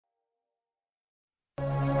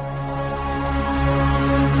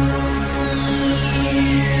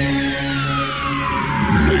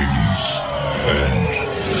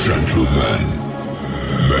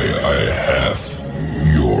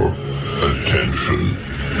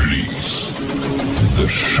The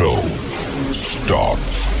show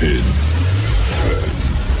starts in 10,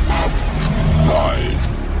 9,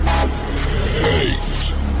 8,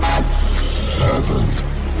 7,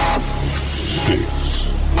 6,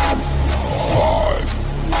 5,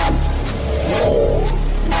 4,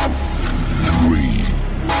 3,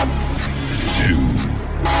 2,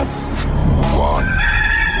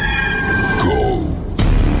 1, go.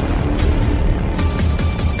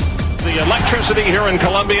 The electricity here in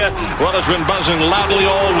Columbia, well, has been buzzing loudly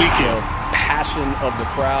all weekend. Passion of the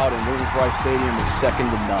crowd in Williams-Brice Stadium is second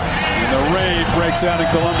to none. And the raid breaks out in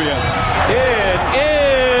Columbia. It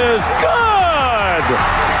is good!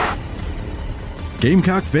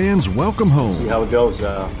 Gamecock fans, welcome home. See how it goes,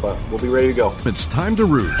 but we'll be ready to go. It's time to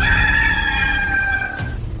root.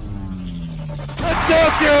 Let's go,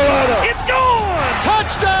 Carolina! It's gone!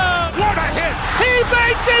 Touchdown! What a hit! He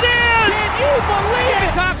baked it in! Can you believe it?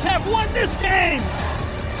 Gamecocks have won this game!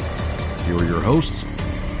 Here are your hosts,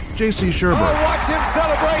 J.C. Sherber. Oh, watch him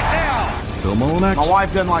celebrate now! Phil Molinex. My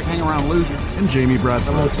wife doesn't like hanging around losers. And Jamie Bradford.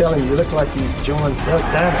 I'm going to tell him, you look like you joined Duck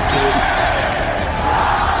Dynasty.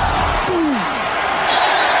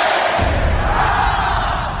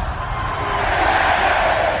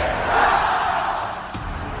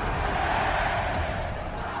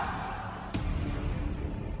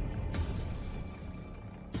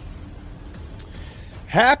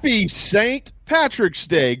 Happy St. Patrick's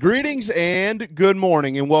Day. Greetings and good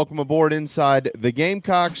morning, and welcome aboard Inside the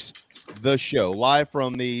Gamecocks, the show, live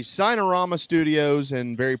from the Signorama Studios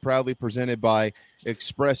and very proudly presented by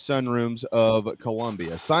Express Sunrooms of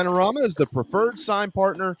Columbia. Signorama is the preferred sign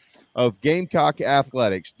partner of Gamecock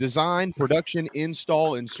Athletics. Design, production,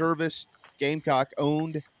 install, and service, Gamecock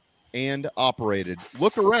owned and operated.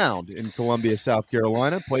 Look around in Columbia, South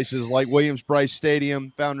Carolina. Places like Williams-Brice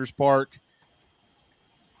Stadium, Founders Park,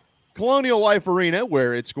 Colonial Life Arena,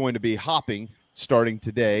 where it's going to be hopping starting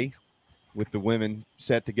today with the women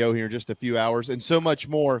set to go here in just a few hours, and so much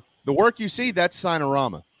more. The work you see, that's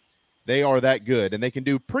Signorama. They are that good, and they can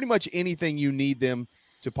do pretty much anything you need them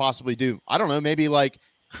to possibly do. I don't know, maybe like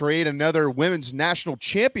create another women's national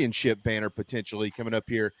championship banner potentially coming up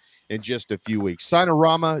here in just a few weeks.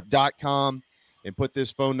 Signorama.com, and put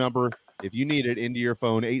this phone number, if you need it, into your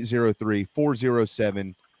phone,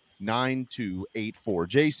 803-407-9284.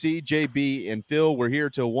 JC, JB, and Phil, we're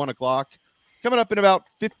here till 1 o'clock. Coming up in about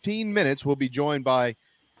 15 minutes, we'll be joined by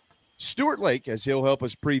Stuart Lake as he'll help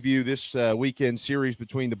us preview this weekend series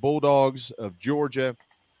between the Bulldogs of Georgia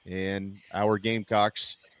and our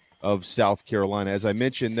Gamecocks of South Carolina. As I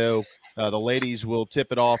mentioned, though, the ladies will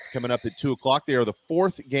tip it off coming up at 2 o'clock. They are the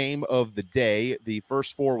fourth game of the day. The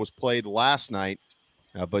first four was played last night,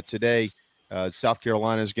 but today South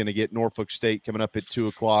Carolina is going to get Norfolk State coming up at 2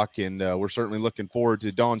 o'clock, and we're certainly looking forward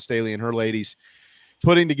to Dawn Staley and her ladies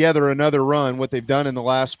putting together another run. What they've done in the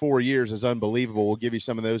last 4 years is unbelievable. We'll give you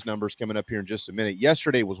some of those numbers coming up here in just a minute.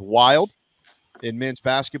 Yesterday was wild in men's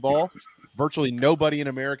basketball. Virtually nobody in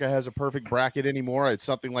America has a perfect bracket anymore. It's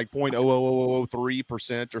something like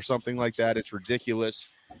 0.00003% or something like that. It's ridiculous.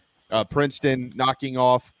 Princeton knocking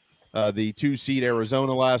off the 2-seed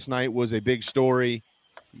Arizona last night was a big story.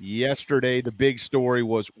 Yesterday, the big story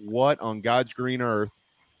was what on God's green earth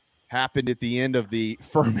happened at the end of the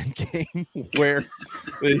Furman game where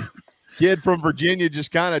the kid from Virginia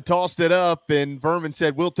just kind of tossed it up, and Furman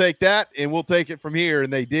said, we'll take that, and we'll take it from here,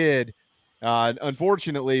 and they did.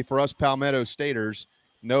 Unfortunately for us Palmetto Staters,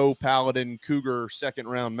 no Paladin Cougar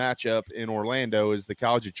second-round matchup in Orlando as the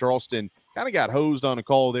College of Charleston kind of got hosed on a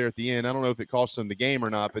call there at the end. I don't know if it cost them the game or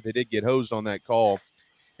not, but they did get hosed on that call.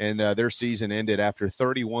 And their season ended after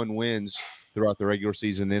 31 wins throughout the regular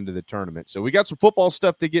season into the tournament. So we got some football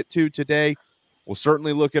stuff to get to today. We'll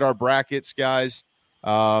certainly look at our brackets, guys,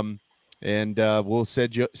 and we'll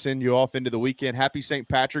send you off into the weekend. Happy St.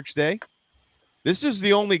 Patrick's Day. This is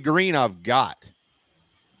the only green I've got,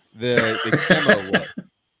 the camo look.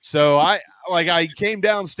 So I came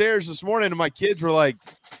downstairs this morning, and my kids were like,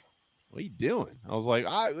 what are you doing? I was like,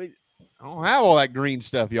 I don't have all that green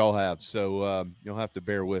stuff y'all have, so you'll have to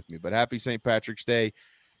bear with me. But happy St. Patrick's Day.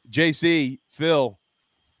 JC, Phil,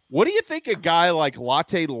 what do you think a guy like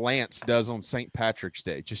Latte Lance does on St. Patrick's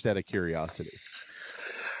Day, just out of curiosity?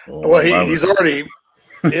 Well, he's already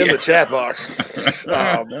in the chat box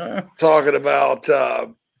talking about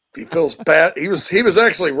he feels bad. He was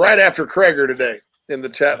actually right after Krager today in the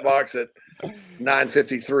chat box at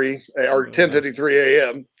 9:53 or 10:53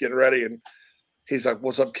 a.m. getting ready, and he's like,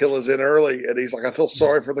 what's up, Killa's in early. And he's like, I feel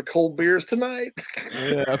sorry for the cold beers tonight.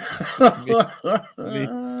 Yeah,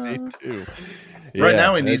 me too. Right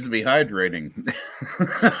now, he needs to be hydrating.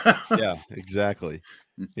 Yeah, exactly.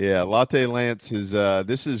 Yeah, Latte Lance is.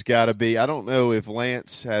 This has got to be. I don't know if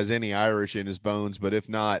Lance has any Irish in his bones, but if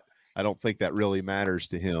not, I don't think that really matters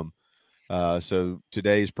to him. So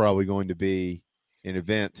today is probably going to be an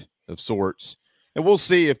event of sorts, and we'll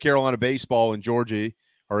see if Carolina baseball and Georgia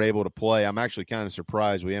are able to play. I'm actually kind of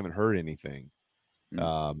surprised we haven't heard anything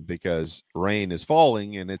because rain is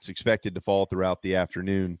falling and it's expected to fall throughout the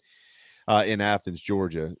afternoon in Athens,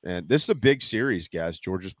 Georgia. And this is a big series, guys.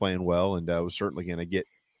 Georgia's playing well, and we're certainly going to get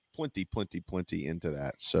plenty into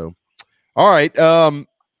that. So, all right.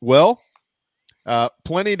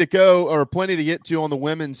 Plenty to go or plenty to get to on the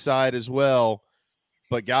women's side as well.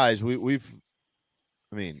 But guys, I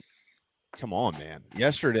mean, come on, man.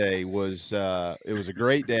 Yesterday was it was a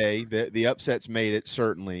great day. The upsets made it,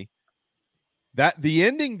 certainly. That the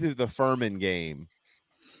ending to the Furman game,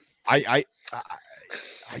 I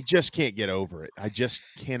just can't get over it. I just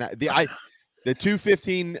cannot. The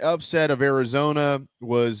 2-15 upset of Arizona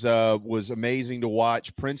was amazing to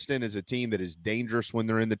watch. Princeton is a team that is dangerous when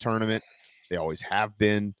they're in the tournament. They always have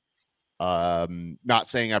been. Not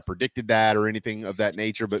saying I predicted that or anything of that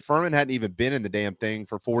nature, but Furman hadn't even been in the damn thing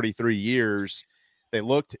for 43 years. They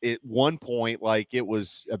looked at one point like it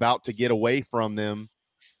was about to get away from them.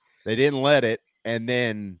 They didn't let it, and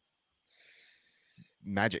then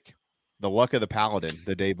magic. The luck of the Paladin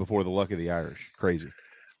the day before the luck of the Irish. Crazy.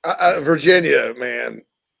 Virginia, man.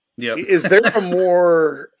 Yeah. Is there a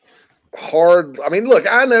more hard? I mean, look,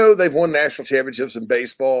 I know they've won national championships in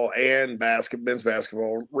baseball and men's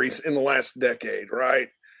basketball in the last decade, right?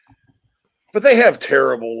 But they have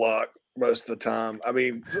terrible luck most of the time. I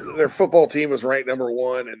mean, their football team was ranked number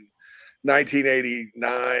 1 in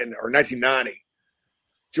 1989 or 1990.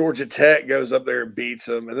 Georgia Tech goes up there and beats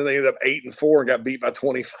them, and then they ended up 8-4 and got beat by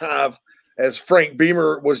 25. As Frank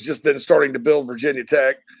Beamer was just then starting to build Virginia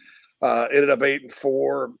Tech, ended up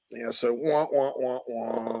 8-4. You know, so wah wah wah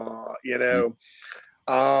wah. You know,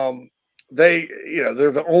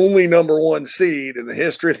 they're the only number 1 seed in the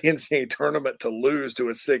history of the NCAA tournament to lose to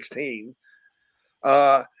a 16.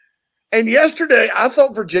 And yesterday, I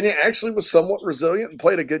thought Virginia actually was somewhat resilient and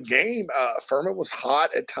played a good game. Furman was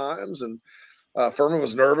hot at times, and Furman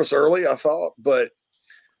was nervous early, I thought. But,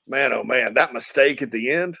 man, oh, man, that mistake at the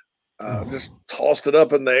end just tossed it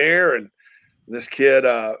up in the air. And this kid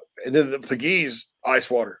and then the Pegues ice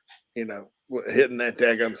water, you know, hitting that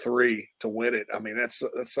daggum 3 to win it. I mean, that's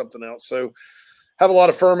something else. So have a lot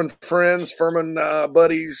of Furman friends, Furman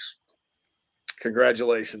buddies.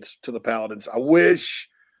 Congratulations to the Paladins. I wish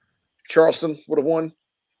Charleston would have won.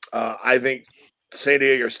 I think San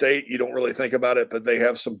Diego State, you don't really think about it, but they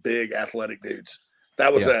have some big athletic dudes.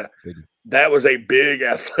 That was a big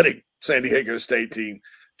athletic San Diego State team.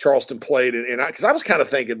 Charleston played, and because I was kind of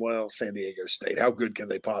thinking, well, San Diego State, how good can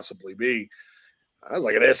they possibly be? I was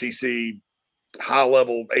like an SEC,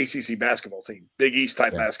 high-level ACC basketball team, Big East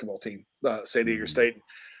type basketball team, San Diego State.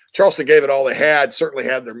 Charleston gave it all they had, certainly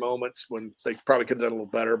had their moments when they probably could have done a little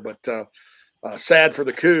better, but sad for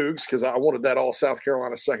the Cougs because I wanted that all South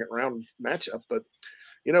Carolina second round matchup. But,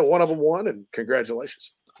 you know, one of them won, and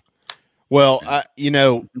congratulations. Well,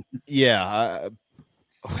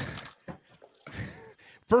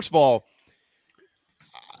 first of all,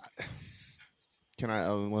 can I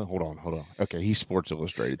hold on. Okay, he's Sports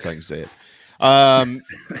Illustrated, so I can say it.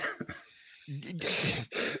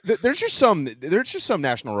 There's just some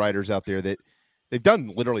national writers out there that they've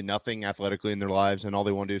done literally nothing athletically in their lives, and all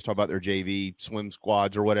they want to do is talk about their JV swim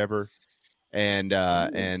squads or whatever. And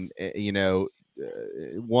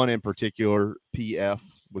one in particular, PF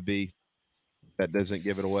would be that doesn't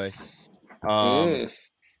give it away.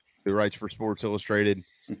 Who writes for Sports Illustrated?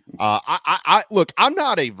 I look, I'm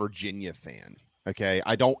not a Virginia fan. Okay,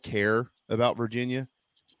 I don't care about Virginia.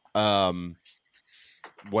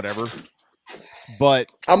 Whatever.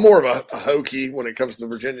 But I'm more of a Hokie when it comes to the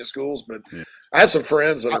Virginia schools. But I have some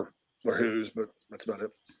friends that are Hoos, but that's about it.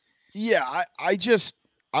 Yeah, I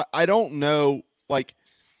don't know. Like,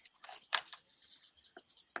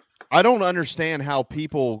 I don't understand how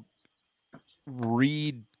people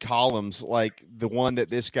read columns like the one that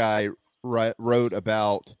this guy wrote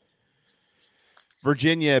about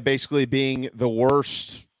Virginia basically being the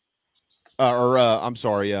worst,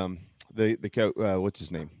 the coach, what's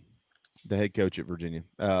his name? The head coach at Virginia.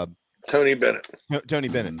 Tony Bennett. Tony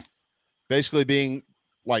Bennett. Basically being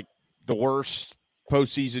like the worst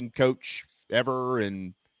postseason coach ever.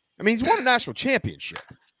 And I mean, he's won a national championship.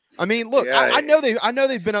 I mean, look, I know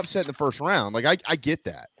they've been upset in the first round. Like I get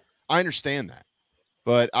that. I understand that.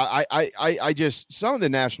 But I just some of the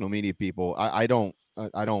national media people, I don't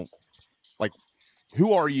like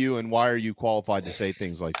who are you and why are you qualified to say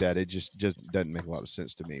things like that? It just doesn't make a lot of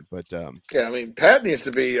sense to me. But yeah, I mean, Pat needs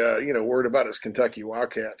to be worried about his Kentucky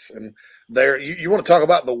Wildcats. And there, you want to talk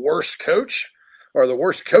about the worst coach or the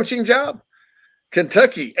worst coaching job?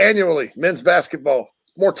 Kentucky annually, men's basketball,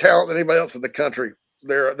 more talent than anybody else in the country.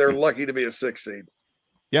 They're lucky to be a 6th seed.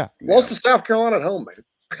 Yeah, lost to South Carolina at home, man.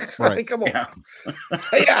 Right. I mean, come on. Yeah.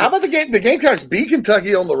 Hey, how about the game? The Gamecocks beat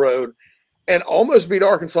Kentucky on the road and almost beat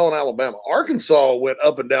Arkansas and Alabama. Arkansas went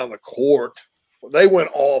up and down the court. They went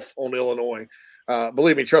off on Illinois.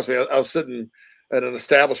 Believe me, trust me, I was sitting at an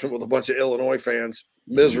establishment with a bunch of Illinois fans,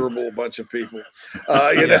 miserable bunch of people,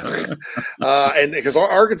 and because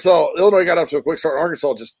Illinois got off to a quick start,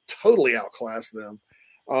 Arkansas just totally outclassed them.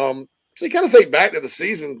 So you kind of think back to the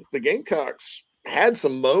season, the Gamecocks had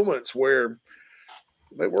some moments where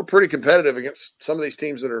they were pretty competitive against some of these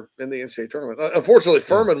teams that are in the NCAA tournament. Unfortunately,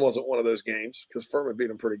 Furman wasn't one of those games because Furman beat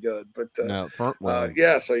them pretty good. But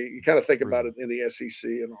so you kind of think about it in the SEC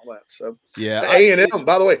and all that. So A&M.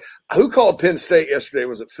 By the way, who called Penn State yesterday?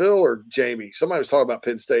 Was it Phil or Jamie? Somebody was talking about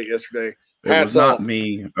Penn State yesterday. It was not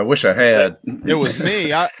me. I wish I had. It was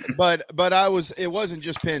me. But I was. It wasn't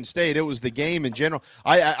just Penn State. It was the game in general.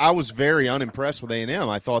 I was very unimpressed with A&M.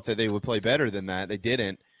 I thought that they would play better than that. They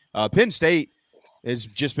didn't. Penn State has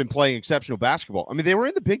just been playing exceptional basketball. I mean, they were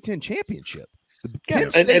in the Big Ten championship. The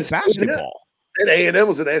Penn State basketball. And A&M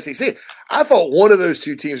was in the SEC. I thought one of those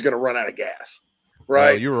two teams was going to run out of gas.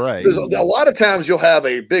 Right. Oh, you're right. There's a lot of times you'll have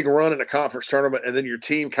a big run in a conference tournament and then your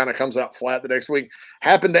team kind of comes out flat the next week.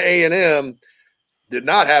 Happened to A&M, did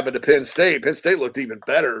not happen to Penn State. Penn State looked even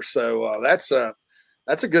better. So that's a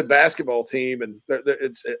good basketball team. And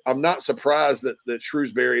I'm not surprised that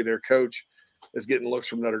Shrewsbury, their coach, is getting looks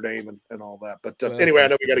from Notre Dame and all that. But anyway, I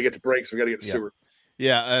know we got to get to breaks. We got to get to Stewart.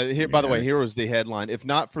 Yeah. By the way, here was the headline. If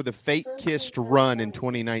not for the fate-kissed run in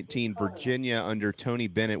 2019, Virginia under Tony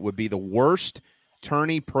Bennett would be the worst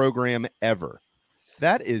tourney program ever.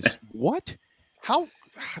 That is what? How?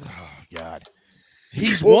 Oh, God.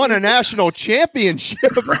 He's won a national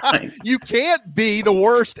championship. Right. You can't be the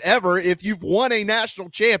worst ever if you've won a national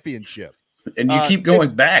championship. And you keep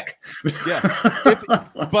going back. Yeah.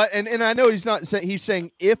 And I know he's not saying, he's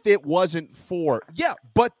saying if it wasn't for,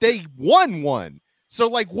 but they won one. So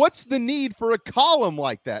what's the need for a column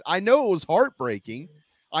like that? I know it was heartbreaking.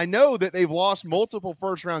 I know that they've lost multiple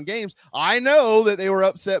first round games. I know that they were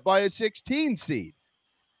upset by a 16 seed.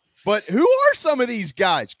 But who are some of these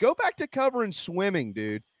guys? Go back to covering swimming,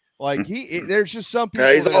 dude. There's just some people.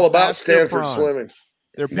 Yeah, he's all about Stanford swimming.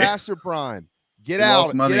 They're past their prime. Get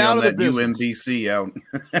out of the business. UMBC out.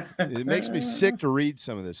 It makes me sick to read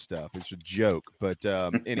some of this stuff. It's a joke. But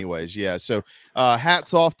anyways, yeah. So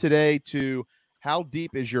hats off today to How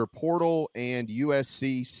Deep Is Your Portal and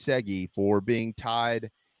USC Segi for being tied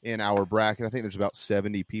in our bracket. I think there's about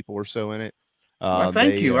 70 people or so in it.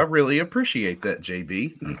 Thank you. I really appreciate that,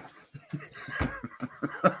 JB.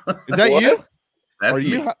 Is that you? That's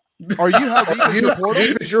me. Are you how deep is your portal?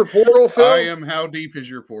 Deep is your portal, Phil? I am how deep is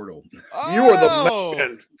your portal. Oh, you are the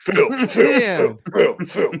man,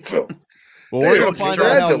 Phil. Well, we're going to find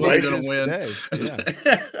out how deep it is today.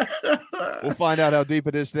 Yeah. We'll find out how deep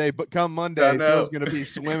it is today. But come Monday, Phil's going to be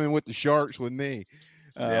swimming with the sharks with me.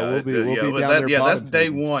 We'll be down there. Yeah, that's day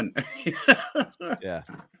one. Yeah.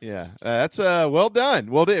 That's well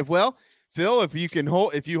done. Well, Phil,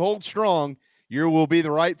 if you hold strong, you will be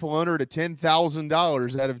the rightful owner to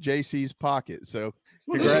 $10,000 out of JC's pocket. So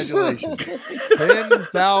congratulations.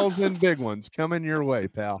 10,000 big ones coming your way,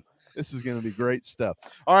 pal. This is going to be great stuff.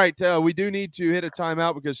 All right. We do need to hit a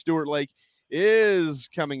timeout because Stuart Lake is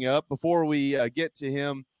coming up. Before we get to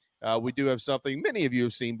him, we do have something many of you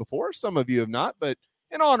have seen before. Some of you have not, but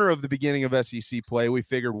in honor of the beginning of SEC play, we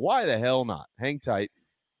figured why the hell not? Hang tight.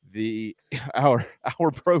 Our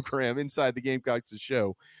program Inside the Gamecocks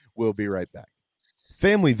show will be right back.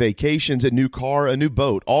 Family vacations, a new car, a new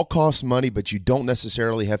boat, all cost money, but you don't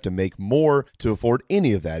necessarily have to make more to afford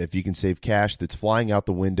any of that if you can save cash that's flying out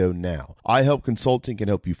the window now. iHelp Consulting can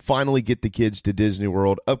help you finally get the kids to Disney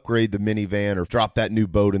World, upgrade the minivan, or drop that new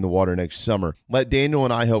boat in the water next summer. Let Daniel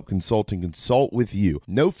and iHelp Consulting consult with you.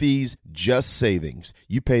 No fees, just savings.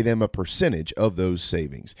 You pay them a percentage of those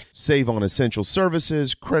savings. Save on essential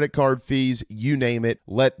services, credit card fees, you name it.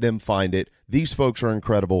 Let them find it. These folks are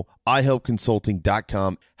incredible.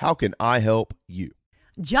 iHelpConsulting.com. How can I help you?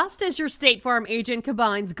 Just as your State Farm agent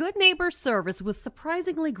combines good neighbor service with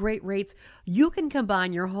surprisingly great rates, you can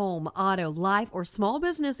combine your home, auto, life, or small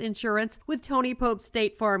business insurance with Tony Pope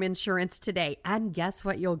State Farm Insurance today. And guess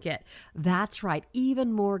what you'll get? That's right,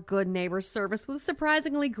 even more good neighbor service with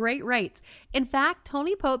surprisingly great rates. In fact,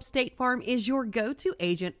 Tony Pope State Farm is your go-to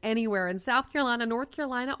agent anywhere in South Carolina, North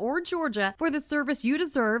Carolina, or Georgia for the service you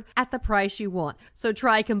deserve at the price you want. So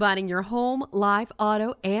try combining your home, life,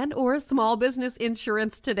 auto, and or small business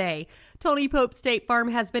insurance today. Tony Pope State Farm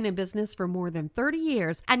has been in business for more than 30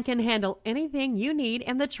 years and can handle anything you need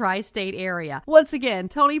in the tri-state area. Once again,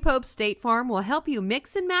 Tony Pope State Farm will help you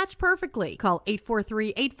mix and match perfectly. Call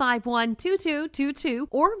 843-851-2222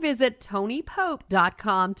 or visit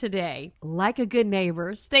TonyPope.com today. Like a good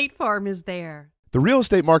neighbor, State Farm is there. The real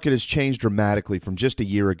estate market has changed dramatically from just a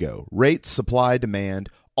year ago. Rates, supply, demand,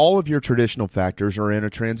 all of your traditional factors are in a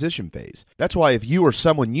transition phase. That's why if you or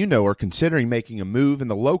someone you know are considering making a move in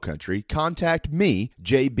the Lowcountry, contact me,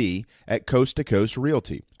 JB, at Coast to Coast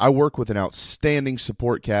Realty. I work with an outstanding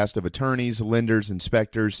support cast of attorneys, lenders,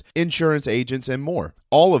 inspectors, insurance agents, and more,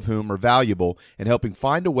 all of whom are valuable in helping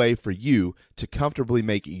find a way for you to comfortably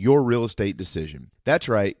make your real estate decision. That's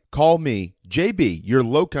right. Call me, JB, your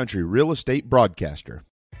Lowcountry real estate broadcaster.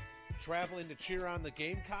 Traveling to cheer on the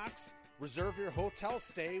Gamecocks? Reserve your hotel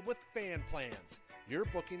stay with Fan Plans. Your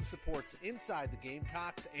booking supports inside the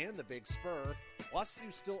Gamecocks and the Big Spur, plus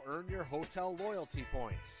you still earn your hotel loyalty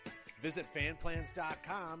points. Visit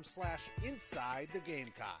fanplans.com/inside the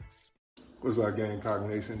Gamecocks. What's up, Gamecock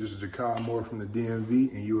Nation? This is Jakar Moore from the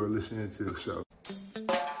DMV, and you are listening to the show.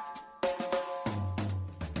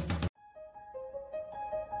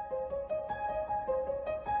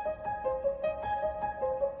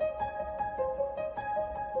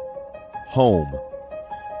 Home.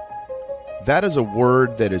 That is a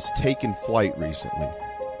word that has taken flight recently,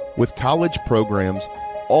 with college programs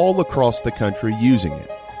all across the country using it.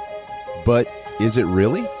 But is it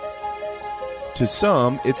really? To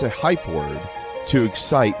some, it's a hype word to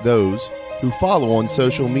excite those who follow on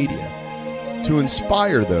social media, to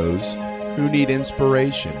inspire those who need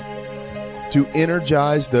inspiration, to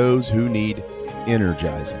energize those who need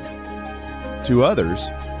energizing. To others,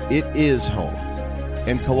 it is home.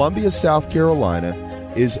 And Columbia, South Carolina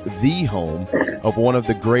is the home of one of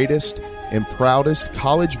the greatest and proudest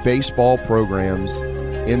college baseball programs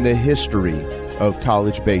in the history of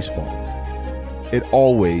college baseball. It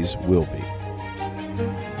always will be.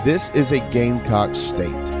 This is a Gamecock state.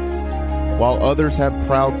 While others have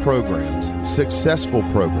proud programs, successful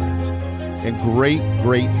programs, and great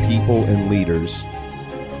people and leaders,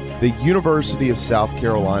 the University of South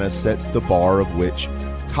Carolina sets the bar of which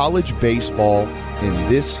college baseball in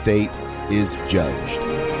this state is judged.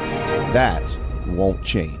 That won't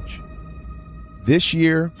change. This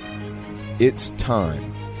year, it's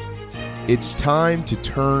time. It's time to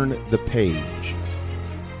turn the page.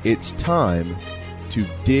 It's time to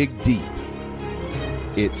dig deep.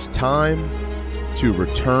 It's time to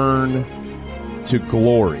return to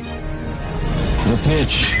glory. The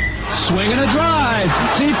pitch. Swing and a drive.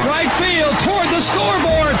 Deep right field toward the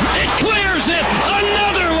scoreboard. It clears it.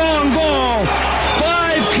 Another long ball.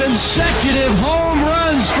 5 consecutive home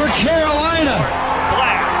runs for Carolina.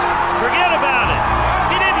 Blast. Forget about it.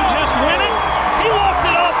 He didn't just win it. He walked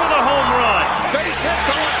it off with a home run. Base hit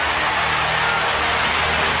to left.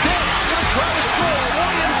 Diggs going to try to score.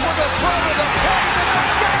 Williams with a throw to the plate. And a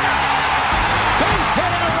dinger. Base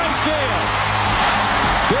hit in right field.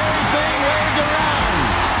 Here's being waved around.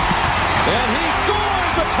 And he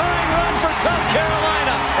scores the tying run for South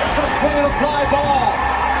Carolina. It's a swing and a fly ball.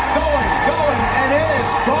 Going, and it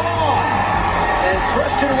is gone. And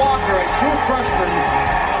Christian Walker, a true freshman,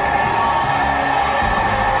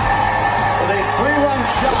 with a 3-run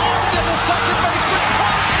shot. To the second baseman,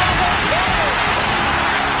 caught double play.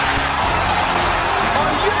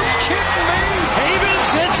 Are you kidding me? Havens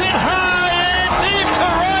hits it high and deep to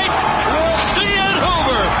right. We'll see it,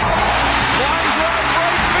 Hoover. Line drive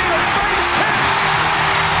right field, base hit.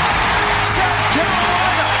 South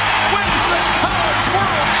Carolina wins the College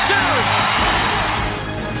World Series.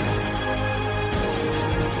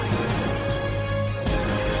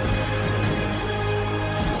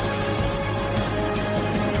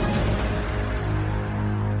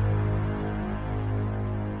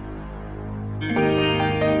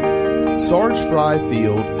 Sarge Fry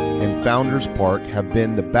Field and Founders Park have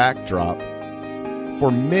been the backdrop for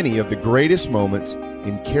many of the greatest moments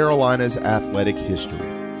in Carolina's athletic history.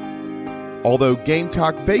 Although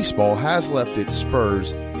Gamecock baseball has left its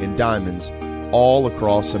spurs and diamonds all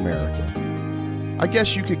across America. I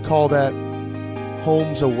guess you could call that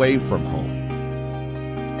homes away from home.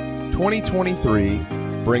 2023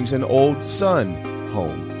 brings an old son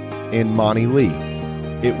home in Monty Lee.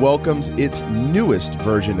 It welcomes its newest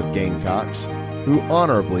version of Gamecocks, who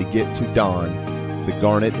honorably get to don the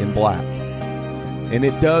garnet and black. And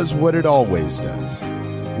it does what it always does,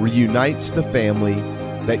 reunites the family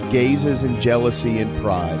that gazes in jealousy and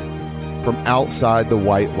pride from outside the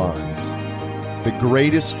white lines, the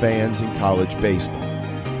greatest fans in college baseball.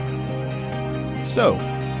 So,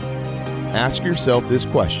 ask yourself this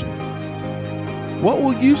question. What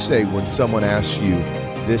will you say when someone asks you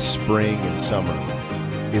this spring and summer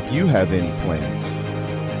if you have any plans?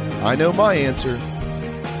 I know my answer.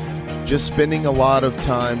 Just spending a lot of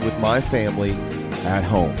time with my family at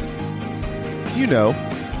home. You know,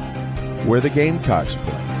 where the Gamecocks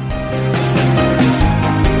play.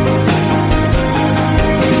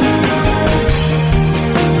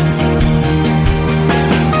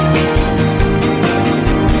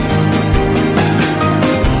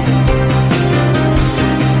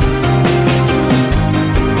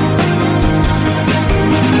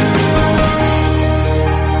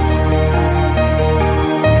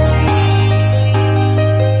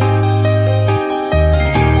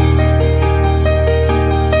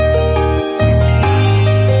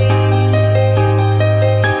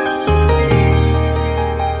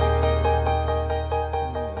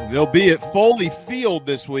 They'll be at Foley Field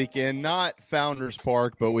this weekend, not Founders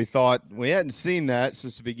Park, but we thought we hadn't seen that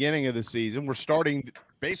since the beginning of the season. We're starting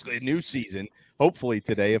basically a new season, hopefully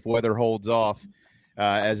today, if weather holds off,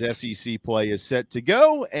 as SEC play is set to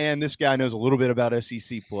go. And this guy knows a little bit about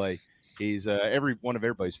SEC play. He's one of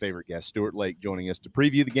everybody's favorite guests, Stuart Lake, joining us to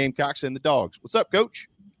preview the Gamecocks and the Dogs. What's up, Coach?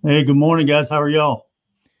 Hey, good morning, guys. How are y'all?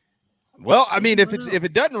 Well, I mean, if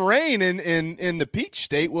it doesn't rain in the Peach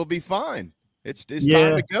State, we'll be fine. It's time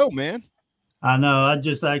to go, man. I know. I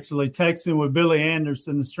just actually texted with Billy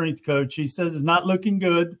Anderson, the strength coach. He says it's not looking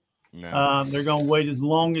good. No. They're going to wait as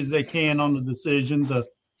long as they can on the decision. The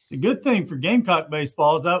good thing for Gamecock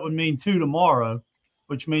baseball is that would mean 2 tomorrow,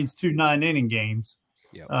 which means 2 9-inning games.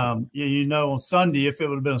 Yep. On Sunday, if it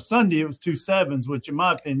would have been a Sunday, it was 2 7s, which in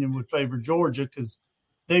my opinion would favor Georgia because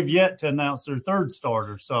they've yet to announce their third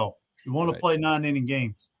starter. So you want to play 9-inning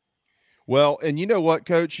games. Well, and you know what,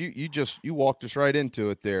 Coach? You walked us right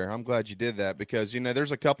into it there. I'm glad you did that because,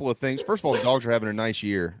 there's a couple of things. First of all, the Dogs are having a nice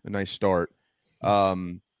year, a nice start.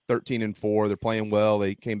 13-4. They're playing well.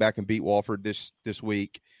 They came back and beat Wofford this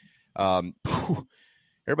week.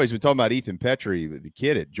 Everybody's been talking about Ethan Petrie, the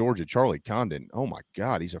kid at Georgia, Charlie Condon. Oh, my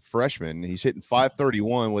God, he's a freshman. He's hitting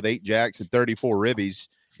 .531 with 8 jacks and 34 ribbies.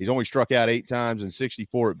 He's only struck out 8 times and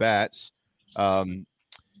 64 at-bats.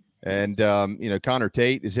 Connor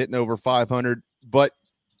Tate is hitting over 500. But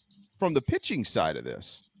from the pitching side of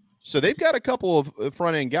this, so they've got a couple of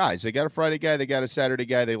front-end guys. They got a Friday guy, they got a Saturday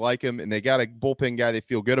guy, they like him, and they got a bullpen guy they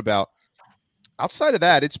feel good about. Outside of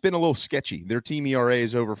that, it's been a little sketchy. Their team ERA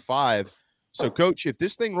is over 5. So, Coach, if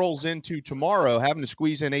this thing rolls into tomorrow, having to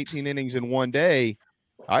squeeze in 18 innings in one day,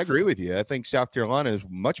 I agree with you. I think South Carolina is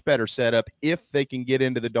much better set up if they can get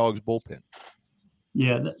into the Dogs' bullpen.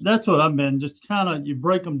 Yeah, that's what I've been. Just kind of you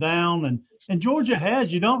break them down. And Georgia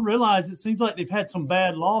has. You don't realize it seems like they've had some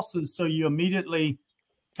bad losses, so you immediately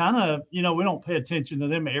kind of, we don't pay attention to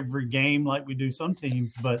them every game like we do some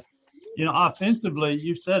teams. But, offensively,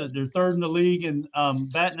 you said it, they're third in the league in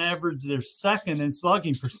batting average. They're second in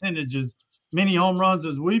slugging percentages. Many home runs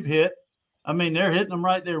as we've hit. I mean, they're hitting them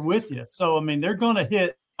right there with you. So, I mean, they're going to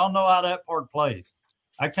hit. I don't know how that part plays.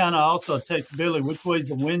 I kind of also text Billy, which way's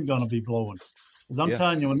the wind going to be blowing? Because I'm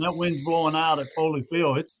telling you, when that wind's blowing out at Foley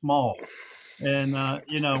Field, it's small. And,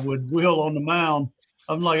 with Will on the mound,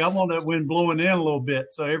 I'm like, I want that wind blowing in a little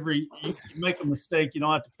bit. So you make a mistake, you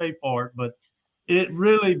don't have to pay for it. But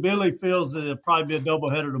Billy feels that it'll probably be a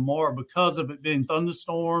doubleheader tomorrow because of it being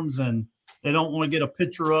thunderstorms and they don't want to get a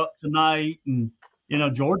pitcher up tonight. And,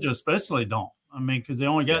 Georgia especially don't. I mean, because they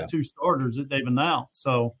only got 2 starters that they've announced.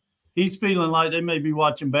 So he's feeling like they may be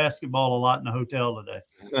watching basketball a lot in the hotel today.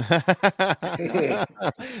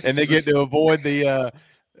 And they get to avoid the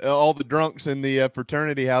all the drunks in the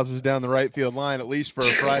fraternity houses down the right field line, at least for a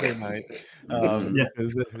Friday night,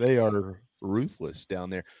 because they are ruthless down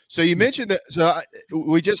there. So you mentioned that. So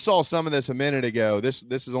we just saw some of this a minute ago. This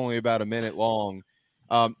is only about a minute long.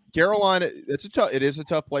 Carolina, it is a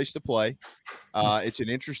tough place to play. It's an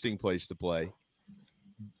interesting place to play.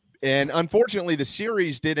 And unfortunately, the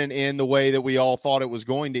series didn't end the way that we all thought it was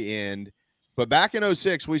going to end. But back in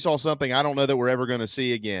 2006, we saw something I don't know that we're ever going to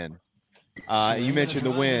see again. You mentioned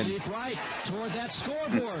the wind. Deep right toward that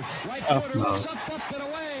scoreboard. Right quarter looks up and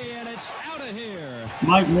away, and it's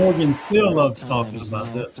Mike Morgan still loves talking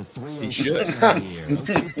about this. He should.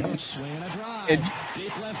 And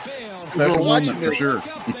we're watching this, sure.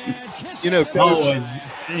 Coach, Always.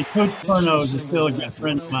 Hey, Coach Perno is still a good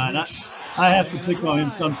friend of mine. I have to pick on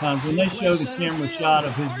him sometimes. When they show the camera shot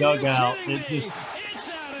of his dugout,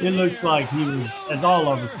 it looks like he was, as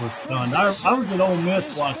all of us were stunned. I was at Ole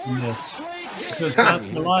Miss watching this because South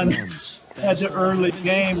Carolina had the early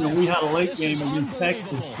game and we had a late game against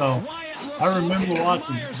Texas. So I remember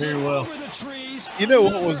watching it very well. You know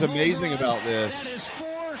what was amazing about this?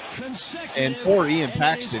 And poor Ian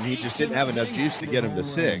Paxton, he just didn't have enough juice to get him to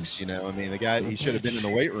 6. The guy, he should have been in the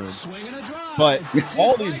weight room. But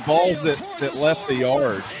all these balls that left the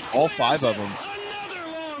yard, all 5 of them,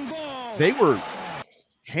 they were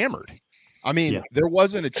hammered. There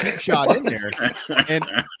wasn't a cheap shot in there.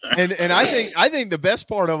 And I think the best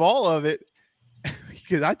part of all of it,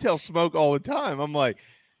 because I tell Smoke all the time, I'm like,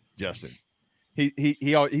 Justin,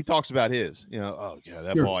 he talks about his, oh yeah,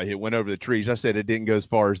 that ball I hit went over the trees. I said it didn't go as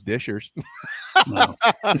far as Disher's. No.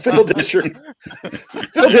 Phil Disher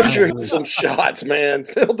hit some shots, man.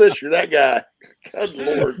 Phil Disher, that guy. Good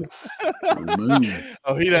Lord.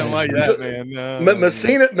 Oh, he doesn't like that, man. No.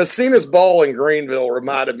 Messina's ball in Greenville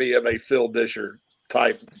reminded me of a Phil Disher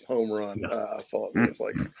type home run. I thought it was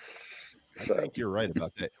like. So. I think you're right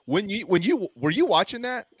about that. Were you watching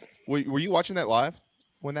that? Were you watching that live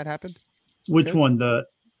when that happened? Which one? The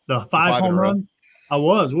 5 home runs? I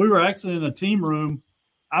was. We were actually in a team room.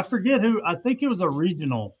 I forget who. I think it was a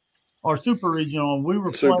regional or super regional. And we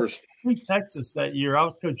were playing Texas that year. I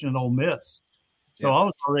was coaching at Ole Miss. So I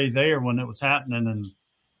was already there when it was happening.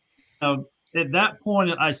 And at that point,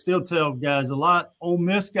 I still tell guys a lot, Ole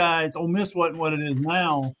Miss wasn't what it is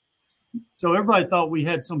now. So everybody thought we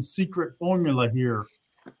had some secret formula here.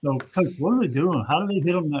 So, Coach, what are they doing? How do they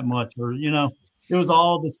hit them that much? Or, it was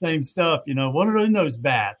all the same stuff. What are in those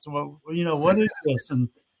bats? Well, what is this? And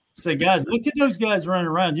say, guys, look at those guys running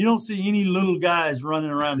around. You don't see any little guys running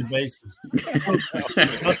around the bases.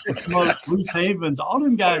 Bruce Havens, all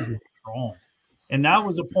them guys are strong. And that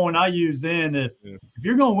was a point I used then. If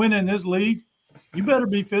you're going to win in this league, you better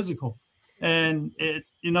be physical. And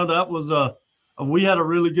that was we had a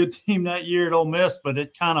really good team that year at Ole Miss, but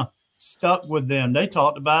it kind of stuck with them. They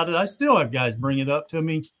talked about it. I still have guys bring it up to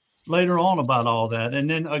me later on about all that. And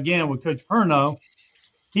then again with Coach Perno,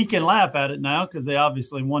 he can laugh at it now because they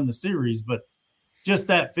obviously won the series, but just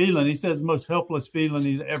that feeling, he says, most helpless feeling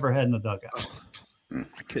he's ever had in the dugout.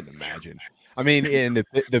 I couldn't imagine. And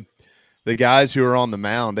the guys who are on the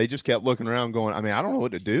mound, they just kept looking around going, I don't know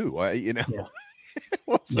what to do.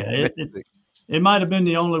 It might have been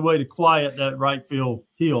the only way to quiet that right field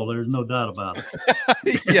heel. There's no doubt about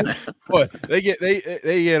it. Yeah, boy, they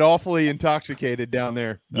get awfully intoxicated down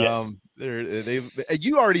there. Yes.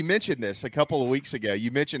 You already mentioned this a couple of weeks ago.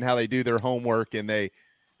 You mentioned how they do their homework and they.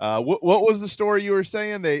 What was the story you were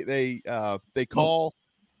saying? They call.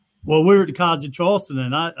 Well, we were at the College of Charleston,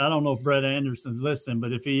 and I don't know if Brett Anderson's listening,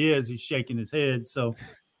 but if he is, he's shaking his head. So,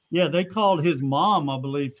 yeah, they called his mom, I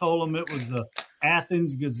believe, told him it was the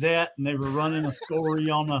Athens Gazette, and they were running a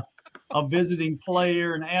story on a visiting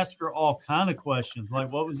player and asked her all kind of questions,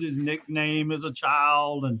 like what was his nickname as a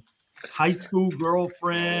child and high school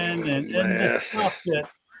girlfriend and the stuff that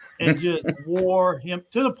and just wore him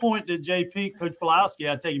to the point that JP, Coach Pulowski,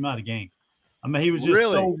 had to take him out of the game. He was just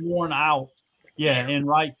so worn out. Yeah, in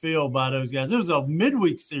right field by those guys. It was a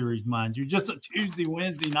midweek series, mind you, just a Tuesday,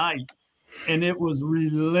 Wednesday night. And it was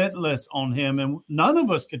relentless on him. And none of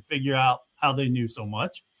us could figure out how they knew so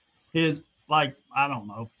much. His,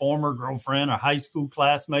 former girlfriend or high school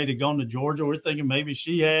classmate had gone to Georgia. We're thinking maybe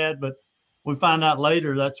she had, but we find out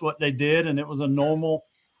later that's what they did. And it was a normal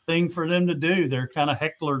thing for them to do. Their kind of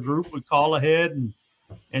heckler group would call ahead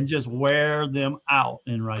and just wear them out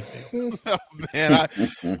in right field. Oh, man,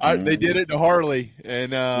 they did it to Harley,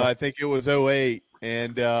 and I think it was 2008,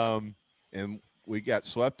 and we got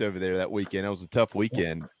swept over there that weekend. It was a tough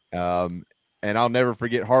weekend, and I'll never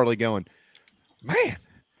forget Harley going, man,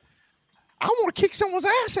 I want to kick someone's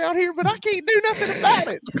ass out here, but I can't do nothing about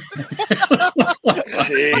it.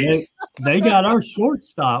 They got our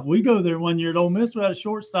shortstop. We go there one year at Ole Miss. We had a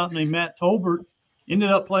shortstop named Matt Tolbert.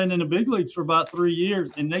 Ended up playing in the big leagues for about 3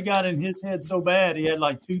 years, and they got in his head so bad he had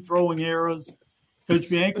like 2 throwing errors. Coach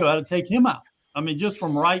Bianco had to take him out. Just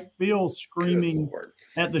from right field screaming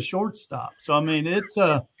at the shortstop. So,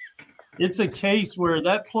 it's a case where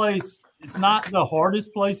that place, it's not the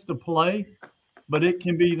hardest place to play, but it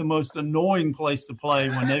can be the most annoying place to play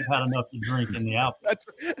when they've had enough to drink in the outfield.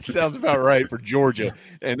 That sounds about right for Georgia,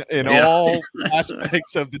 and in all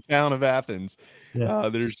aspects of the town of Athens. Yeah.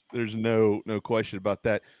 There's no question about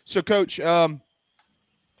that. So, Coach, they're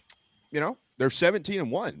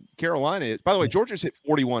 17-1. Carolina is. By the way, Georgia's hit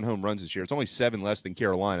 41 home runs this year. It's only 7 less than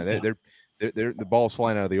Carolina. They're the ball's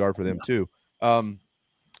flying out of the yard for them too.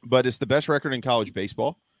 But it's the best record in college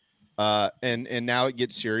baseball. And now it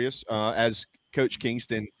gets serious as Coach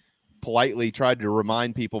Kingston politely tried to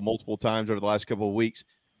remind people multiple times over the last couple of weeks.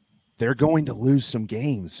 They're going to lose some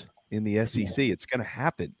games in the SEC. Yeah. It's going to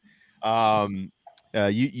happen.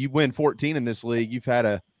 You win 14 in this league. You've had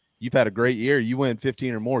a great year. You win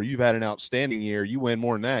 15 or more. You've had an outstanding year. You win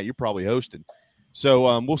more than that, you're probably hosting.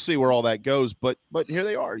 So we'll see where all that goes. But here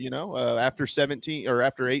they are. After 17 or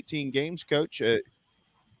after 18 games, Coach.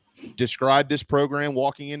 Describe this program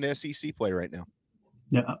walking into SEC play right now.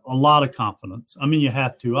 Yeah, a lot of confidence. I mean, you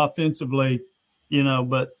have to offensively,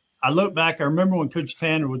 but I look back, I remember when Coach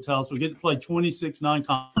Tanner would tell us we get to play 26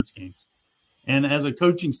 non-conference games. And as a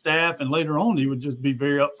coaching staff and later on, he would just be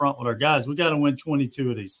very upfront with our guys. We got to win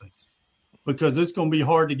 22 of these things because it's going to be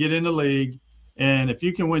hard to get in the league. And if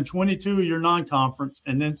you can win 22 of your non-conference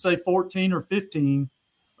and then say 14 or 15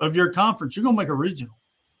 of your conference, you're going to make a regional.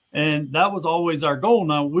 And that was always our goal.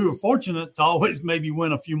 Now, we were fortunate to always maybe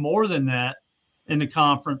win a few more than that in the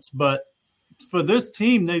conference. But for this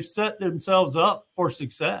team, they've set themselves up for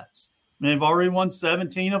success. They've already won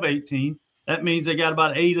 17 of 18. That means they got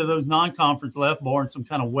about 8 of those non-conference left, barring some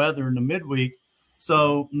kind of weather in the midweek.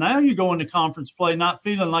 So now you go into conference play not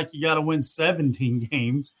feeling like you got to win 17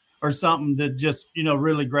 games or something that just,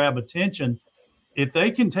 really grab attention. If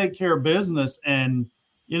they can take care of business and,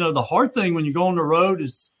 the hard thing when you go on the road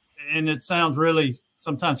is, and it sounds really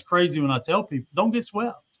sometimes crazy when I tell people, don't get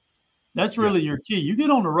swept. That's really your key. You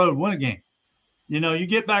get on the road, win a game. You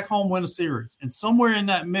get back home, win a series. And somewhere in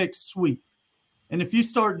that mix, sweep. And if you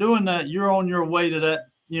start doing that, you're on your way to that,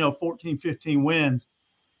 14, 15 wins.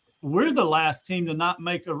 We're the last team to not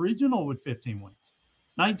make a regional with 15 wins.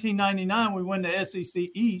 1999, we win the SEC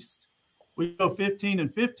East. We go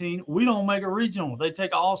 15-15. We don't make a regional. They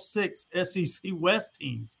take all 6 SEC West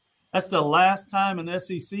teams. That's the last time an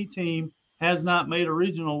SEC team has not made a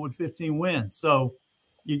regional with 15 wins. So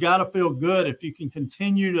you got to feel good if you can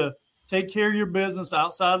continue to take care of your business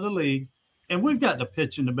outside of the league. And we've got the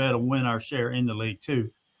pitch in the bed to win our share in the league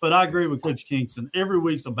too. But I agree with Coach Kingston. Every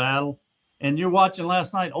week's a battle. And you're watching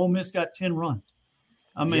last night, Ole Miss got 10 runs.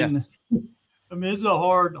 I mean, it's a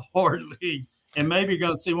hard league. And maybe you're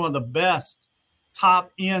going to see one of the best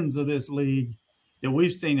top ends of this league that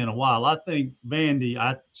we've seen in a while. I think Vandy,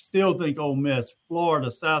 I still think Ole Miss,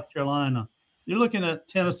 Florida, South Carolina. You're looking at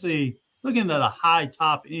Tennessee, looking at a high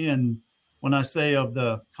top end when I say of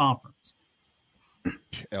the conference.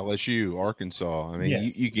 LSU, Arkansas. I mean,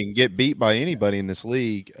 yes. you can get beat by anybody in this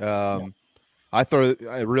league. I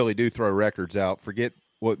really do throw records out. Forget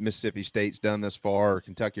what Mississippi State's done thus far, or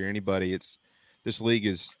Kentucky, or anybody. This league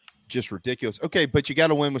is just ridiculous. Okay, but you got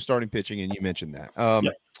to win with starting pitching, and you mentioned that.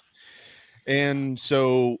 And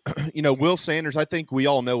so, Will Sanders, I think we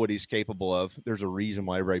all know what he's capable of. There's a reason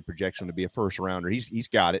why everybody projects him to be a first rounder. He's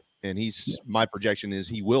got it, and my projection is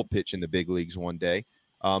he will pitch in the big leagues one day.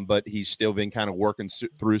 But he's still been kind of working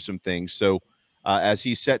through some things. So as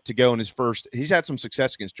he's set to go in his first, he's had some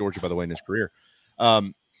success against Georgia, by the way, in his career.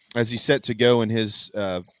 As he's set to go in his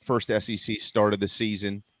first SEC start of the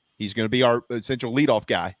season, he's going to be our essential leadoff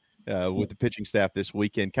guy with the pitching staff this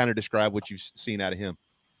weekend. Kind of describe what you've seen out of him.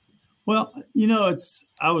 Well,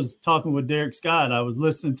 I was talking with Derek Scott. I was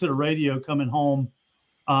listening to the radio coming home.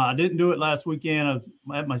 I didn't do it last weekend.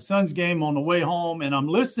 I had my son's game on the way home, and I'm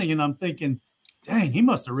listening, and I'm thinking, dang, he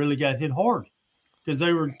must have really got hit hard because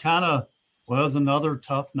they were kind of, it was another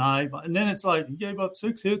tough night. And then it's like he gave up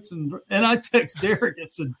 6 hits. And I text Derek. I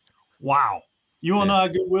said, wow, you want to know how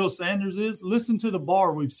good Will Sanders is? Listen to the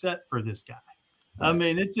bar we've set for this guy. Right. I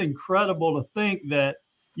mean, it's incredible to think that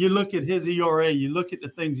you look at his ERA, you look at the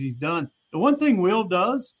things he's done. The one thing Will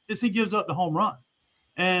does is he gives up the home run.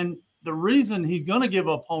 And the reason he's going to give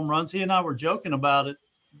up home runs, he and I were joking about it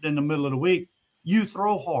in the middle of the week, you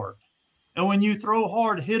throw hard. And when you throw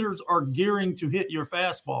hard, hitters are gearing to hit your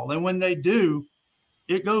fastball. And when they do,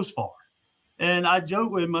 it goes far. And I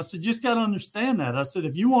joke with him. I said, just got to understand that. I said,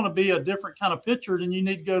 if you want to be a different kind of pitcher, then you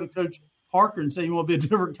need to go to Coach Parker and say you want to be a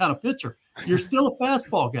different kind of pitcher. You're still a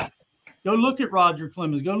fastball guy. Go look at Roger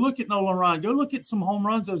Clemens. Go look at Nolan Ryan. Go look at some home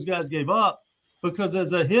runs those guys gave up, because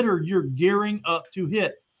as a hitter, you're gearing up to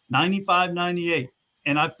hit 95, 98.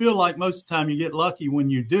 And I feel like most of the time you get lucky when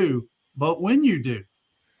you do. But when you do,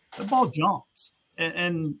 the ball jumps.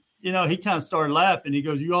 And he kind of started laughing. He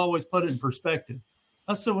goes, "You always put it in perspective."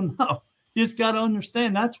 I said, "Well, no, you just got to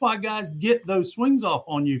understand. That's why guys get those swings off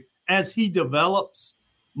on you as he develops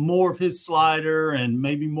more of his slider and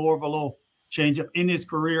maybe more of a little changeup in his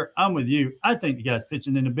career." I'm with you. I think the guy's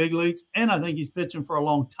pitching in the big leagues, and I think he's pitching for a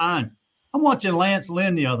long time. I'm watching Lance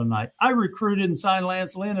Lynn the other night. I recruited and signed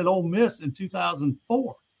Lance Lynn at Ole Miss in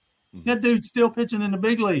 2004. Mm-hmm. That dude's still pitching in the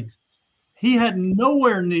big leagues. He had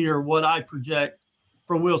nowhere near what I project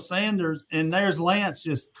for Will Sanders, and there's Lance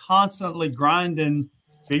just constantly grinding,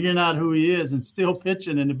 figuring out who he is, and still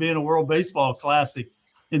pitching and being a World Baseball Classic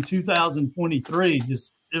in 2023.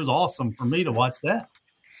 Just it was awesome for me to watch that.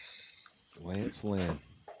 Lance Lynn,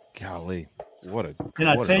 golly, what a! Can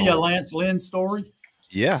I tell you a Lance Lynn story?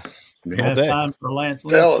 Yeah. We have time for Lance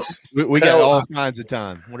Lynn. Tell us. We got all kinds of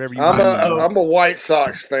time. Whatever you want. I'm a White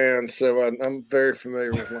Sox fan, so I'm very familiar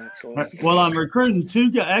with Lance Lynn. Well, I'm recruiting three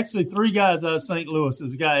guys out of St. Louis.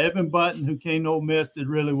 There's a guy, Evan Button, who came to Ole Miss, did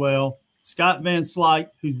really well. Scott Van Slyke,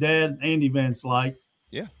 whose dad's Andy Van Slyke.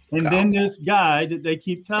 Yeah. And then this guy that they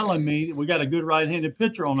keep telling me, we got a good right-handed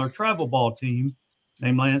pitcher on our travel ball team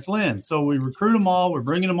named Lance Lynn. So we recruit them all. We're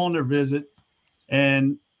bringing them on their visit.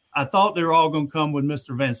 And I thought they were all going to come with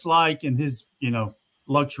Mr. Van Slyke and his,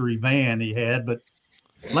 luxury van he had. But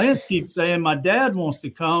Lance keeps saying, "My dad wants to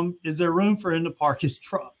come. Is there room for him to park his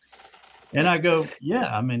truck?" And I go,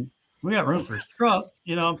 "Yeah, we got room for his truck."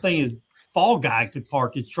 I'm thinking his fall guy could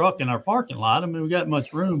park his truck in our parking lot. We got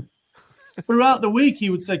much room. Throughout the week, he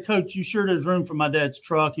would say, "Coach, you sure there's room for my dad's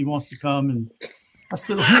truck? He wants to come." And I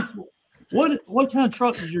said, what kind of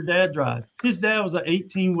truck does your dad drive? His dad was an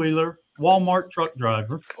 18-wheeler Walmart truck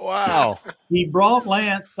driver. Wow. He brought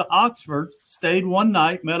Lance to Oxford, stayed one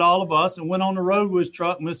night, met all of us, and went on the road with his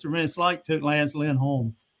truck. Mr. Van Slyke took Lance Lynn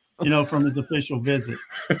home, from his official visit.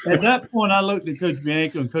 At that point, I looked at Coach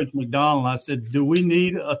Bianco and Coach McDonald, and I said, "Do we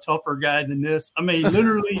need a tougher guy than this?" He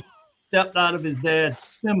literally stepped out of his dad's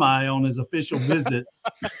semi on his official visit,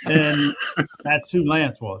 and that's who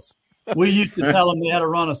Lance was. We used to tell him they had to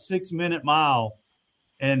run a 6-minute mile,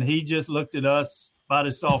 and he just looked at us about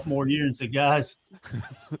his sophomore year and said, "Guys,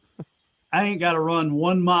 I ain't got to run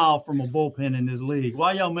 1 mile from a bullpen in this league.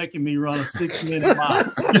 Why y'all making me run a 6-minute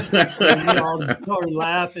mile?" And we all just started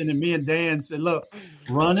laughing, and me and Dan said, "Look,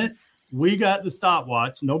 run it. We got the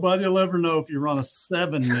stopwatch. Nobody will ever know if you run a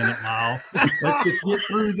 7-minute mile. Let's just get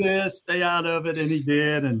through this, stay out of it." And he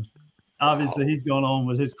did, and obviously he's going on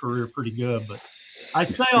with his career pretty good. But I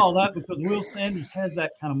say all that because Will Sanders has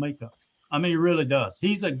that kind of makeup. He really does.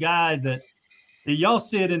 He's a guy that y'all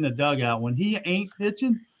see it in the dugout. When he ain't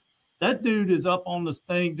pitching, that dude is up on this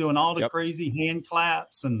thing doing all the crazy hand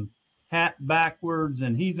claps and hat backwards,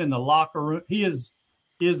 and he's in the locker room. He is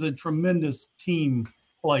a tremendous team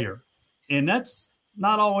player, and that's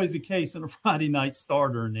not always the case in a Friday night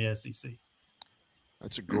starter in the SEC.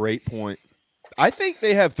 That's a great point. I think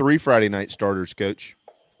they have 3 Friday night starters, Coach.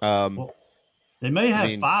 They may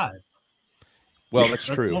have 5. Well, that's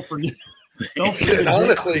true. Don't forget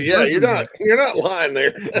honestly, yeah, you're not lying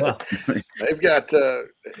there. Well, they've got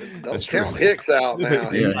don't count Hicks out now.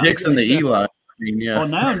 Yeah, Hicks and the Eli. Well,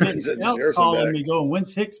 now I'm getting scouts calling me going,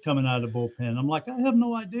 "When's Hicks coming out of the bullpen?" I'm like, I have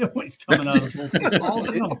no idea when he's coming out of the bullpen. All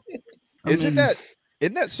of them. Isn't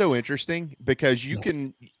that so interesting? Because you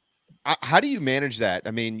can how do you manage that?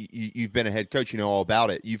 You've been a head coach, you know all about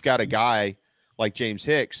it. You've got a guy like James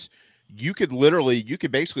Hicks. You could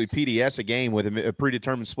basically PDS a game with a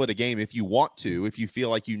predetermined split a game if you want to, if you feel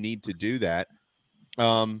like you need to do that.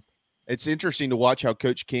 It's interesting to watch how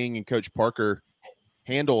Coach King and Coach Parker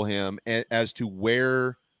handle him as to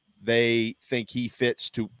where they think he fits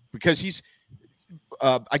to, because he's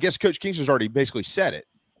I guess Coach Kingston's already basically said it.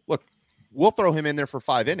 Look, we'll throw him in there for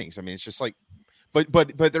 5 innings. It's just like,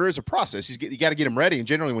 but there is a process. You got to get him ready. And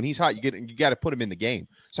generally when he's hot, you got to put him in the game.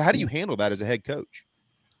 So how do you handle that as a head coach?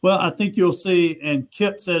 Well, I think you'll see, and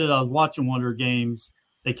Kip said it, I was watching one of their games.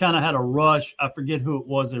 They kind of had a rush. I forget who it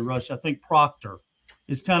was they rushed. I think Proctor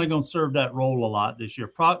is kind of going to serve that role a lot this year.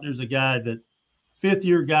 Proctor's a guy that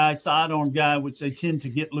 5th-year guy, sidearm guy, which they tend to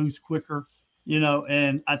get loose quicker,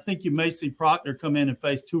 and I think you may see Proctor come in and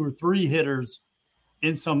face 2 or 3 hitters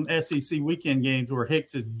in some SEC weekend games where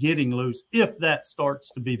Hicks is getting loose. If that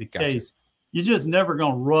starts to be the case, you're just never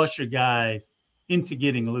going to rush a guy into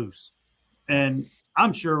getting loose. And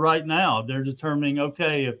I'm sure right now they're determining,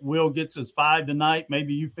 okay, if Will gets his 5 tonight,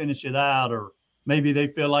 maybe you finish it out, or maybe they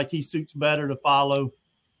feel like he suits better to follow,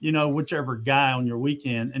 whichever guy on your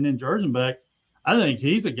weekend. And then Jersenbeck, I think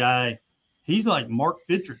he's a guy, he's like Mark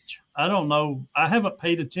Fidrich. I don't know. I haven't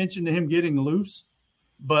paid attention to him getting loose,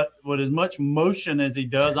 but with as much motion as he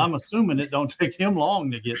does, I'm assuming it don't take him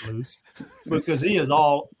long to get loose because he is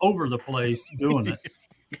all over the place doing it.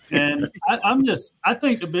 And I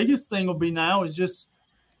think the biggest thing will be now is just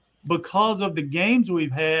because of the games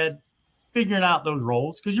we've had, figuring out those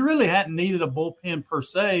roles, because you really hadn't needed a bullpen per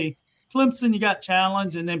se. Clemson, you got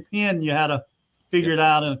challenged, and then Penn, you had to figure it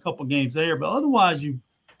out in a couple games there. But otherwise, you've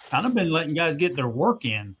kind of been letting guys get their work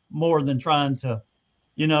in more than trying to,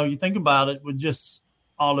 you think about it with just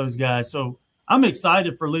all those guys. So I'm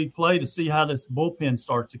excited for league play to see how this bullpen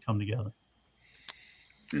starts to come together.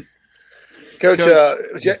 Coach,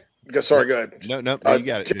 sorry, go ahead. No, you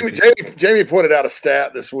got it. Jamie pointed out a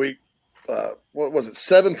stat this week. What was it?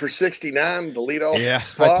 7 for 69, the leadoff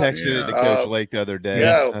spot? I texted it to Coach Lake the other day.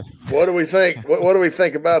 Yeah. What do we think? What do we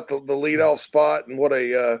think about the leadoff spot, and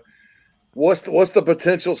what's the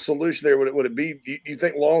potential solution there? Would it be? Do you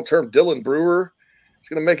think long term Dylan Brewer is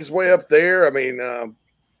going to make his way up there? I mean,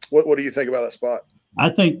 what do you think about that spot? I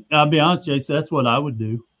think, I'll be honest, Jason, that's what I would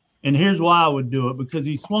do. And here's why I would do it, because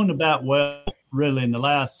he swung the bat well, really, in the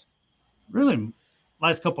last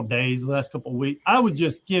couple of days, last couple of weeks. I would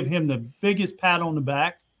just give him the biggest pat on the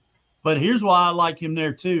back. But here's why I like him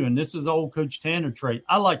there, too. And this is old Coach Tanner trait.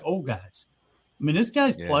 I like old guys. I mean, this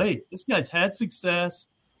guy's played. This guy's had success.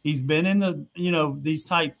 He's been in the, these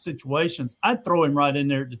type situations. I'd throw him right in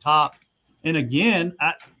there at the top. And again,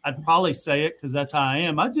 I'd probably say it because that's how I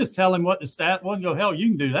am. I'd just tell him what the stat was and go, hell, you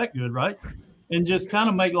can do that good, right? And just kind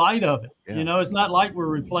of make light of it. Yeah. It's not like we're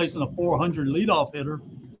replacing a 400 leadoff hitter.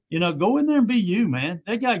 Go in there and be you, man.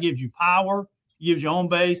 That guy gives you power, gives you on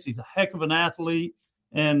base. He's a heck of an athlete.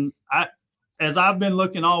 And as I've been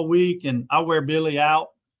looking all week, and I wear Billy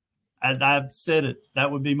out, as I've said it, that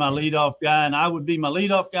would be my leadoff guy. And I would be my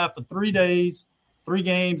leadoff guy for 3 days, 3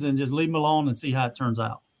 games, and just leave him alone and see how it turns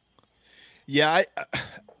out. Yeah,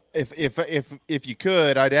 if you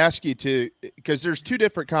could, I'd ask you to, because there's 2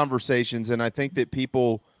 different conversations, and I think that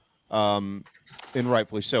people, and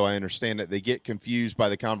rightfully so, I understand that they get confused by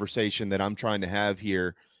the conversation that I'm trying to have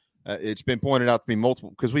here. It's been pointed out to me multiple,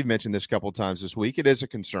 because we've mentioned this a couple of times this week. It is a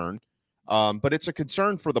concern, but it's a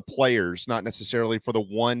concern for the players, not necessarily for the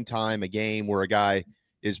one time a game where a guy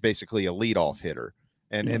is basically a leadoff hitter.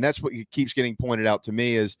 And that's what keeps getting pointed out to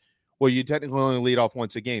me is, well, you technically only lead off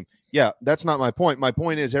once a game. Yeah, that's not my point. My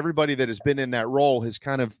point is everybody that has been in that role has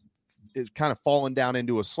kind of fallen down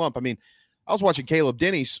into a slump. I mean, I was watching Caleb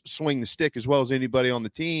Denny swing the stick as well as anybody on the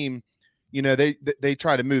team. They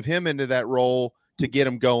try to move him into that role to get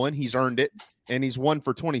him going. He's earned it, and he's 1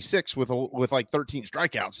 for 26 with like 13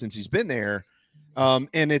 strikeouts since he's been there.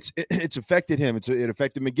 And it's affected him. It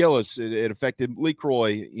affected McGillis. It affected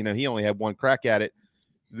LeCroy. He only had 1 crack at it.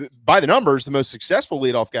 By the numbers, the most successful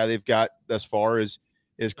leadoff guy they've got thus far is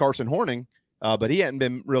Carson Horning, but he hadn't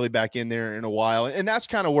been really back in there in a while. And that's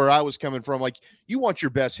kind of where I was coming from. Like, you want your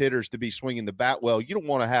best hitters to be swinging the bat well. You don't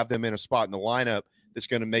want to have them in a spot in the lineup that's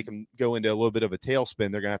going to make them go into a little bit of a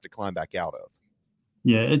tailspin they're going to have to climb back out of.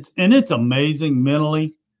 Yeah, it's amazing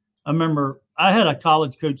mentally. I remember I had a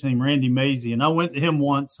college coach named Randy Mazey, and I went to him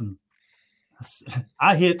once, and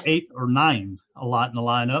I hit 8 or 9 a lot in the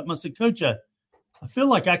lineup. And I said, Coach, I feel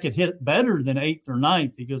like I could hit better than 8th or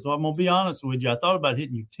 9th. He goes, well, I'm going to be honest with you. I thought about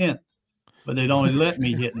hitting you 10th, but they'd only let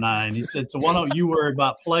me hit 9. He said, so why don't you worry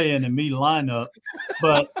about playing and me line up?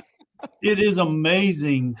 But it is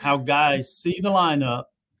amazing how guys see the lineup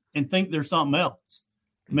and think there's something else.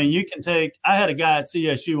 I mean, I had a guy at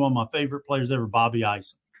CSU, one of my favorite players ever, Bobby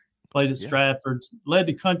Ison. Played at Stratford, led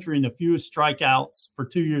the country in the fewest strikeouts for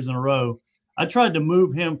 2 years in a row. I tried to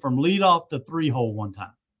move him from leadoff to 3-hole one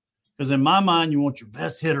time. Because in my mind, you want your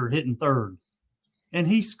best hitter hitting 3rd. And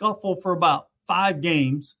he scuffled for about 5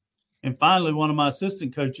 games. And finally, one of my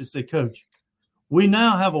assistant coaches said, Coach, we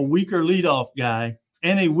now have a weaker leadoff guy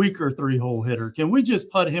and a weaker 3-hole hitter. Can we just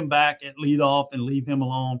put him back at leadoff and leave him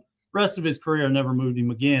alone? Rest of his career, I never moved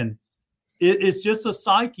him again. It's just a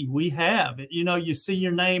psyche we have. You see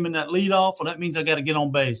your name in that leadoff, well, that means I got to get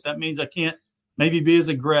on base. That means I can't maybe be as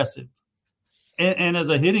aggressive. And as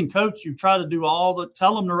a hitting coach, you try to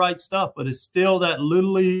tell them the right stuff, but it's still that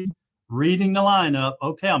little league reading the lineup.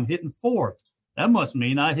 Okay, I'm hitting 4th. That must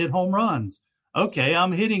mean I hit home runs. Okay,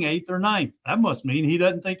 I'm hitting 8th or 9th. That must mean he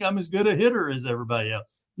doesn't think I'm as good a hitter as everybody else.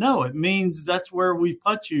 No, it means that's where we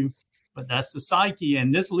put you, but that's the psyche.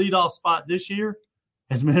 And this leadoff spot this year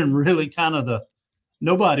has been really kind of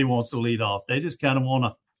nobody wants to lead off. They just kind of want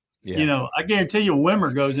to, I guarantee you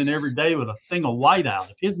Wimmer goes in every day with a thing of white out.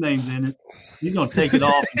 If his name's in it, he's going to take it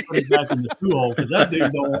off and put it back in the 2-hole because that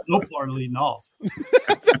dude don't want no part of leading off.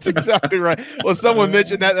 That's exactly right. Well, someone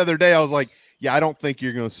mentioned that the other day. I was like, Yeah, I don't think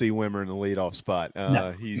you're going to see Wimmer in the leadoff spot.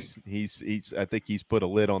 No. He's. I think he's put a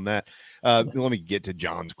lid on that. Let me get to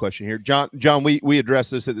John's question here. John, we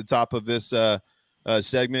addressed this at the top of this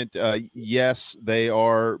segment. Yes, they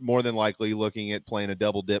are more than likely looking at playing a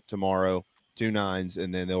double dip tomorrow, 2 9s,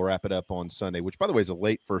 and then they'll wrap it up on Sunday, which, by the way, is a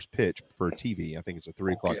late first pitch for TV. I think it's a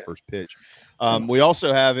 3 o'clock first pitch. We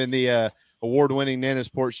also have in the award-winning Nana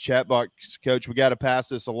Sports chat box, Coach, we got to pass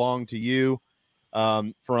this along to you.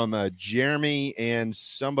 From Jeremy and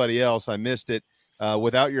somebody else, I missed it.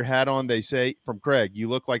 Without your hat on, they say, from Craig, you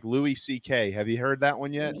look like Louis C.K. Have you heard that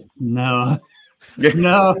one yet? No.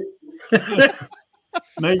 No.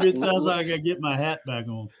 Maybe it sounds like I got to get my hat back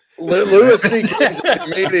on. Louis C.K.'s a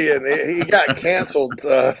comedian. He got canceled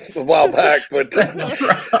a while back, but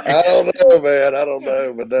I don't know, man. I don't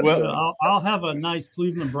know, but that's I'll have a nice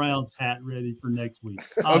Cleveland Browns hat ready for next week.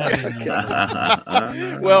 Well,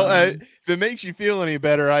 if it makes you feel any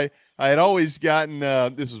better, I had always gotten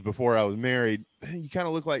this was before I was married. You kind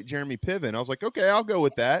of look like Jeremy Piven. I was like, okay, I'll go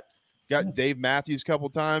with that. Got Dave Matthews a couple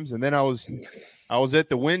times, and then I was at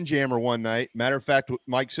the Windjammer one night. Matter of fact,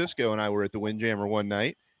 Mike Cisco and I were at the Windjammer one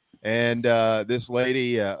night, and this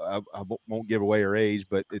lady, I won't give away her age,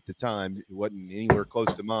 but at the time, it wasn't anywhere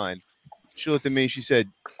close to mine. She looked at me, she said,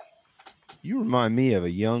 "You remind me of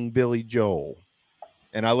a young Billy Joel."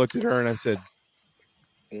 And I looked at her and I said,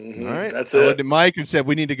 all right. That's I it. looked at Mike and said,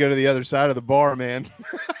 we need to go to the other side of the bar, man.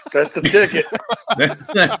 That's the ticket.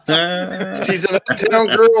 She's an uptown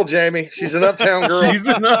girl, Jamie. She's an uptown girl. She's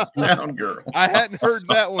an uptown girl. I hadn't heard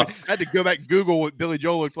that one. I had to go back and Google what Billy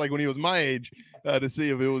Joel looked like when he was my age to see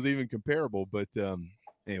if it was even comparable. But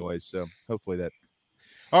anyways, so hopefully that.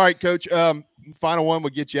 All right, Coach. Final one. We'll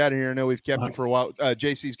get you out of here. I know we've kept you for a while.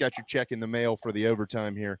 JC's got your check in the mail for the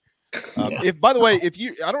overtime here. If, by the way,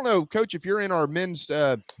 I don't know, Coach, if you're in our men's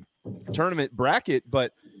tournament bracket,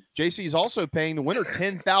 but JC's also paying the winner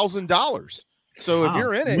 $10,000. So if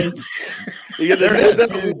you're in it, you get this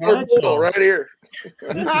 $10,000 bill right here.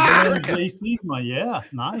 This is JC's money. Yeah,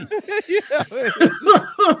 nice.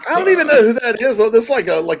 I don't even know who that is. This is like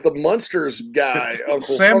the Munsters guy,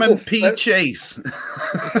 Salmon P. Chase.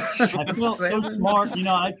 I felt so smart.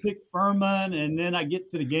 I picked Furman, and then I get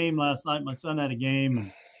to the game last night. My son had a game,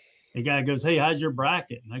 and the guy goes, "Hey, how's your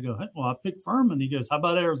bracket?" And I go, "Hey, well, I picked Furman." He goes, "How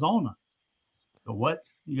about Arizona?" I go, "What?"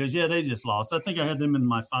 He goes, "Yeah, they just lost. I think I had them in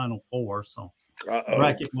my Final Four." So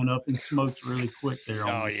bracket went up in smokes really quick there.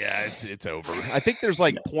 Yeah, it's over. I think there's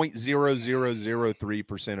like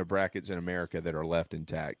 0.0003% of brackets in America that are left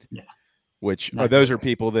intact. Yeah, which those are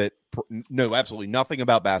people that know absolutely nothing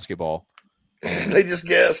about basketball. They just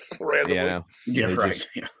guessed randomly. Yeah, right.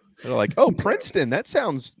 They're like, "Oh, Princeton, that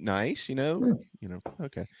sounds nice."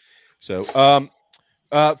 Okay. So,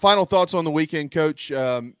 final thoughts on the weekend, Coach.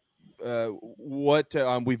 What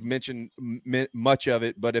we've mentioned much of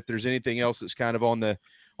it, but if there's anything else that's kind of on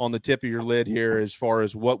the tip of your lid here, as far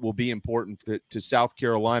as what will be important to South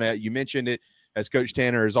Carolina, you mentioned it, as Coach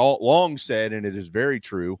Tanner has all long said, and it is very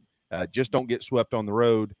true. Just don't get swept on the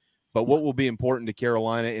road. But what will be important to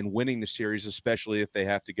Carolina in winning the series, especially if they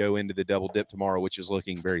have to go into the double dip tomorrow, which is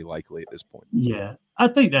looking very likely at this point? Yeah, I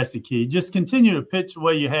think that's the key. Just continue to pitch the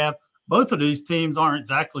way you have. Both of these teams aren't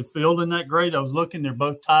exactly fielding that great. I was looking; they're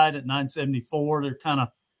both tied at 974. They're kind of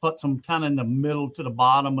put some kind of in the middle to the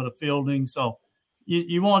bottom of the fielding. So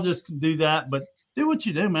you want to just do that, but do what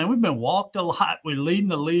you do, man. We've been walked a lot. We're leading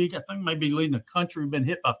the league. I think maybe leading the country. We've been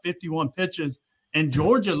hit by 51 pitches. And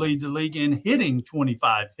Georgia leads the league in hitting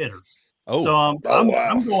 25 hitters. So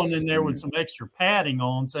I'm going in there with some extra padding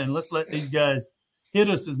on, saying let's let these guys hit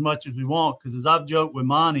us as much as we want. Because as I've joked with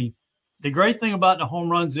Monty, the great thing about the home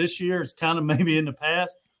runs this year is kind of maybe in the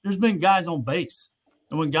past, there's been guys on base.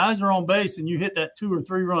 And when guys are on base and you hit that 2 or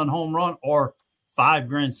 3 run home run or 5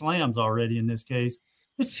 grand slams already in this case,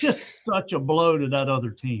 it's just such a blow to that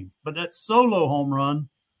other team. But that solo home run,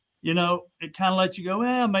 it kind of lets you go,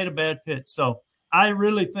 I made a bad pitch. So I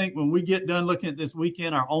really think when we get done looking at this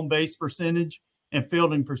weekend, our on base percentage and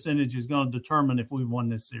fielding percentage is going to determine if we won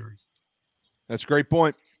this series. That's a great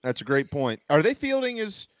point. Are they fielding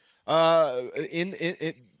as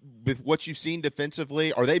in with what you've seen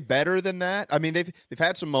defensively? Are they better than that? I mean, they've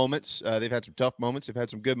had some moments. They've had some tough moments. They've had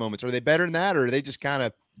some good moments. Are they better than that, or are they just kind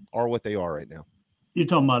of are what they are right now? You're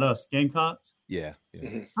talking about us, Gamecocks? Yeah.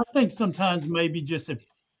 I think sometimes maybe just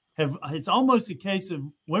it's almost a case of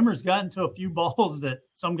Wimmer's gotten to a few balls that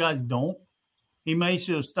some guys don't. He may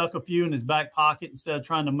should have stuck a few in his back pocket instead of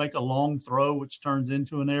trying to make a long throw, which turns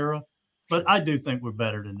into an error. But I do think we're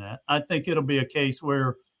better than that. I think it'll be a case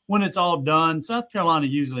where when it's all done, South Carolina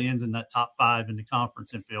usually ends in that top 5 in the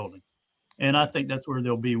conference in fielding. And I think that's where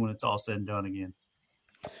they'll be when it's all said and done again.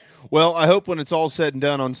 Well, I hope when it's all said and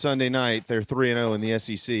done on Sunday night, they're 3-0 in the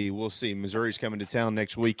SEC. We'll see. Missouri's coming to town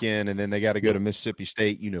next weekend, and then they got to go to Mississippi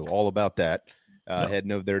State. You know all about that.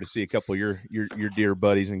 Heading over there to see a couple of your dear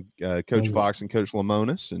buddies and Coach Fox and Coach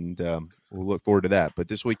Lamonis, and we'll look forward to that. But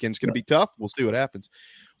this weekend's going to be tough. We'll see what happens.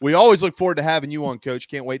 We always look forward to having you on, Coach.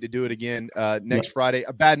 Can't wait to do it again next Friday.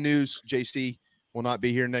 Bad news, JC will not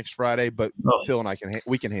be here next Friday, but Phil and I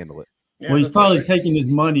we can handle it. Yeah, well, he's probably taking his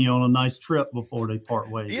money on a nice trip before they part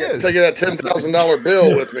ways. He is. Taking that $10,000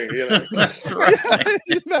 bill with me. You know? That's right.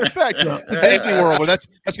 Matter of fact, the Disney World, well, that's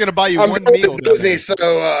going to buy you one meal. Disney, so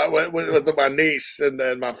with my niece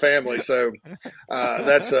and my family, so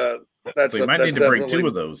that's we might need to bring 2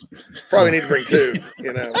 of those. Probably need to bring 2.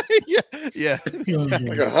 You know. yeah. Like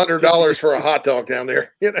 $100 for a hot dog down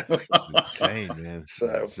there. You know. It's insane, man.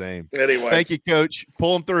 So insane. Anyway, thank you, Coach.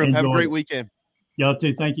 Pull them through. Have a great weekend. Y'all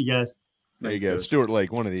too. Thank you, guys. There you go, Stuart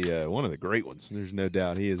Lake, one of the great ones. There's no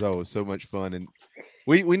doubt. He is always so much fun, and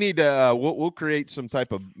we need to we'll create some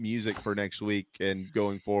type of music for next week and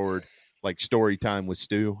going forward, like story time with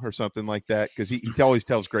Stu or something like that, because he always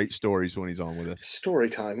tells great stories when he's on with us. Story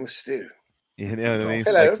time with Stu. You know what I mean?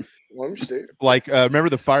 Hello, I'm Stu. Like remember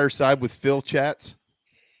the Fireside with Phil chats?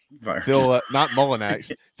 Phil, not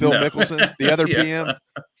Mullinax, Phil Mickelson, the other PM.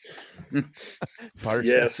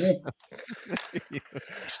 Yes.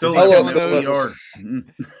 Still,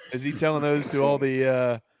 is he telling those to all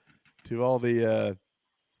the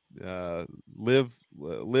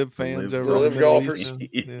live fans over live golfers?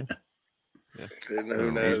 Yeah.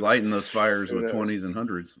 Who knows? He's lighting those fires with 20s and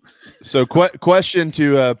 100s. So, question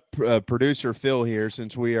to producer Phil here,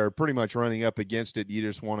 since we are pretty much running up against it. You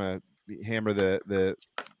just want to hammer the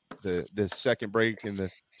second break in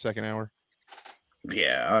the second hour?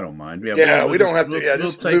 Yeah, I don't mind. Yeah, we don't have to. Yeah,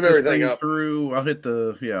 just move everything up through. I'll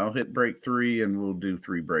hit break 3, and we'll do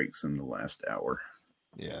 3 breaks in the last hour.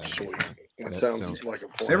 Yeah, sweet. That sounds like a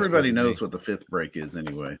plan. Everybody knows what the 5th break is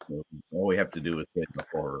anyway. So all we have to do is say the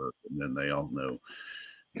horror, and then they all know.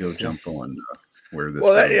 Go jump on where this.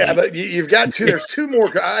 Well, but you've got 2. There's 2 more.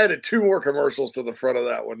 I added 2 more commercials to the front of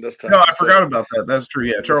that one this time. No, I forgot about that. That's true.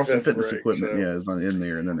 Yeah, Charleston Fitness Equipment. Yeah, is in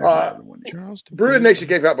there, and then there's another one. Charleston Bruin Nation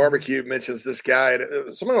Cape Cod Barbecue mentions this guy.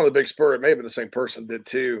 And someone on the Big Spur. It may have been the same person did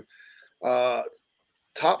too.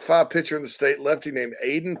 Top 5 pitcher in the state, lefty named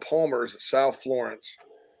Aiden Palmer's at South Florence.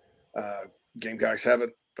 Gamecocks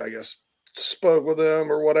haven't, I guess, spoke with him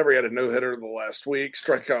or whatever. He had a no-hitter the last week.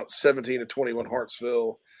 Struck out 17 of 21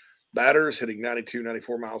 Hartsville batters, hitting 92,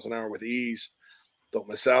 94 miles an hour with ease. Don't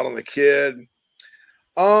miss out on the kid.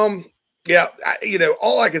 Yeah,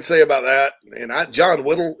 all I can say about that, and John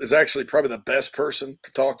Whittle is actually probably the best person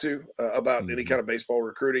to talk to about any kind of baseball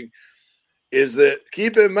recruiting, is that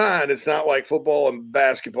keep in mind, it's not like football and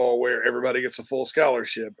basketball where everybody gets a full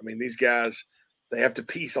scholarship. I mean, these guys, they have to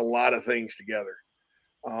piece a lot of things together.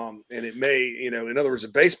 And it may, in other words,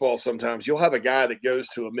 in baseball, sometimes you'll have a guy that goes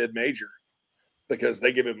to a mid-major because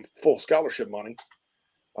they give him full scholarship money.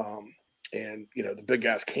 And, the big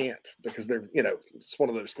guys can't because they're, it's one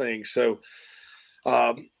of those things. So,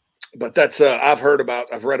 but that's, I've read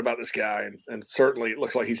about this guy and certainly it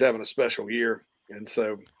looks like he's having a special year. And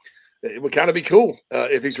so it would kind of be cool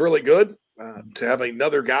if he's really good to have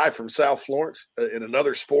another guy from South Florence in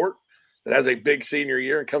another sport that has a big senior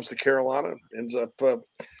year and comes to Carolina, ends up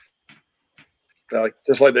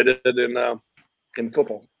just like they did in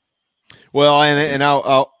football. Well, and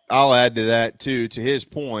I'll add to that too. To his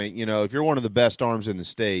point, if you're one of the best arms in the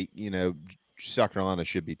state, South Carolina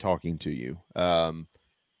should be talking to you.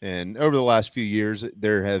 And over the last few years,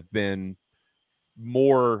 there have been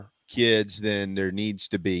more kids than there needs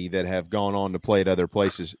to be that have gone on to play at other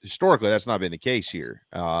places. Historically, that's not been the case here.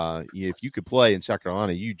 If you could play in South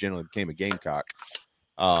Carolina, you generally became a Gamecock.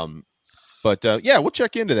 But we'll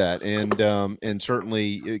check into that, and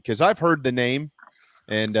certainly because I've heard the name,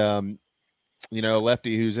 and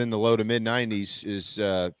Lefty, who's in the low to mid 90s, is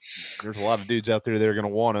there's a lot of dudes out there that are going to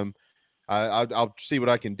want him. I'll see what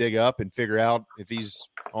I can dig up and figure out if he's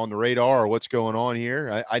on the radar or what's going on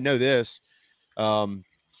here. I know this.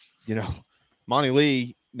 Monty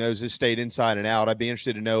Lee knows this state inside and out. I'd be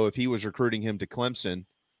interested to know if he was recruiting him to Clemson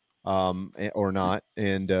or not,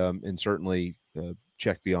 and certainly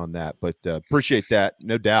check beyond that. But appreciate that,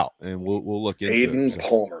 no doubt, and we'll look into Aiden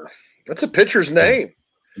Palmer. That's a pitcher's name.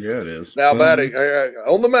 Yeah, it is. Now batting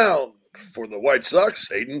on the mound for the White Sox,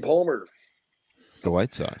 Aiden Palmer. The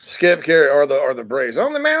White Sox. Skip Carey or the Braves.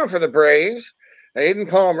 On the mound for the Braves, Aiden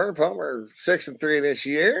Palmer. Palmer 6-3 this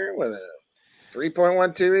year with a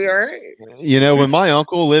 3.12 ERA. When my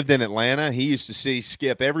uncle lived in Atlanta, he used to see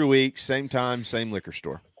Skip every week, same time, same liquor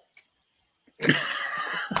store.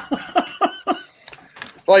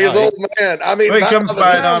 Like his old man. I mean, he comes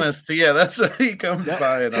by it honest. Yeah, that's he comes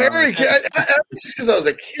by it honest. Just because I was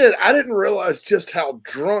a kid, I didn't realize just how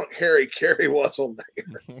drunk Harry Carey was on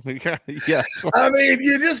there. Yeah. I mean,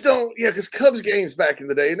 you just don't, because Cubs games back in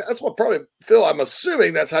the day, and that's what probably, Phil, I'm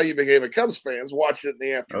assuming that's how you became a Cubs fan, watching it in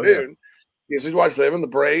the afternoon. Because you watch them and the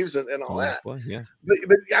Braves and all that. Well, yeah. But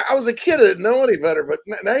I was a kid, I didn't know any better. But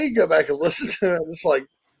now you go back and listen to it, it's like,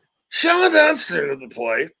 Sean Dunston at the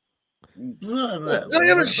plate. Let me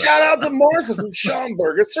give a shout out to Martha from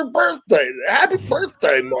Schaumburg. It's her birthday. Happy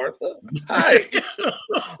birthday, Martha. Hi.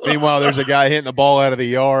 Meanwhile, there's a guy hitting the ball out of the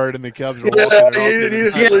yard, and the Cubs are walking look at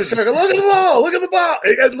the ball. Look at the ball.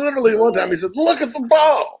 And literally, one time he said, "Look at the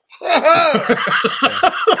ball."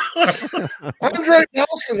 Andre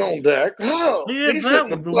Nelson on deck. Oh, he's hitting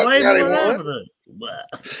the buck 91.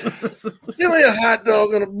 Give me a hot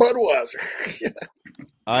dog and a Budweiser.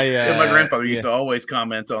 My grandfather used to always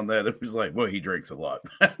comment on that. It was like, well, he drinks a lot.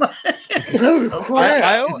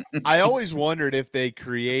 I always wondered if they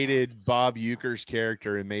created Bob Uecker's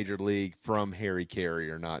character in Major League from Harry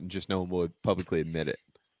Carey or not, and just no one would publicly admit it.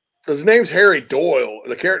 His name's Harry Doyle.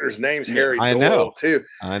 The character's name's Harry Doyle, too.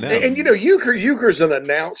 I know. And Uecker's an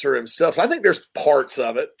announcer himself. So I think there's parts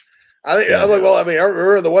of it. I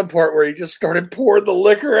remember the one part where he just started pouring the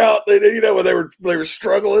liquor out. When they were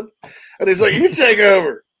struggling, and he's like, "You take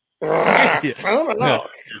over." I don't know.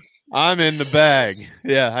 I'm in the bag.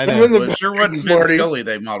 Yeah, I know. It sure wasn't Vince Scully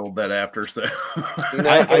they modeled that after. So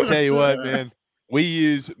I tell you what, man,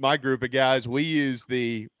 my group of guys. We use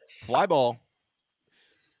the fly ball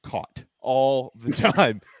caught all the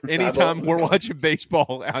time. Anytime we're watching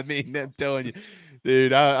baseball, I mean, I'm telling you,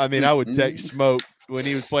 dude. I would text Smoke. When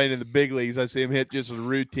he was playing in the big leagues, I see him hit just a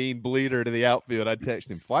routine bleeder to the outfield. I'd text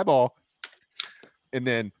him, fly ball. And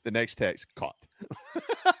then the next text, caught.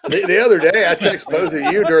 The other day, I text both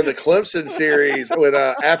of you during the Clemson series when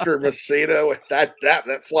after Messina,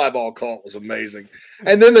 that fly ball call was amazing.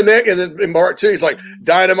 And then in Mark too, he's like,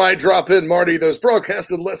 "Dynamite drop in, Marty. Those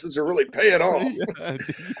broadcasting lessons are really paying off."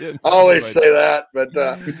 I always say that, but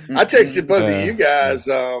I texted both of you guys.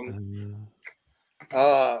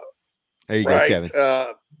 There you go, Kevin.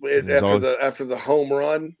 After the home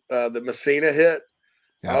run, the Messina hit,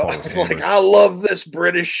 I was like, I love this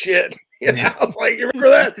British shit. I was like, you remember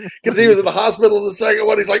that? Because he was in the hospital in the second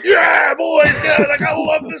one. He's like, yeah, boys, good. Like, I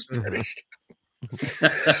love this British.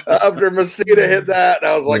 After Messina hit that,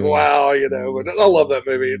 I was like, wow, But I love that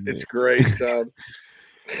movie. It's great.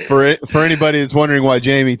 For anybody that's wondering why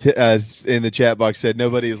Jamie in the chat box said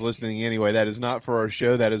nobody is listening anyway, that is not for our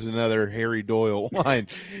show. That is another Harry Doyle line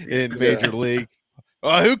in Major League.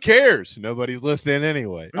 Who cares? Nobody's listening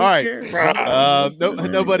anyway. All right.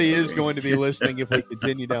 Nobody is going to be listening if we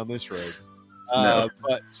continue down this road.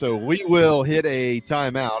 But so we will hit a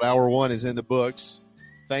timeout. Hour one is in the books.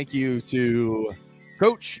 Thank you to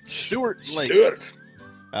Coach Stuart Lake.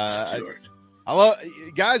 I love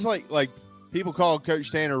guys like people call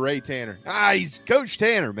Coach Tanner Ray Tanner. He's Coach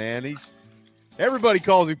Tanner, man. Everybody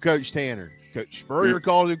calls him Coach Tanner. Coach Spurrier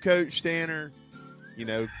calls him Coach Tanner.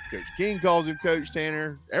 Coach King calls him Coach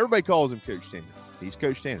Tanner. Everybody calls him Coach Tanner. He's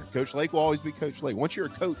Coach Tanner. Coach Lake will always be Coach Lake. Once you're a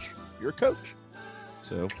coach, you're a coach.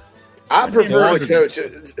 So I prefer to coach.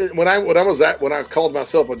 When I called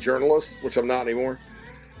myself a journalist, which I'm not anymore,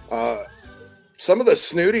 some of the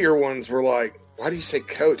snootier ones were like, why do you say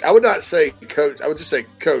coach? I would not say coach. I would just say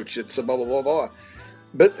coach. It's a blah, blah, blah,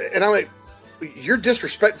 blah. And I'm like, you're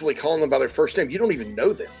disrespectfully calling them by their first name. You don't even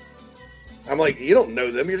know them. I'm like, you don't know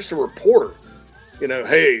them. You're just a reporter.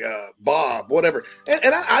 Hey, Bob, whatever.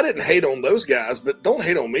 And I didn't hate on those guys, but don't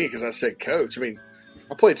hate on me because I said coach. I mean,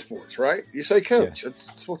 I played sports, right? You say coach. Yeah.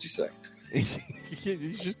 That's what you say.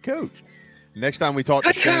 He's just coach. Next time we talk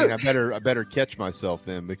to Shane, I better catch myself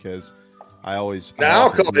then because I always. Now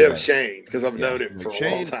I'll call him Shane because I've known him for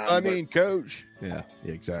a long time. Coach. Yeah,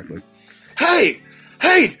 exactly. Hey,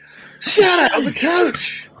 shout out to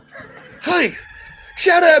Coach. Hey,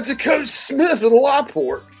 shout out to Coach Smith in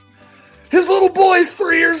Lockport. His little boy's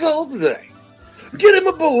 3 years old today. Get him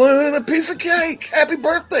a balloon and a piece of cake. Happy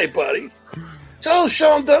birthday, buddy.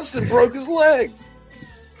 Sean Dunston broke his leg.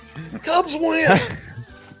 Cubs win.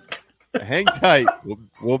 Hang tight.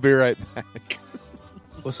 We'll be right back.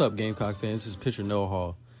 What's up, Gamecock fans? This is pitcher Noah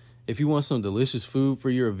Hall. If you want some delicious food for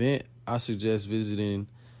your event, I suggest visiting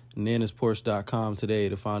nanasporch.com today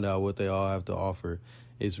to find out what they all have to offer.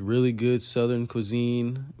 It's really good Southern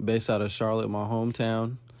cuisine based out of Charlotte, my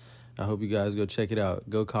hometown. I hope you guys go check it out.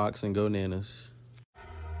 Go Cox and go Nanas.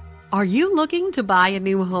 Are you looking to buy a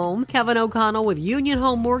new home? Kevin O'Connell with Union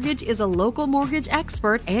Home Mortgage is a local mortgage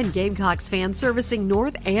expert and Gamecocks fan servicing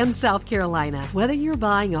North and South Carolina. Whether you're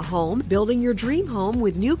buying a home, building your dream home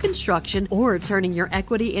with new construction, or turning your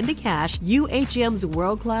equity into cash, UHM's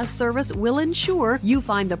world-class service will ensure you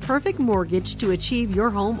find the perfect mortgage to achieve your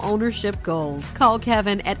home ownership goals. Call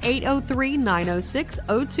Kevin at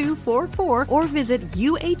 803-906-0244 or visit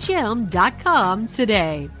UHM.com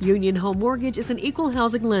today. Union Home Mortgage is an equal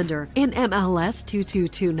housing lender. NMLS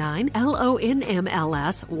 2229,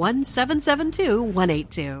 LONMLS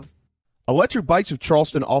 1772182. Electric Bikes of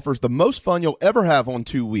Charleston offers the most fun you'll ever have on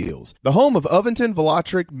two wheels. The home of Oventon,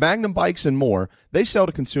 Velotric, Magnum Bikes, and more, they sell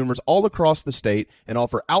to consumers all across the state and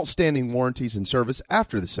offer outstanding warranties and service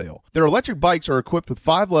after the sale. Their electric bikes are equipped with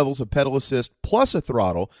 5 levels of pedal assist plus a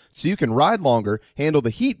throttle, so you can ride longer, handle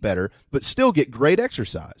the heat better, but still get great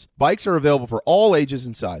exercise. Bikes are available for all ages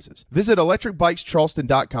and sizes. Visit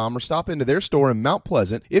electricbikescharleston.com or stop into their store in Mount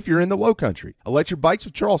Pleasant if you're in the Low Country. Electric Bikes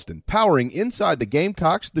of Charleston, powering inside the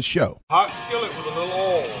Gamecocks, the show. Hot skillet with a little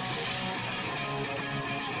oil.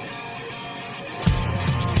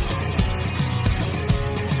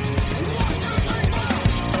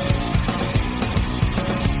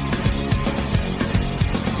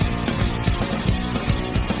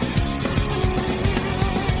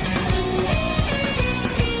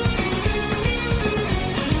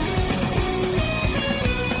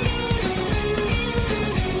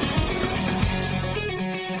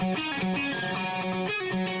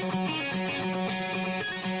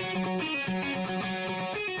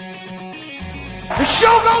 The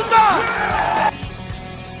show goes on!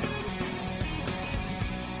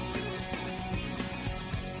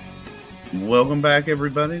 Welcome back,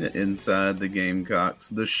 everybody, to Inside the Gamecocks,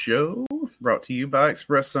 the show brought to you by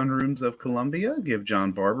Express Sunrooms of Columbia. Give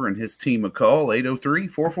John Barber and his team a call.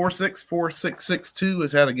 803-446-4662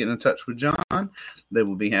 is how to get in touch with John. They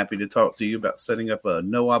will be happy to talk to you about setting up a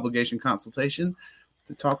no-obligation consultation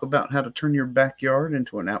to talk about how to turn your backyard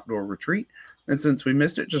into an outdoor retreat. And since we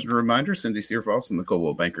missed it, just a reminder, Cindy Searfoss and the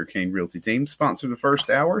Coldwell Banker Kane Realty team sponsor the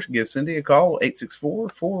first hour. Give Cindy a call,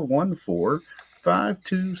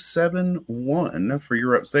 864-414-5271 for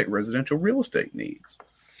your upstate residential real estate needs.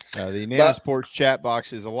 The Nana Sports chat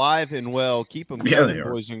box is alive and well. Keep them coming,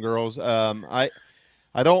 boys and girls. I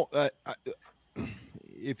don't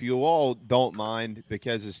if you all don't mind,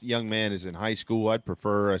 because this young man is in high school, I'd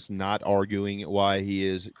prefer us not arguing why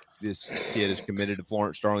this kid is committed to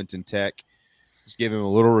Florence Darlington Tech. Just give him a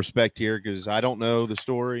little respect here, because I don't know the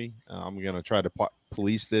story. I'm going to try to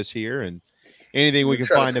police this here, and anything we can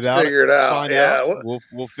find about figure it out.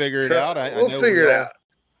 We'll figure it out. We'll figure it out.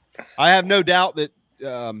 I have no doubt that,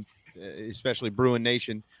 especially Bruin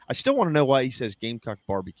Nation, I still want to know why he says Gamecock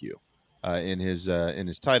Barbecue in his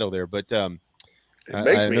title there. But I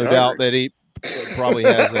have no doubt that he probably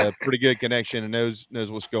has a pretty good connection and knows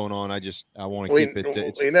what's going on. I want to keep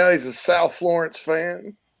it. You know, he's a South Florence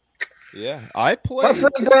fan. Yeah, I played. My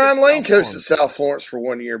friend Brian Lane coached at South Florence for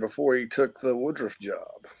 1 year before he took the Woodruff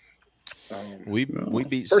job. We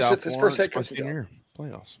beat South Florence his first head coaching job.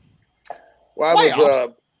 Playoffs. Well,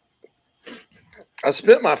 I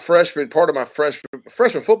spent part of my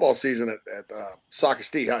freshman football season at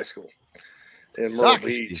Sockastee High School in Myrtle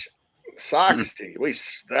Beach. Sockastee, we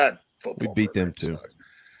beat them too.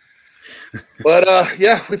 But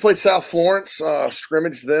we played South Florence,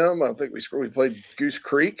 scrimmaged them. I think we played Goose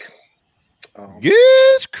Creek.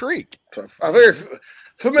 Goose Creek. So I'm very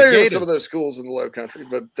familiar with some of those schools in the Low Country,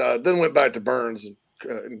 but then went back to Burns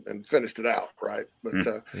and finished it out, right? But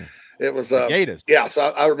it was Gators. Yeah. So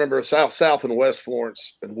I remember South and West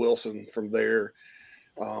Florence and Wilson from there.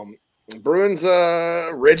 Bruins.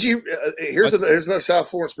 Reggie. Here's another South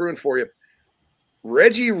Florence Bruin for you.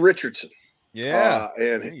 Reggie Richardson. Yeah,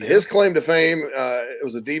 and his claim to fame, it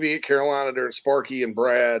was a DB at Carolina during Sparky and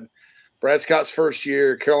Brad Scott's first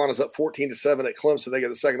year. Carolina's up 14-7 at Clemson. They get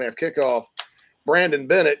the second half kickoff. Brandon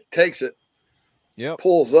Bennett takes it,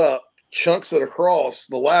 pulls up, chunks it across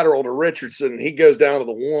the lateral to Richardson. He goes down to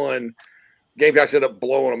the 1. Gamecocks end up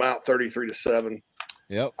blowing them out 33-7.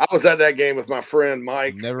 Yep. I was at that game with my friend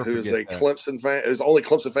Mike, who is a Clemson fan. It was the only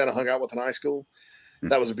Clemson fan I hung out with in high school.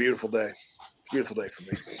 That was a beautiful day. Beautiful day for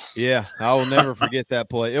me. Yeah, I will never forget that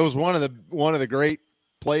play. It was one of the great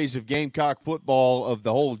plays of Gamecock football of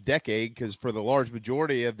the whole decade, because for the large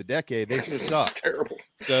majority of the decade they sucked. Terrible.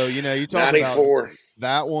 So you talk 94. About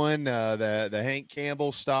that one, the Hank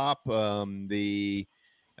Campbell stop, the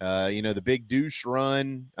big douche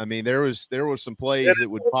run. I mean, there was some plays that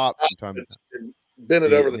would pop from time to time.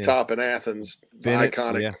 Bennett over the top in Athens,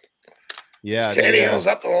 iconic. Yeah, Tanny Hill's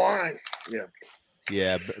up the line. Yeah.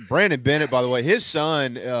 Yeah, Brandon Bennett, by the way, his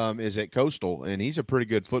son is at Coastal, and he's a pretty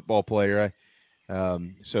good football player. I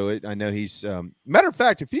know he's matter of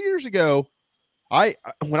fact, a few years ago,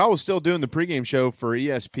 when I was still doing the pregame show for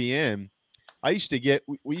ESPN,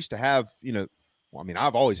 we used to have,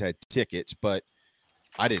 I've always had tickets, but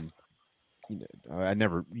I didn't. I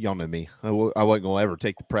never, y'all know me. I wasn't going to ever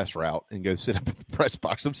take the press route and go sit up in the press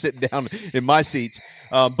box. I'm sitting down in my seats.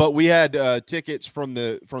 But we had tickets from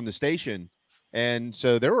the station. And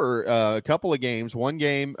so there were a couple of games. One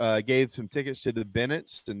game gave some tickets to the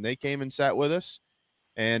Bennetts, and they came and sat with us.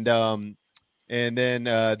 And then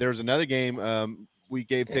there was another game we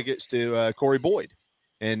gave tickets to Corey Boyd.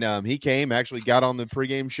 And he actually got on the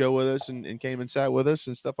pregame show with us and came and sat with us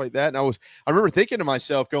and stuff like that. And I remember thinking to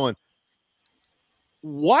myself going,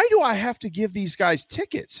 why do I have to give these guys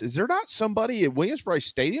tickets? Is there not somebody at Williams-Brice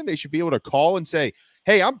Stadium they should be able to call and say,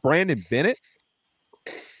 hey, I'm Brandon Bennett.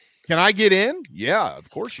 Can I get in? Yeah, of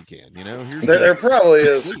course you can. There probably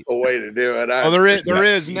is a way to do it. There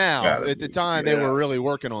is now. At the time, they were really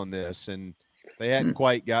working on this, and they hadn't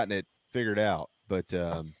quite gotten it figured out. But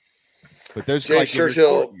those James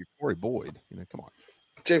Churchill, Corey Boyd, come on.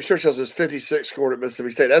 James Churchill says 56 scored at Mississippi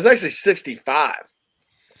State. That's actually 65.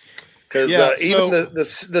 Because even the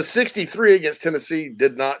 63 against Tennessee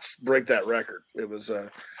did not break that record. It was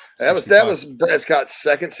that was Brad Scott's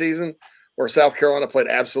second season where South Carolina played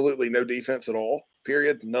absolutely no defense at all.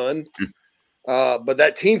 Period, none. But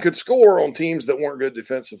that team could score on teams that weren't good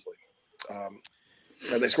defensively,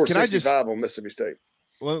 and they scored 65 on Mississippi State.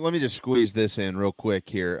 Well, let me just squeeze this in real quick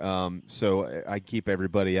here, so I keep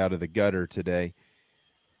everybody out of the gutter today.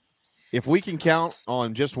 If we can count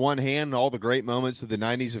on just one hand all the great moments of the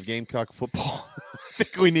 90s of Gamecock football, I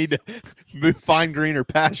think we need to find greener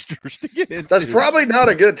pastures to get into. That's probably not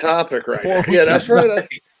a good topic right now. Yeah, that's right.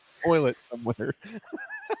 Toilet somewhere.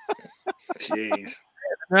 Jeez.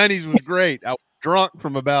 The 90s was great. I was drunk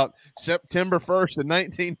from about September 1st of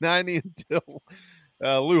 1990 until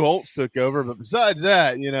Lou Holtz took over. But besides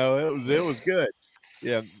that, it was good.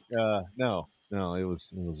 Yeah. No, it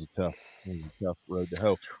was a tough road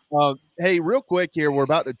to hoe. Hey, real quick here, we're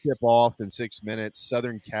about to tip off in 6 minutes.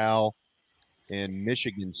 Southern Cal and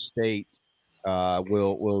Michigan State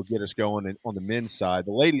will get us going on the men's side.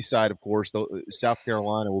 The ladies' side, of course, South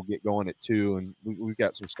Carolina will get going at 2, and we've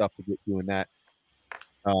got some stuff to get to in that.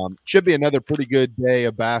 Should be another pretty good day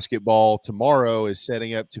of basketball. Tomorrow is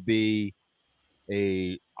setting up to be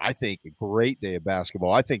I think a great day of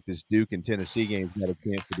basketball. I think this Duke and Tennessee game's got a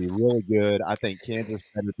chance to be really good. I think Kansas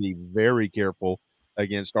better be very careful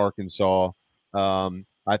against Arkansas.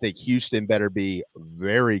 I think Houston better be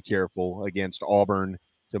very careful against Auburn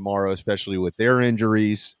tomorrow, especially with their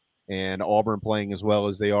injuries and Auburn playing as well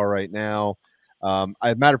as they are right now. As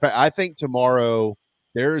a matter of fact, I think tomorrow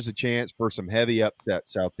there is a chance for some heavy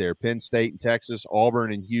upsets out there. Penn State and Texas,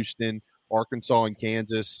 Auburn and Houston, Arkansas and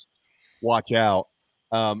Kansas. Watch out.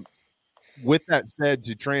 With that said,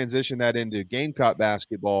 to transition that into Gamecock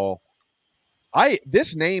basketball,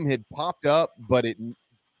 this name had popped up, but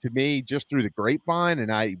to me, just through the grapevine,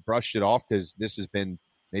 and I brushed it off because this has been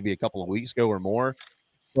maybe a couple of weeks ago or more.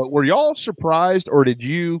 But were y'all surprised, or did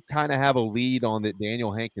you kind of have a lead on that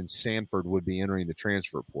Daniel Hankins Sanford would be entering the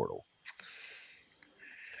transfer portal?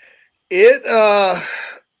 I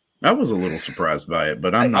was a little surprised by it,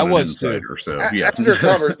 but I'm not an insider, so yeah. After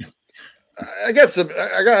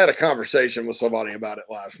I had a conversation with somebody about it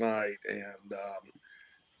last night, and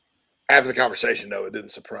after the conversation, no, it didn't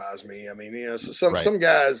surprise me. I mean, some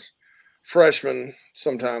guys, freshmen,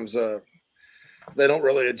 sometimes they don't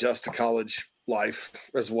really adjust to college life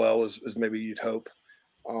as well as maybe you'd hope.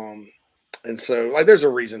 And so, there's a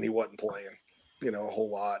reason he wasn't playing, a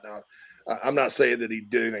whole lot. Now, I'm not saying that he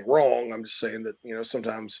did anything wrong. I'm just saying that,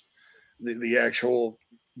 sometimes the actual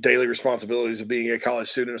daily responsibilities of being a college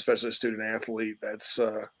student, especially a student athlete, that's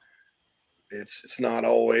it's not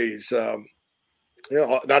always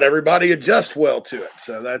not everybody adjusts well to it.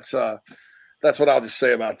 So that's what I'll just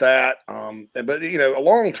say about that. But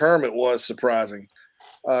long term it was surprising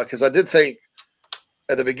because I did think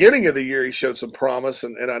at the beginning of the year he showed some promise,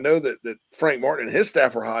 and I know that Frank Martin and his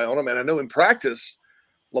staff were high on him, and I know in practice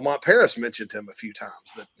Lamont Paris mentioned him a few times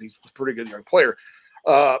that he's a pretty good young player.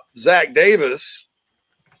 Zach Davis,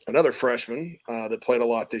 another freshman that played a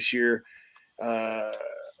lot this year,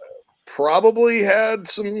 probably had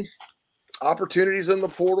some opportunities in the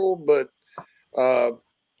portal, but I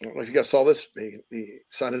don't know if you guys saw this. He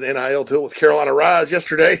signed an NIL deal with Carolina Rise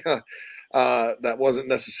yesterday. That wasn't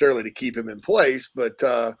necessarily to keep him in place, but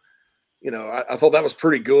I thought that was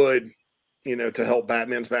pretty good, to help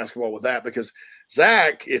men's basketball with that, because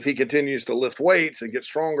Zach, if he continues to lift weights and get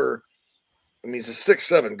stronger, I mean, he's a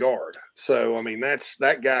 6'7" guard. So, I mean,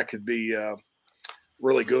 that guy could be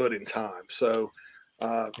really good in time. So,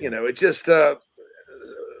 it just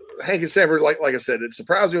Hank and Sanford, like I said, it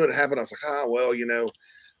surprised me when it happened. I was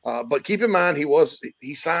like, but keep in mind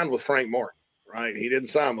he signed with Frank Martin, right? He didn't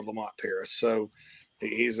sign with Lamont Paris, so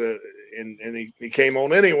he came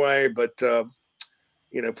on anyway. But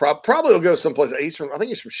probably will go someplace. I think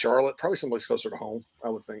he's from Charlotte, probably someplace closer to home. I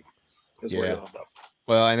would think is where he'll end up.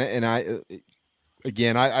 Well, and I.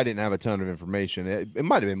 Again, I didn't have a ton of information. It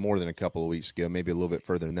might have been more than a couple of weeks ago, maybe a little bit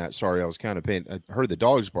further than that. Sorry, I was kind of I heard the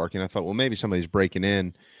dogs barking. I thought, well, maybe somebody's breaking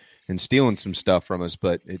in and stealing some stuff from us.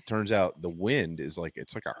 But it turns out the wind is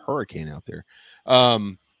it's like a hurricane out there.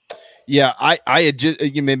 I had just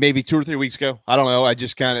maybe 2 or 3 weeks ago. I don't know. I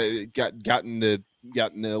just kind of gotten a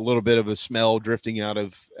little bit of a smell drifting out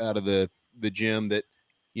of the gym that,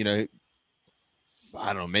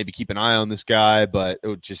 I don't know, maybe keep an eye on this guy, but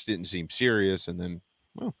it just didn't seem serious. And then,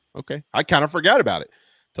 well, okay. I kind of forgot about it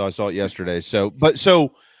until I saw it yesterday. So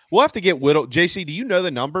we'll have to get Whittle. JC, do you know the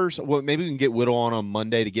numbers? Well, maybe we can get Whittle on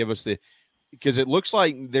Monday to give us because it looks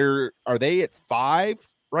like are they at 5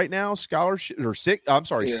 right now scholarship or 6? I'm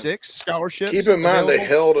sorry, 6 scholarships. Keep in mind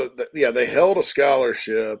available? They held a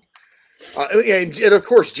scholarship. And of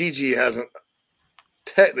course, Gigi hasn't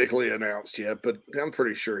technically announced yet, but I'm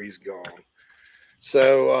pretty sure he's gone.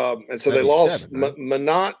 So they lost. 7, right?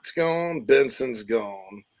 Minot's gone. Benson's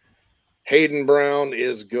gone. Hayden Brown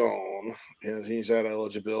is gone. He's out of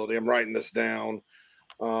eligibility. I'm writing this down.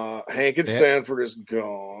 Hank and Sanford is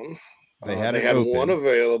gone. They had one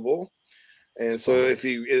available, and so if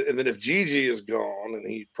Gigi is gone, and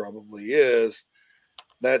he probably is,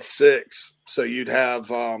 that's 6. So you'd have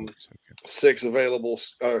 6 available.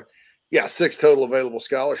 6 total available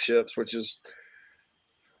scholarships, which is.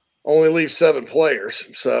 Only leaves 7 players.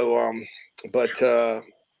 So, so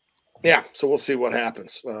we'll see what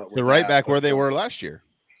happens. They're right back where they were last year.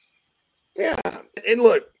 Yeah. And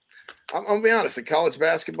look, I'm going to be honest. In college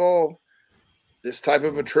basketball, this type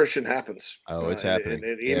of attrition happens. Oh, it's happening.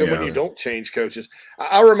 And even when you don't change coaches.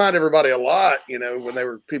 I remind everybody a lot,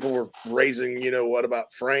 when people were raising, what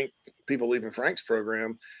about Frank, people leaving Frank's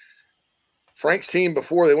program. Frank's team,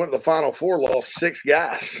 before they went to the Final Four, lost 6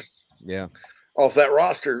 guys. Yeah. Off that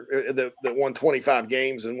roster that won 25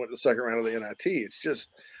 games and went to the second round of the NIT. It's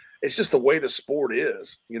just the way the sport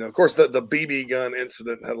is. Of course, the BB gun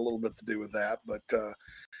incident had a little bit to do with that, but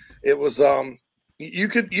it was you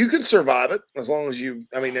could survive it as long as you.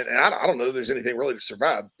 I mean, I don't know if there's anything really to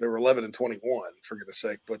survive. They were 11-21, for goodness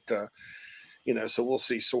sake, but so we'll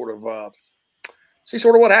see sort of what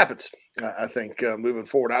happens. I think moving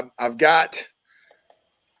forward, I've got.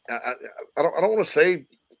 I don't want to say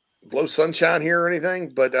blow sunshine here or anything,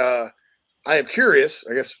 but I am curious,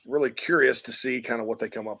 I guess really curious to see kind of what they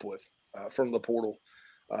come up with from the portal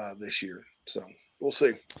this year. So we'll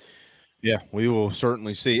see. Yeah, we will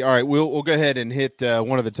certainly see. All right, we'll go ahead and hit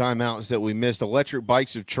one of the timeouts that we missed. Electric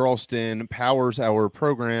Bikes of Charleston powers our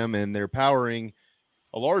program, and they're powering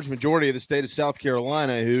a large majority of the state of South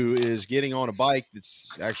Carolina who is getting on a bike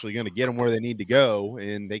that's actually going to get them where they need to go,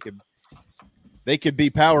 and they could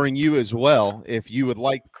be powering you as well if you would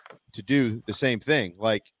like to do the same thing,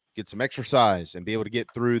 like get some exercise and be able to get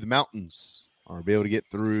through the mountains or be able to get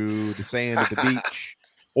through the sand at the beach,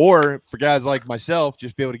 or for guys like myself,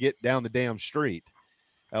 just be able to get down the damn street.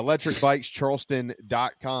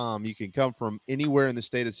 ElectricBikesCharleston.com. You can come from anywhere in the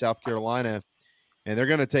state of South Carolina, and they're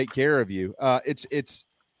going to take care of you.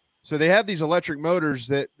 So they have these electric motors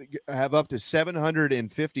that have up to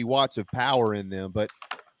 750 watts of power in them, but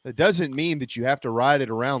that doesn't mean that you have to ride it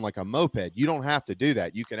around like a moped. You don't have to do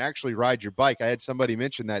that. You can actually ride your bike. I had somebody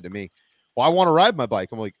mention that to me. Well, I want to ride my bike.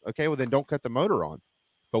 I'm like, okay, well then don't cut the motor on.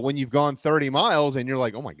 But when you've gone 30 miles and you're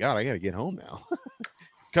like, oh my God, I got to get home now.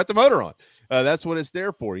 Cut the motor on. That's what it's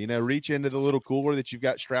there for. Reach into the little cooler that you've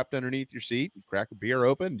got strapped underneath your seat, crack a beer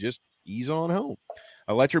open, and just ease on home.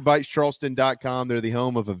 ElectricBikesCharleston.com. They're the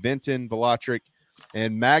home of Aventon, Velotric,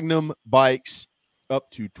 and Magnum bikes.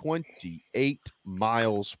 Up to 28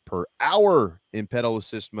 miles per hour in pedal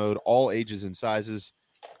assist mode, all ages and sizes,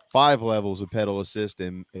 5 levels of pedal assist,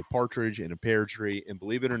 and a partridge and a pear tree. And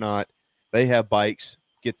believe it or not, they have bikes,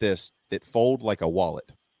 get this, that fold like a wallet.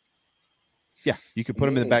 Yeah, you can put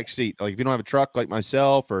them in the back seat. Like if you don't have a truck like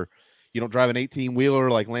myself, or you don't drive an 18-wheeler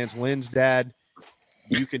like Lance Lynn's dad,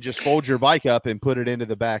 you can just fold your bike up and put it into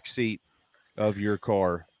the back seat of your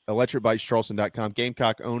car. ElectricBikesCharleston.com.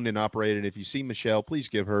 Gamecock owned and operated. If you see Michelle, please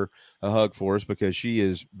give her a hug for us because she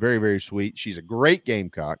is very, very sweet. She's a great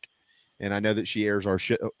Gamecock, and I know that she airs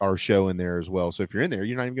our show in there as well. So if you're in there,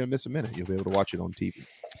 you're not even going to miss a minute. You'll be able to watch it on TV.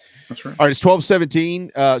 That's right. All right, it's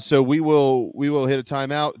 12:17. So we will hit a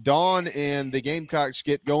timeout. Dawn and the Gamecocks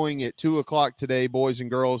get going at 2:00 today, boys and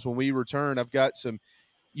girls. When we return, I've got some.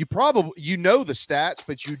 You know the stats,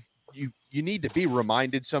 but you need to be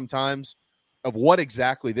reminded sometimes of what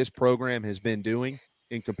exactly this program has been doing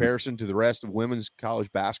in comparison to the rest of women's college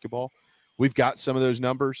basketball. We've got some of those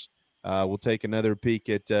numbers. We'll take another peek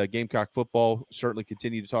at Gamecock football. Certainly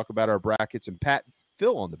continue to talk about our brackets and pat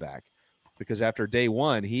Phil on the back, because after day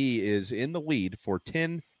one, he is in the lead for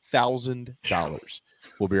 $10,000.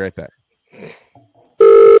 We'll be right back.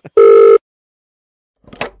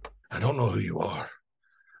 I don't know who you are.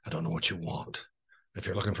 I don't know what you want. If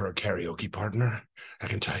you're looking for a karaoke partner, I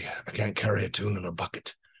can tell you, I can't carry a tune in a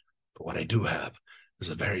bucket. But what I do have is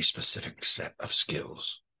a very specific set of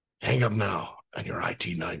skills. Hang up now, and your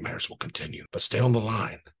IT nightmares will continue. But stay on the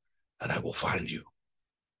line, and I will find you.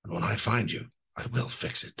 And when I find you, I will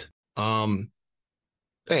fix it.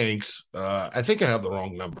 Thanks. I think I have the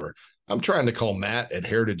wrong number. I'm trying to call Matt at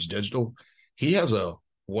Heritage Digital. He has a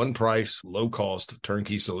one price, low cost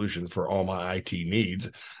turnkey solution for all my IT needs.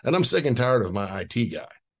 And I'm sick and tired of my IT guy.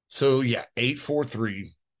 So yeah,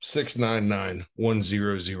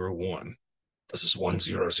 843-699-1001. This is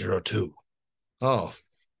 1002. Oh, well,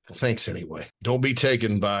 thanks anyway. Don't be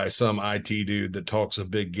taken by some IT dude that talks a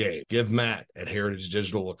big game. Give Matt at Heritage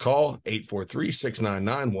Digital a call,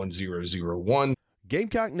 843-699-1001.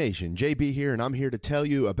 Gamecock Nation, JB here, and I'm here to tell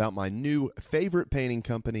you about my new favorite painting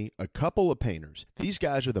company, A Couple of Painters. These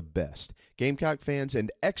guys are the best. Gamecock fans and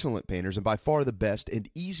excellent painters, and by far the best and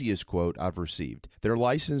easiest quote I've received. They're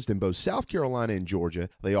licensed in both South Carolina and Georgia.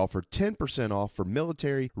 They offer 10% off for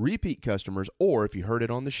military, repeat customers, or if you heard it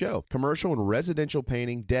on the show. Commercial and residential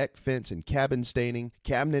painting, deck, fence, and cabin staining,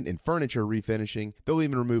 cabinet and furniture refinishing. They'll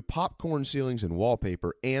even remove popcorn ceilings and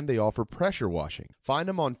wallpaper, and they offer pressure washing. Find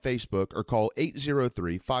them on Facebook or call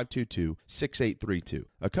 803-522-6832.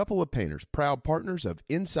 A Couple of Painters, proud partners of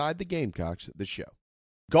Inside the Gamecocks, the show.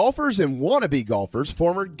 Golfers and wannabe golfers,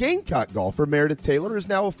 former Gamecock golfer Meredith Taylor is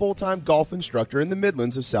now a full-time golf instructor in the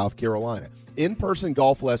Midlands of South Carolina. In-person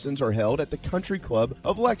golf lessons are held at the Country Club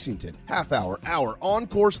of Lexington. Half-hour, hour, on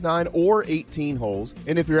course 9 or 18 holes.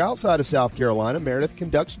 And if you're outside of South Carolina, Meredith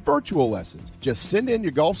conducts virtual lessons. Just send in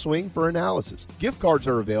your golf swing for analysis. Gift cards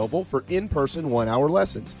are available for in-person 1-hour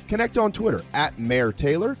lessons. Connect on Twitter at Mayor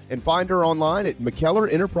Taylor and find her online at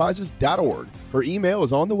McKellarEnterprises.org. Her email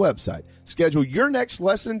is on the website. Schedule your next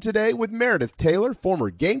lesson today with Meredith Taylor, former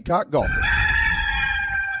Gamecock golfer.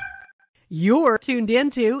 You're tuned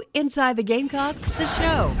into Inside the Gamecocks, the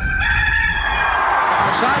show.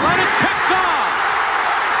 Sideline is picked off.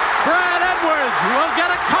 Brad Edwards will get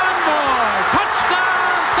a convoy.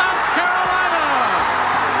 Touchdown, South Carolina.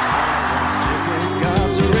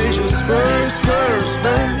 Spurs, spurs,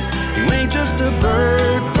 spurs. You ain't just a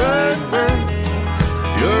bird, bird, bird.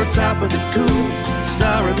 You're top of the coop,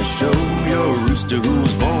 star of the show. You're a rooster who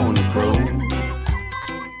was born a pro.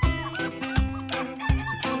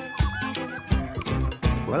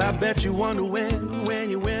 Well, I bet you wonder when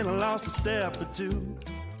you win or lost a step or two.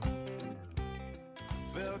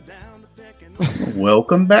 Fell down the pecking.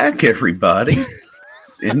 Welcome back, everybody.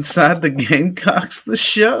 Inside the Gamecocks, the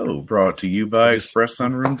show, brought to you by Express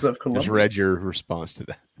Sunrooms of Columbia. Just read your response to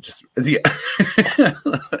that.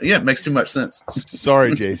 Yeah, it makes too much sense.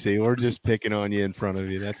 Sorry, JC. We're just picking on you in front of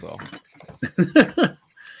you. That's all.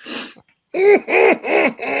 The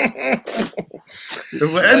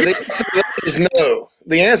answer to that is no.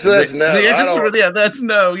 The answer to that is no. The answer, that's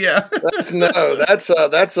no. Yeah, that's no.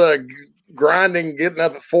 That's a grinding, getting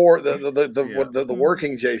up at 4. The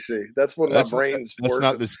working JC. That's when my brain's. That's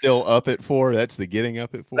not the still up at 4. That's the getting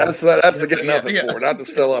up at 4. That's the getting up at 4, not the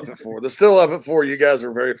still up at 4. The still up at 4, you guys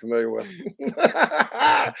are very familiar with.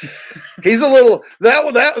 He's a little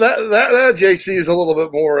that JC is a little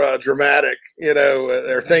bit more dramatic,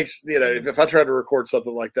 or thinks, if I tried to record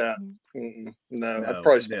something like that, no, I'd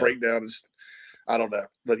probably break down. I don't know,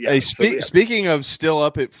 but yeah. Hey, speaking of still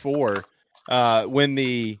up at 4, when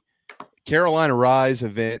the Carolina Rise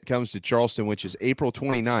event comes to Charleston, which is April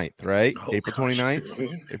 29th, right? April 29th?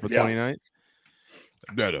 April 29th?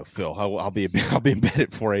 No, Phil, I'll be in bed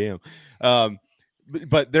at 4 a.m.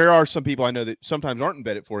 But there are some people I know that sometimes aren't in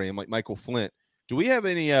bed at 4 a.m., like Michael Flint. Do we have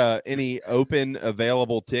any open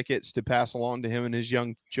available tickets to pass along to him and his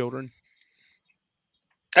young children?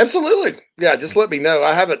 Absolutely. Yeah, just let me know.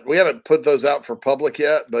 We haven't put those out for public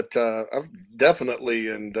yet, but I've definitely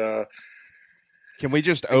can we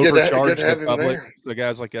just overcharge the public so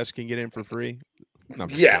guys like us can get in for free?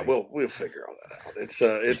 Yeah, we'll figure all that out. It's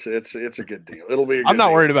a good deal. It'll be. I'm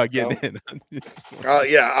not worried about getting in.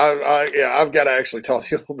 I've got to actually talk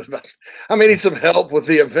to you a little bit about. I may need some help with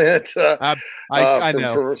the event. I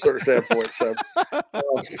know from a certain standpoint. So,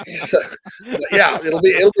 yeah, it'll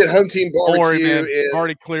be a home team barbecue. Don't worry, man. I've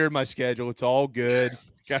already cleared my schedule. It's all good.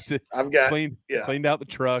 Cleaned out the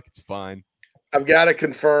truck. It's fine. I've got to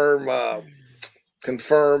confirm. I'm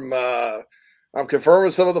confirming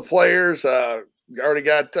some of the players. Already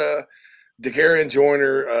got DeCarrion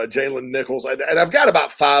Joyner, Jalen Nichols, and I've got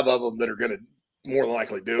about 5 of them that are going to more than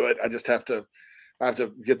likely do it. I just have to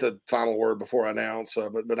get the final word before I announce.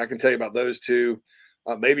 But I can tell you about those 2.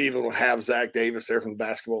 Maybe even we'll have Zach Davis there from the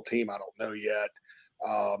basketball team. I don't know yet.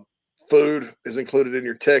 Food is included in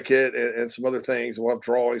your ticket and some other things. We'll have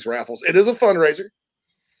drawings, raffles. It is a fundraiser.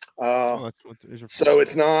 So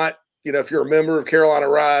it's not, if you're a member of Carolina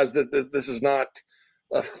Rise, this is not.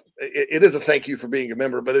 It is a thank you for being a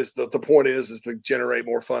member, but the point is to generate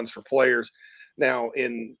more funds for players. Now,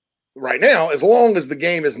 right now, as long as the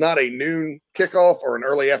game is not a noon kickoff or an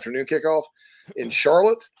early afternoon kickoff in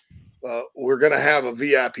Charlotte, we're going to have a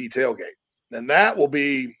VIP tailgate, and that will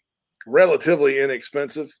be relatively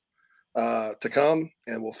inexpensive to come,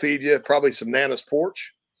 and we'll feed you probably some Nana's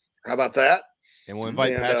Porch. How about that? And we'll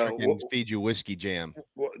invite Patrick and feed you whiskey jam.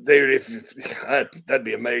 Dude, that'd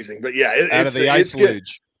be amazing. But yeah, out of the ice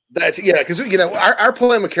luge. Because our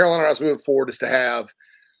plan with Carolina Rise moving forward is to have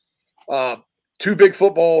 2 big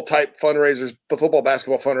football type fundraisers, football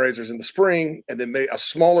basketball fundraisers in the spring, and then a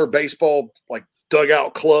smaller baseball like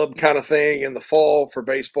dugout club kind of thing in the fall for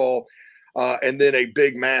baseball, and then a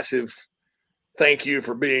big massive thank you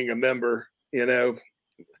for being a member. They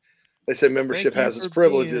say membership has its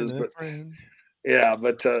privileges, but. Yeah,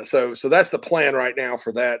 but so that's the plan right now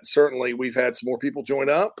for that. Certainly, we've had some more people join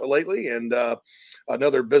up lately, and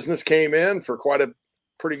another business came in for quite a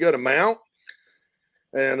pretty good amount.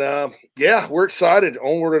 And we're excited,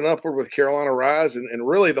 onward and upward with Carolina Rise, and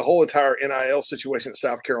really the whole entire NIL situation in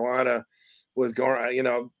South Carolina with Garnet.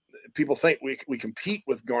 People think we compete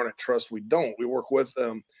with Garnet Trust. We don't. We work with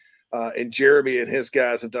them, and Jeremy and his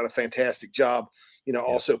guys have done a fantastic job.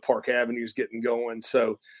 Also Park Avenue's getting going.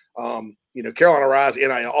 So. Carolina Rise,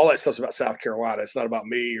 NIL, all that stuff's about South Carolina. It's not about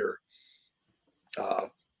me or,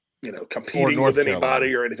 competing with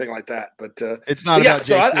anybody or anything like that. But it's not about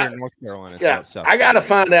JC or North Carolina. It's I got to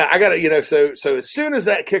find out. I got to, so as soon as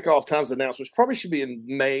that kickoff time's announced, which probably should be in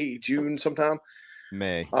May, June sometime.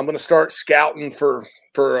 May. I'm going to start scouting for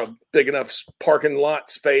a big enough parking lot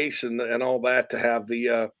space and all that to have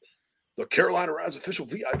the Carolina Rise official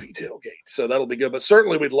VIP tailgate. So that'll be good. But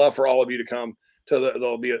certainly we'd love for all of you to come.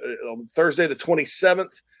 There'll be on Thursday the 27th.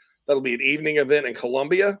 That'll be an evening event in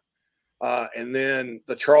Columbia, and then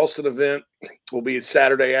the Charleston event will be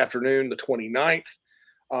Saturday afternoon, the 29th.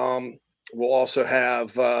 We'll also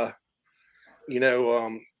have, we'll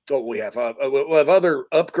have other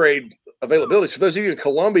upgrade availabilities for those of you in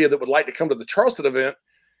Columbia that would like to come to the Charleston event.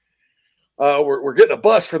 We're getting a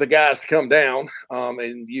bus for the guys to come down,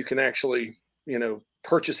 and you can actually,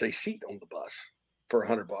 purchase a seat on the bus for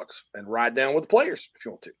 $100 and ride down with the players if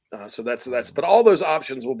you want to. So that's, but all those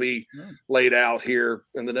options will be laid out here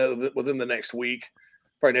within the next week,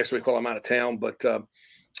 probably next week while I'm out of town. But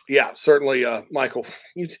certainly, Michael,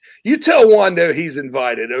 you tell Wando he's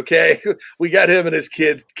invited. Okay. We got him and his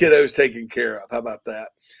kiddos taken care of. How about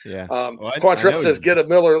that? Yeah. Quantrell says, get a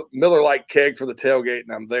Miller Lite keg for the tailgate.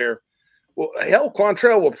 And I'm there. Well, hell,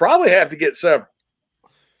 Quantrell will probably have to get several.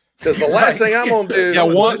 Because the last thing I'm going to do. Yeah,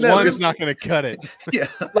 one's not going to cut it. Yeah.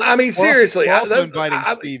 I mean, seriously. We're also inviting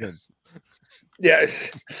Steven.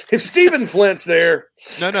 Yes. If Stephen Flint's there.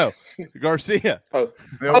 No. Garcia.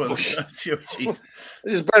 Jeez.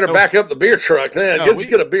 Just better back up the beer truck then. Let's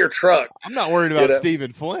get a beer truck. I'm not worried about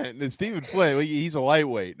Stephen Flint. And Stephen Flint, he's a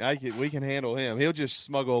lightweight. We can handle him. He'll just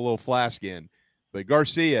smuggle a little flask in. But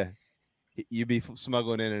Garcia, you'd be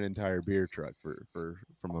smuggling in an entire beer truck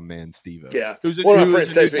from a man, Steve-O. Yeah. Who's a new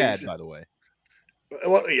dad, by the way.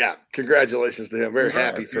 Well, yeah. Congratulations to him. Very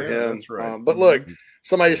happy for him. That's right. But look,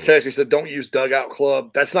 somebody just texted me, said, don't use Dugout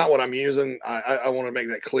Club. That's not what I'm using. I want to make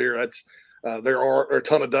that clear. That's there are a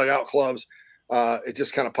ton of Dugout Clubs. It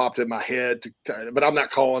just kind of popped in my head. But I'm not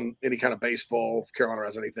calling any kind of baseball, Carolina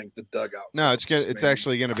Rise, anything, the Dugout. No, it's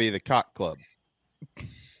actually going to be the Cock Club.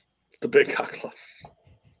 The Big Cock Club.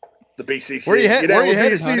 The BCC. Where you headed,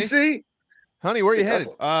 BCC? Honey, where are you headed?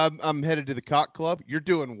 I'm headed to the Cock Club. You're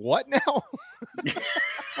doing what now?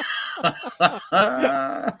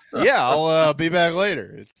 Yeah, I'll be back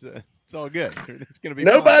later. It's all good. It's going to be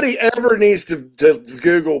nobody ever needs to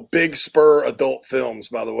Google Big Spur adult films.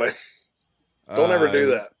 By the way, don't ever do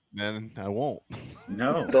that. man. I won't.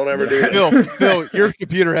 No. Don't ever do it. Phil, your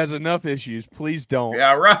computer has enough issues. Please don't.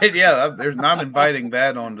 Yeah, right. Yeah, there's not inviting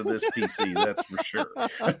that onto this PC. That's for sure.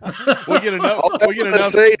 We'll get enough. We'll get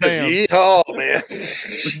enough spam. Yeehaw, man.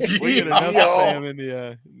 We get enough spam in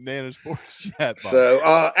the Nana Sports chat box.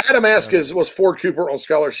 So Adam asked, was Ford Cooper on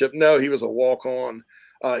scholarship? No, he was a walk-on.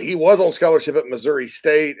 He was on scholarship at Missouri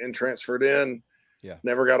State and transferred in. Yeah,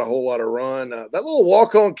 never got a whole lot of run. That little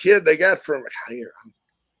walk-on kid they got from here.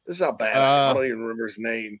 This is how bad I don't even remember his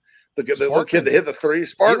name. The little kid that hit the three,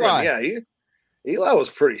 Sparkman. Eli. Yeah, Eli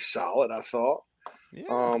was pretty solid, I thought.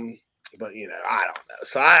 Yeah. But I don't know.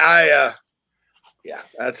 So yeah,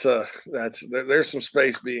 that's there's some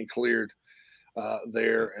space being cleared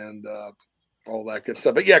there and all that good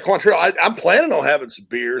stuff. But yeah, Quantrill, I'm planning on having some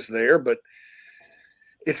beers there, but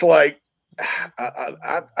it's like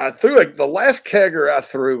I threw the last kegger I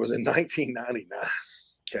threw was in 1999.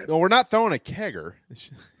 Okay. No, we're not throwing a kegger.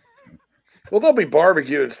 Well, there'll be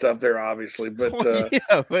barbecue and stuff there, obviously, but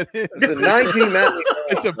yeah, but it's a 1990.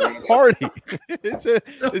 It's a party. This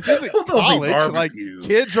isn't college. Like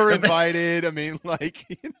kids are invited. I mean, like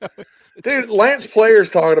dude, Lance Player's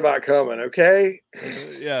talking about coming. Okay,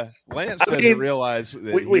 yeah, Lance doesn't realize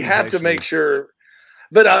that we have to make sure.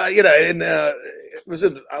 But I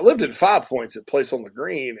lived in 5 Points at Place on the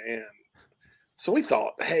Green, and so we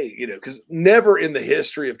thought, hey, because never in the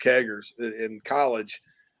history of keggers in college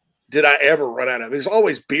did I ever run out of it. There's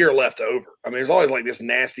always beer left over. I mean, there's always like this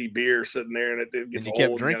nasty beer sitting there, and it gets and old. You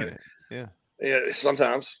kept drinking it. Yeah,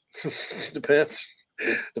 sometimes. Depends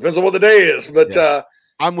on what the day is. But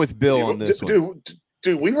I'm with Bill on this one.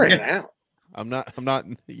 Dude, we ran out. I'm not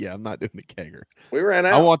doing the kegger. We ran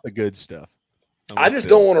out. I want the good stuff. I just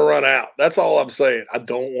don't want to run out. That's all I'm saying. I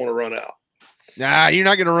don't want to run out. Nah, you're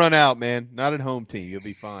not going to run out, man. Not at home team. You'll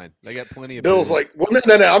be fine. They got plenty of. Bill's like, well, no.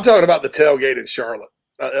 I'm talking about the tailgate in Charlotte.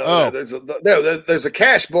 There's a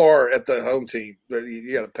cash bar at the home team.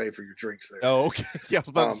 You got to pay for your drinks there. Oh, okay. Yeah, I was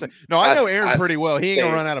about to say. No, I know Aaron pretty well. He ain't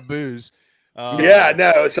gonna run out of booze. Yeah,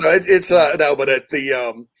 no. So it's no, but at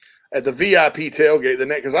the VIP tailgate,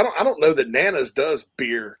 because I don't know that Nana's does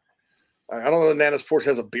beer. I don't know if Nana's Porch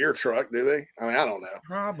has a beer truck, do they? I mean, I don't know.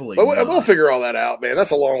 Probably. But we'll figure all that out, man.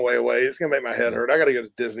 That's a long way away. It's gonna make my head hurt. I got to go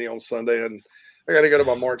to Disney on Sunday, and I got to go to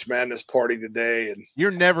my March Madness party today. And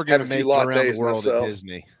you're never going to make it around the world at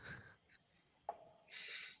Disney.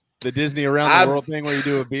 The Disney around the world thing where you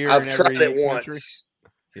do a beer. I've in tried every it country. once.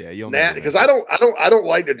 Yeah, you'll because I don't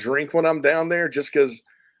like to drink when I'm down there, just because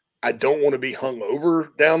I don't want to be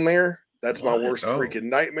hungover down there. That's my worst freaking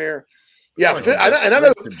nightmare. Yeah, I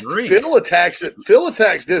know Phil attacks it. Phil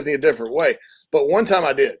attacks Disney a different way, but one time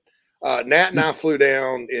I did. Nat and I flew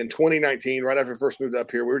down in 2019, right after we first moved up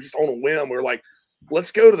here. We were just on a whim. We were like,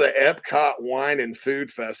 let's go to the Epcot Wine and Food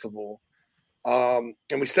Festival. And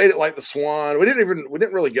we stayed at like the Swan. We didn't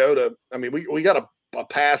really go to, I mean, we got a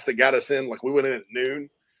pass that got us in, like we went in at noon.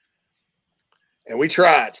 And we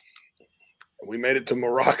tried. We made it to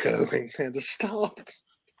Morocco and had to stop.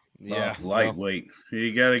 Yeah, lightweight.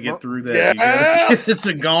 You got to get through that. Yeah. It's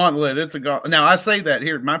a gauntlet. Now I say that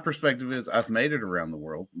here. My perspective is I've made it around the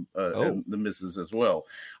world, and the missus as well.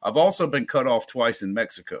 I've also been cut off twice in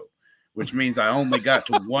Mexico, which means I only got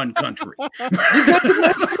to one country. You got to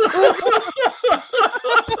Mexico.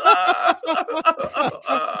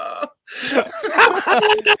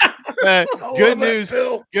 Good news.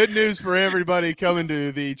 Good news for everybody coming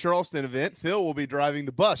to the Charleston event. Phil will be driving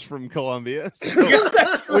the bus from Columbia.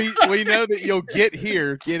 So we know that you'll get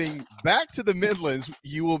here. Getting back to the Midlands,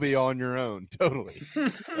 you will be on your own. Totally.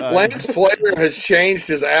 Lance Player has changed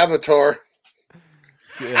his avatar.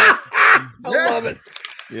 Yeah. I love it.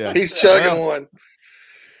 Yeah. He's chugging one.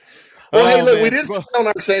 Well, hey, look, we did say on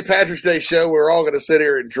our St. Patrick's Day show we're all going to sit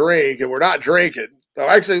here and drink, and we're not drinking. No,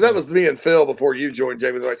 actually, that was me and Phil before you joined,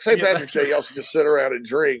 Jamie. They're like, St. Patrick's Day, y'all should just sit around and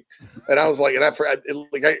drink. And I was like, and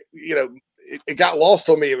it got lost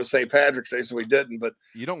on me. It was St. Patrick's Day, so we didn't. But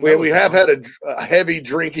we have had a heavy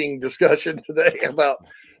drinking discussion today about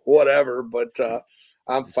whatever. But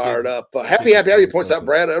I'm fired up. Happy points out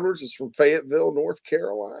Brad Edwards is from Fayetteville, North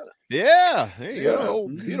Carolina. Yeah, there you go.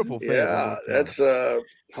 Beautiful Fayetteville. Yeah, that's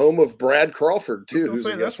home of Brad Crawford too.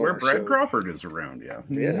 That's where Brad Crawford is around. Yeah,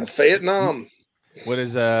 yeah, Vietnam. What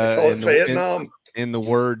is Vietnam? In the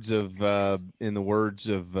words of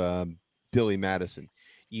Billy Madison,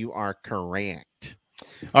 you are correct.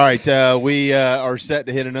 All right, we are set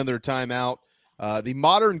to hit another timeout. The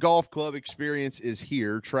Modern Golf Club experience is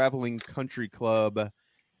here.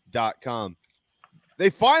 TravelingCountryClub.com. They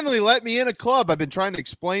finally let me in a club. I've been trying to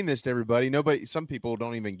explain this to everybody. Some people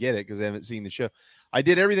don't even get it because they haven't seen the show. I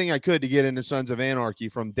did everything I could to get into Sons of Anarchy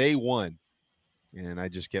from day one. And I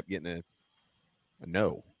just kept getting a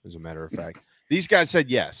no, as a matter of fact. These guys said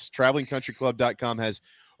yes. TravelingCountryClub.com has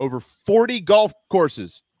over 40 golf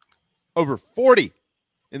courses, over 40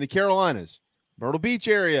 in the Carolinas, Myrtle Beach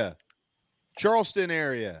area, Charleston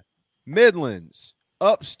area, Midlands,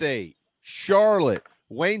 Upstate, Charlotte,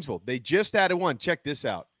 Waynesville. They just added one. Check this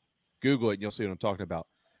out. Google it and you'll see what I'm talking about.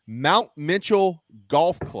 Mount Mitchell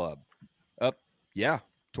Golf Club up,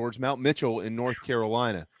 towards Mount Mitchell in North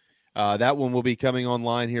Carolina. That one will be coming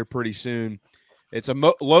online here pretty soon. It's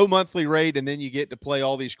a low monthly rate, and then you get to play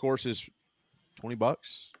all these courses, $20,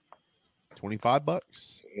 $25.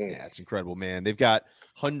 Yeah, it's incredible, man. They've got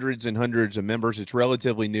hundreds and hundreds of members. It's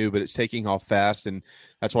relatively new, but it's taking off fast, and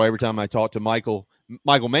that's why every time I talk to Michael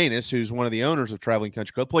Manus, who's one of the owners of Traveling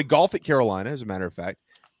Country Club, played golf at Carolina, as a matter of fact.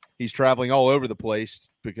 He's traveling all over the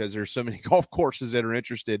place because there's so many golf courses that are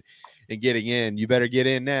interested in getting in. You better get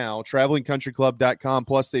in now. TravelingCountryClub.com.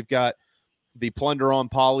 Plus, they've got the Plunder on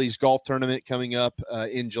Polly's golf tournament coming up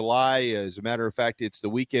in July. As a matter of fact, it's the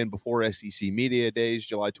weekend before SEC Media Days,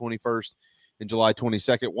 July 21st and July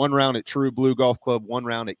 22nd. One round at True Blue Golf Club, one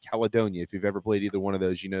round at Caledonia. If you've ever played either one of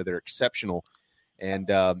those, you know they're exceptional. And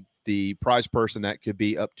the prize purse in that could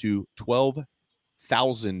be up to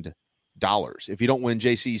 $12,000. If you don't win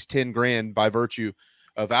JC's 10 grand by virtue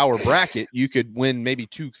of our bracket, you could win maybe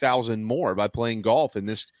 2,000 more by playing golf in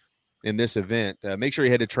this event. Make sure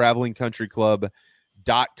you head to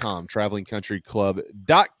travelingcountryclub.com,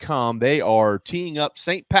 travelingcountryclub.com. They are teeing up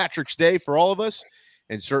St. Patrick's Day for all of us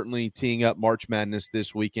and certainly teeing up March Madness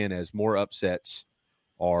this weekend as more upsets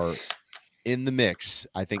are in the mix.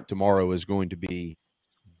 I think tomorrow is going to be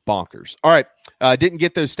bonkers. All right. Didn't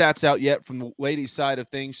get those stats out yet from the ladies' side of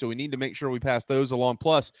things, so we need to make sure we pass those along.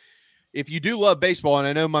 Plus, if you do love baseball, and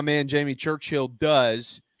I know my man Jamie Churchill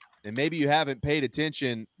does, and maybe you haven't paid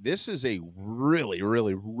attention, this is a really,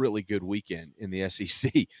 really, really good weekend in the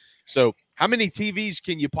SEC. So how many TVs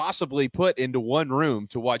can you possibly put into one room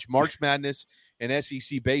to watch March Madness and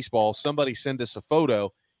SEC baseball? Somebody send us a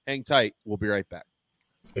photo. Hang tight. We'll be right back.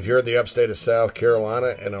 If you're in the upstate of South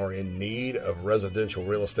Carolina and are in need of residential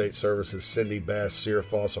real estate services, Cindy Bass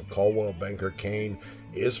Searfoss of Caldwell Banker Kane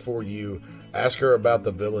is for you. Ask her about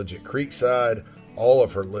the Village at Creekside, all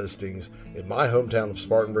of her listings. In my hometown of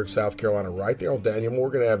Spartanburg, South Carolina, right there on Daniel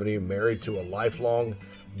Morgan Avenue, married to a lifelong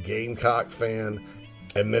Gamecock fan,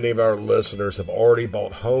 and many of our listeners have already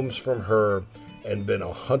bought homes from her and been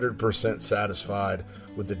 100% satisfied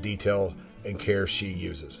with the detail and care she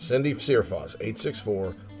uses. Cindy Searfoss,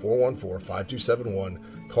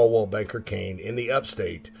 864-414-5271, Caldwell Banker Kane in the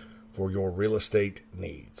upstate for your real estate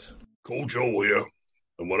needs. Coach O here,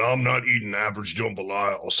 and when I'm not eating average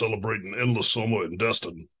jambalaya or celebrating endless summer in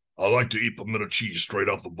Destin, I like to eat pimento cheese straight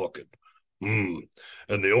out the bucket. And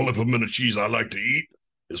the only pimento cheese I like to eat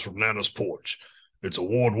is from Nana's Porch. It's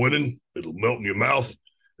award-winning. It'll melt in your mouth.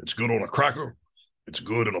 It's good on a cracker. It's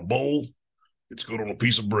good in a bowl. It's good on a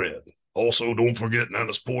piece of bread. Also, don't forget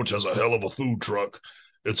Nana's Porch has a hell of a food truck.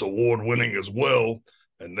 It's award-winning as well,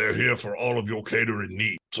 and they're here for all of your catering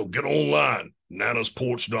needs. So get online,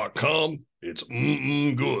 nanasporch.com. It's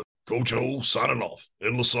good. Coach O signing off.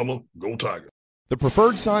 Endless summer, go Tiger. The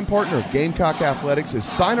preferred sign partner of Gamecock Athletics is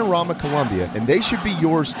Signorama Columbia, and they should be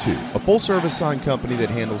yours too. A full-service sign company that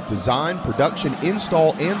handles design, production,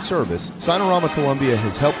 install, and service, Signorama Columbia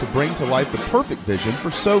has helped to bring to life the perfect vision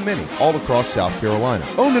for so many all across South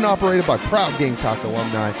Carolina. Owned and operated by proud Gamecock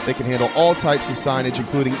alumni, they can handle all types of signage,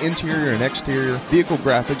 including interior and exterior, vehicle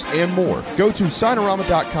graphics, and more. Go to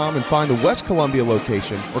Signorama.com and find the West Columbia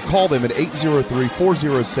location, or call them at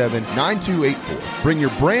 803-407-9284. Bring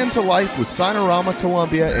your brand to life with Signorama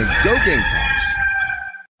Columbia, and go Gamecocks.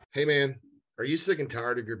 Hey man, are you sick and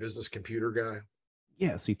tired of your business computer guy?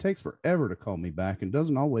 Yes, he takes forever to call me back and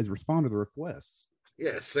doesn't always respond to the requests.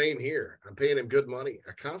 Yeah, same here. I'm paying him good money.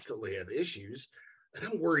 I constantly have issues, and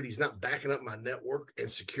I'm worried he's not backing up my network and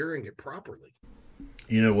securing it properly.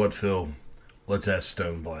 You know what, Phil? Let's ask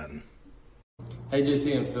Stone Blanton. Hey,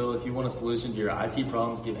 JC and Phil, if you want a solution to your IT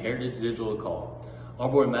problems, give Heritage Digital a call. Our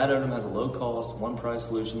boy Matt Odom has a low-cost, one-price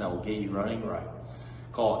solution that will get you running right.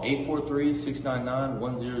 Call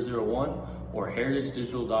 843-699-1001 or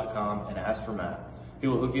heritagedigital.com and ask for Matt. He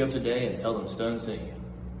will hook you up today and tell them Stone sent you.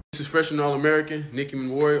 This is freshman All-American Nicky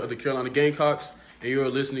Memorial of the Carolina Gamecocks, and you are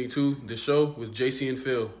listening to The Show with JC and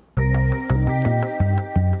Phil.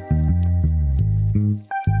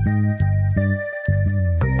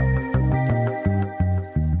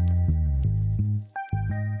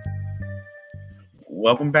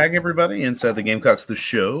 welcome back, everybody, inside the Gamecocks, the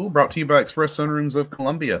show, brought to you by Express Sunrooms of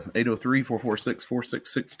Columbia.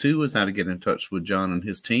 803-446-4662 is how to get in touch with John and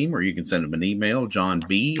his team, or you can send him an email,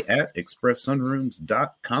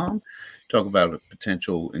 johnb@expresssunrooms.com. Talk about a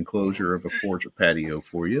potential enclosure of a porch or patio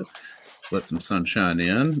for you. Let some sunshine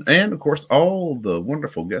in. And, of course, all the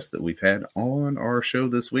wonderful guests that we've had on our show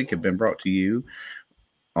this week have been brought to you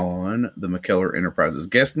on the McKellar Enterprises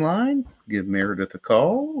guest line. Give Meredith a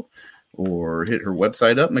call or hit her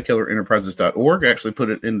website up, McKellarEnterprises.org. Actually put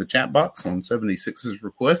it in the chat box on 76's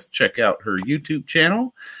request. Check out her YouTube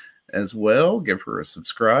channel as well. Give her a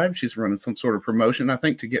subscribe. She's running some sort of promotion, I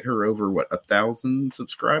think, to get her over, 1,000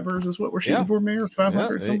 subscribers is what we're shooting for, Mayor?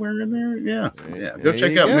 500, somewhere in there? Yeah. Go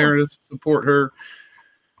check out Meredith. Support her.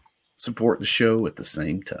 Support the show at the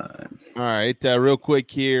same time. All right, real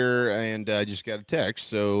quick here, and I just got a text,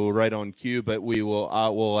 so right on cue. But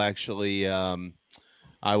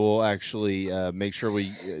I will actually make sure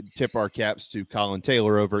we tip our caps to Colin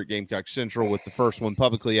Taylor over at Gamecock Central with the first one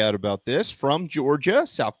publicly out about this from Georgia.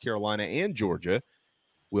 South Carolina and Georgia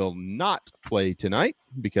will not play tonight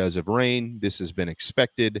because of rain. This has been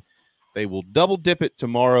expected. They will double dip it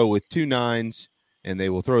tomorrow with 2 9s, and they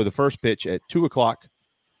will throw the first pitch at 2 o'clock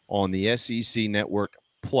on the SEC Network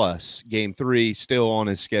Plus. Game 3 still on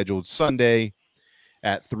as scheduled Sunday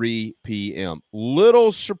at 3 p.m.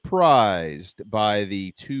 Little surprised by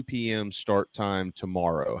the 2 p.m. start time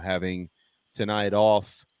tomorrow. Having tonight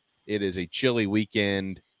off, it is a chilly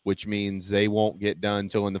weekend, which means they won't get done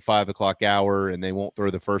till in the 5 o'clock hour, and they won't throw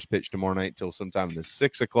the first pitch tomorrow night till sometime in the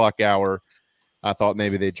 6 o'clock hour. I thought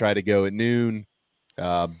maybe they'd try to go at noon.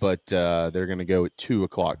 But they're going to go at 2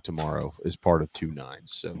 o'clock tomorrow as part of 2 9s.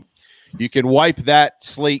 So you can wipe that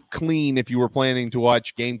slate clean if you were planning to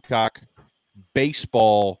watch Gamecock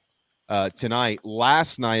baseball tonight.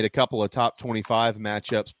 Last night, a couple of top 25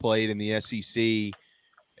 matchups played in the SEC.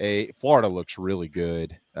 Florida looks really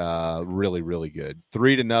good, really, really good.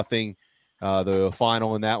 3-0, the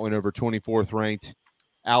final in that one over 24th ranked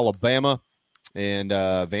Alabama. And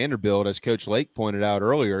Vanderbilt, as Coach Lake pointed out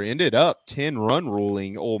earlier, ended up 10-run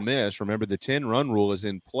ruling Ole Miss. Remember, the 10-run rule is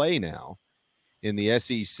in play now in the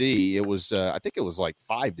SEC. It was, I think it was like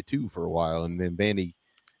 5-2 for a while, and then Vandy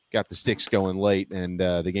got the sticks going late, and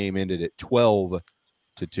the game ended at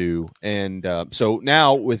 12-2. And so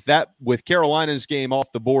now with Carolina's game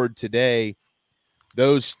off the board today,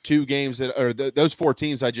 those 2 games those 4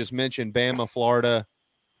 teams I just mentioned, Bama, Florida,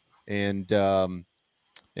 and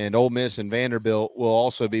Ole Miss and Vanderbilt will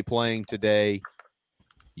also be playing today.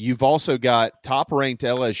 You've also got top-ranked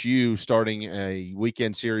LSU starting a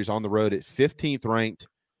weekend series on the road at 15th-ranked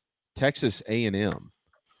Texas A&M.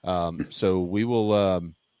 So we will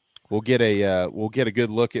we'll get a good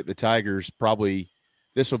look at the Tigers. Probably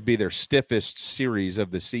this will be their stiffest series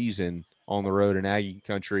of the season on the road in Aggie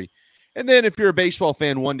country. And then if you're a baseball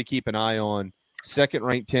fan, one to keep an eye on,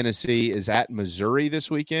 second-ranked Tennessee is at Missouri this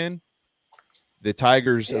weekend. The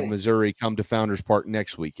Tigers of Missouri come to Founders Park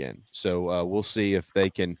next weekend. So we'll see if they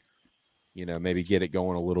can, maybe get it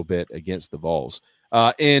going a little bit against the Vols.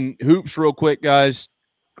 In hoops real quick, guys,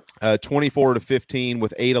 24-15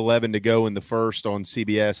 with 8:11 to go in the first on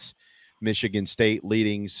CBS. Michigan State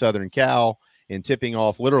leading Southern Cal and tipping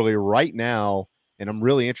off literally right now. And I'm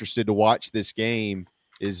really interested to watch this game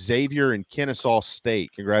is Xavier and Kennesaw State.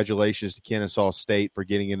 Congratulations to Kennesaw State for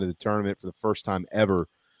getting into the tournament for the first time ever.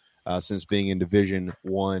 Since being in Division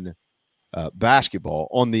I basketball.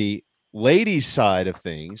 On the ladies' side of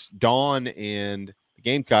things, Dawn and the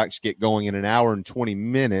Gamecocks get going in an hour and 20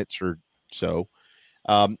 minutes or so.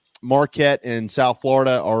 Marquette and South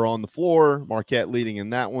Florida are on the floor. Marquette leading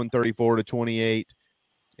in that one, 34-28,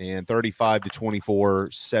 and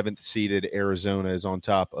 35-24. 7th-seeded Arizona is on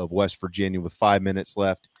top of West Virginia with 5 minutes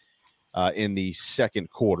left in the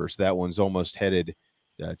second quarter. So that one's almost headed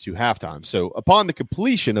to halftime. So upon the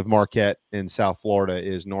completion of Marquette in South Florida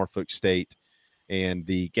is Norfolk State and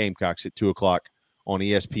the Gamecocks at 2 o'clock on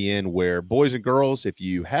ESPN, where, boys and girls, if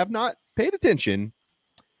you have not paid attention,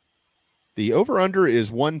 the over-under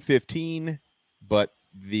is 115, but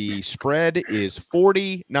the spread is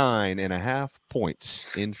 49.5 points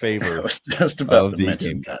in favor I was just about of to the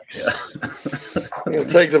mention Gamecocks. I'm going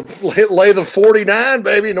to lay the 49,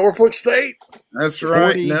 baby, Norfolk State. That's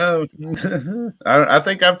right. 40. No, I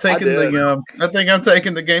think I'm taking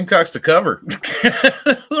the Gamecocks to cover.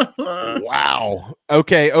 Wow.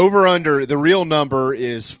 Okay, over under, the real number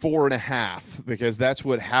is 4.5 because that's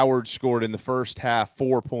what Howard scored in the first half,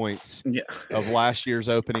 4 points of last year's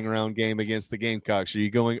opening round game against the Gamecocks. Are you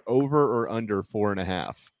going over or under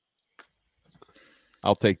 4.5?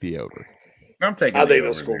 I'll take the over. I'm taking. I think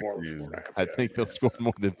they'll score more than 4.5. I think they'll score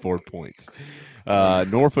more than 4 points.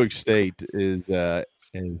 Norfolk State is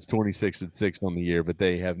 26-6 on the year, but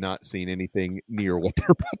they have not seen anything near what they're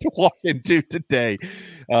about to walk into today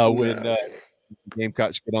when the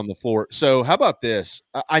Gamecocks get on the floor. So how about this?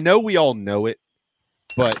 I know we all know it,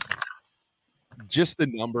 but just the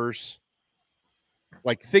numbers.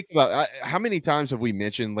 Like, think about how many times have we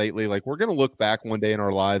mentioned lately, like, we're going to look back one day in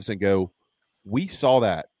our lives and go, we saw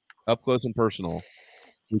that up close and personal.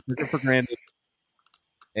 We took it for granted.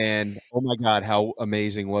 And, oh, my God, how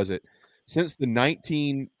amazing was it? Since the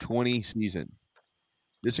 1920 season,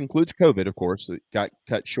 this includes COVID, of course. It got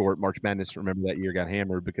cut short. March Madness, remember that year, got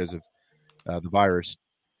hammered because of the virus.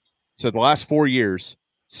 So the last 4 years,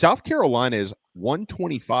 South Carolina is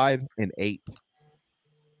 125-8.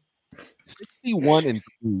 61-3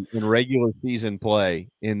 in regular season play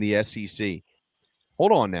in the SEC.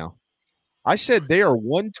 Hold on now. I said they are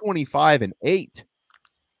 125-8.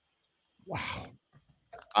 Wow.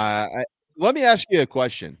 Let me ask you a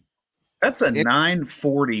question. That's a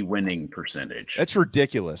 940 winning percentage. That's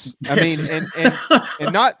ridiculous. I mean,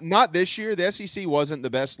 and not this year. The SEC wasn't the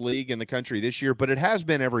best league in the country this year, but it has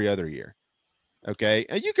been every other year. Okay,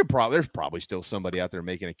 and you could there's probably still somebody out there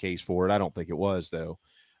making a case for it. I don't think it was though.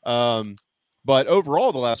 But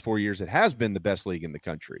overall, the last 4 years, it has been the best league in the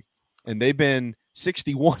country, and they've been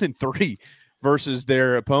 61-3 versus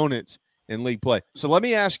their opponents in league play. So let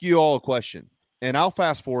me ask you all a question. And I'll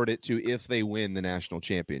fast forward it to if they win the national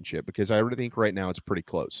championship, because I really think right now it's pretty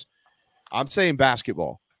close. I'm saying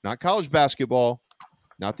basketball, not college basketball,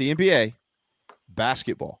 not the NBA,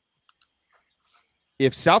 basketball.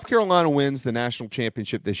 If South Carolina wins the national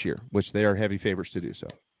championship this year, which they are heavy favorites to do so,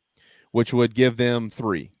 which would give them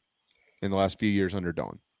 3 in the last few years under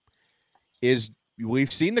Dawn,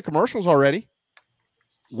 we've seen the commercials already.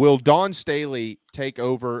 Will Dawn Staley take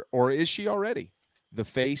over, or is she already the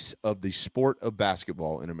face of the sport of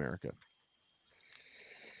basketball in America?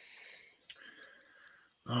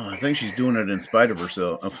 Oh, I think she's doing it in spite of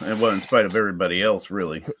herself, and in spite of everybody else,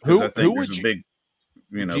 really. Who I think would there's a big,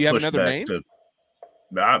 do you have another pushback name?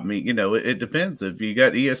 I mean, it depends. If you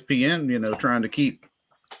got ESPN, trying to keep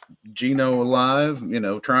Gino alive,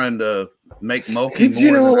 trying to make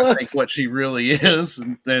Mulkey more than I think what she really is,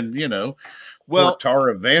 and well,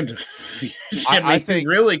 Tara Vander. I think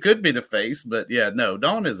really could be the face, but no,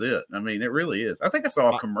 Dawn is it. I mean, it really is. I think I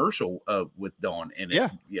saw a commercial with Dawn in it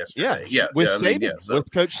yesterday. Yeah, with Saban, with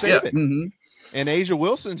Coach Saban, mm-hmm. And Asia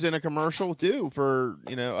Wilson's in a commercial too for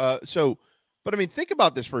So, but I mean, think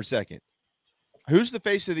about this for a second. Who's the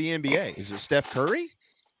face of the NBA? Is it Steph Curry?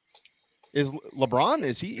 Is LeBron?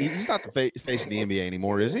 Is he? He's not the face of the NBA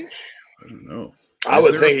anymore, is he? I don't know. I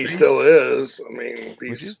would think he still is. I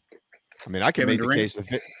mean, I can make the case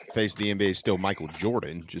the face of the NBA is still Michael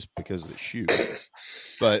Jordan just because of the shoe.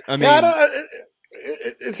 But I mean,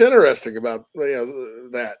 it's interesting about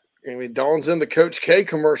that. I mean, Dawn's in the Coach K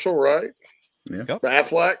commercial, right? Yeah. Yep.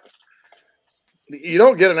 Affleck. You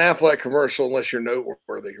don't get an Affleck commercial unless you're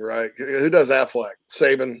noteworthy, right? Who does Affleck?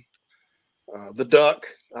 Saban. The Duck,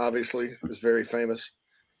 obviously, is very famous.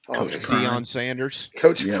 Coach Deion Sanders.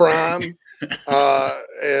 Coach Prime.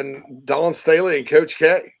 And Dawn Staley and Coach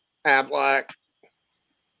K. Affleck.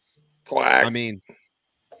 Quack. I mean,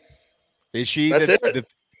 is she? That's it.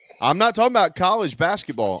 I'm not talking about college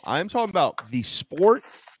basketball. I'm talking about the sport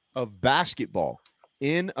of basketball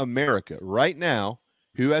in America right now.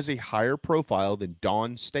 Who has a higher profile than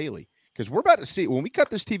Dawn Staley? Because we're about to see, when we cut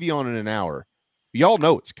this TV on in an hour, y'all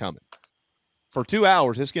know it's coming. For 2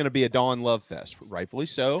 hours, it's going to be a Dawn love fest. Rightfully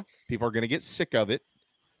so. People are going to get sick of it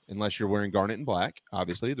unless you're wearing garnet and black.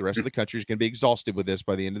 Obviously, the rest of the country is going to be exhausted with this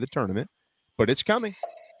by the end of the tournament. But it's coming.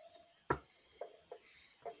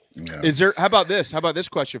 Yeah. How about this? How about this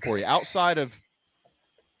question for you? Outside of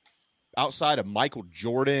Michael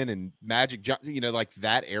Jordan and Magic Johnson, like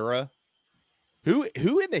that era, who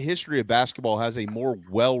in the history of basketball has a more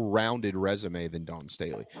well-rounded resume than Dawn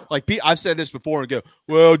Staley? Like, I've said this before and go,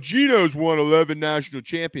 well, Gino's won 11 national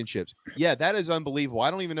championships. Yeah, that is unbelievable. I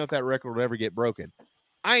don't even know if that record will ever get broken.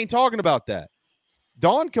 I ain't talking about that.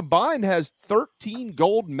 Dawn combined has 13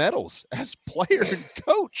 gold medals as player and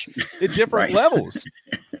coach at different levels.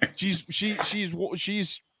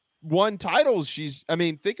 She's won titles.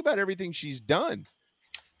 Think about everything she's done.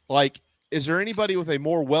 Like, is there anybody with a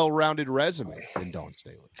more well-rounded resume than Dawn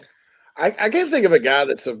Staley? I can't think of a guy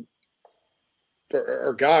that's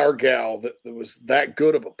or guy or gal that was that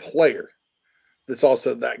good of a player that's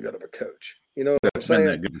also that good of a coach. You know what I'm saying?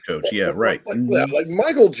 Been that good of a coach. Yeah, right. Like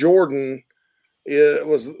Michael Jordan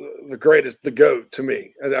was the greatest, the GOAT to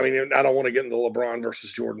me. I mean, I don't want to get into the LeBron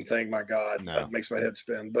versus Jordan thing. My God, that makes my head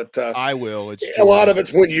spin. But I will. It's a lot of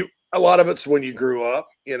it's when you grew up,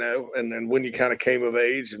 and when you kind of came of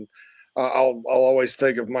age. And I'll always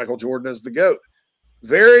think of Michael Jordan as the GOAT.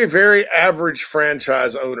 Very, very average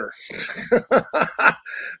franchise owner.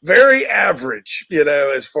 Very average,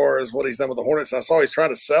 as far as what he's done with the Hornets. I saw he's trying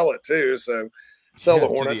to sell it too. So sell the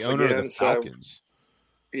Hornets the owner again. Of the Falcons.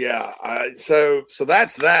 Yeah. So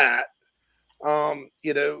that's that.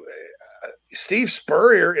 Steve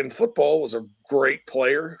Spurrier in football was a great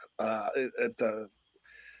player at the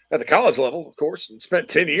college level, of course, and spent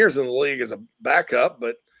 10 years in the league as a backup.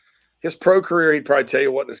 But his pro career, he'd probably tell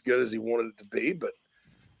you wasn't as good as he wanted it to be. But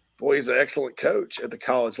boy, he's an excellent coach at the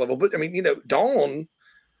college level. But I mean, Dawn,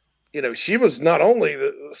 she was not only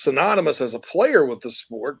synonymous as a player with the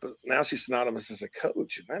sport, but now she's synonymous as a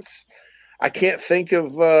coach. And I can't think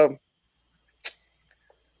of,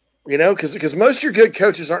 because most of your good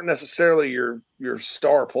coaches aren't necessarily your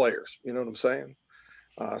star players. You know what I'm saying?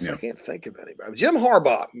 So I can't think of anybody. Jim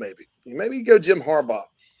Harbaugh, maybe. Maybe you go Jim Harbaugh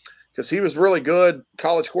because he was really good.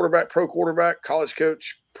 College quarterback, pro quarterback, college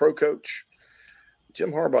coach, pro coach.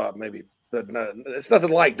 Jim Harbaugh, maybe. But it's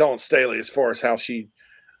nothing like Dawn Staley as far as how she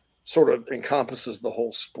sort of encompasses the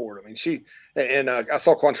whole sport. I mean, I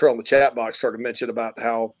saw Quantrell in the chat box start to mention about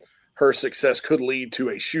how her success could lead to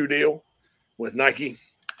a shoe deal with Nike.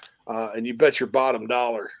 And you bet your bottom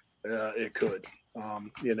dollar it could.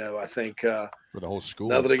 I think for the whole school.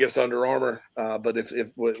 Nothing against Under Armour, but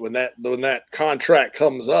when that contract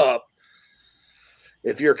comes up,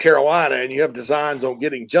 if you're Carolina and you have designs on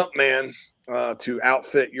getting Jumpman to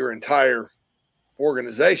outfit your entire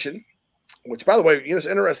organization, which, by the way, it's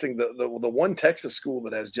interesting. The one Texas school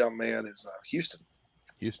that has Jumpman is Houston.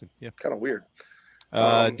 Houston, yeah, kind of weird.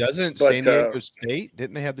 Doesn't San Diego State?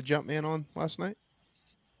 Didn't they have the Jumpman on last night?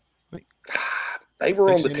 They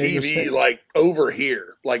were on the TV like over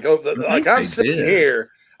here, like I'm sitting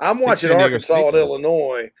here. I'm watching Arkansas and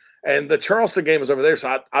Illinois, and the Charleston game was over there.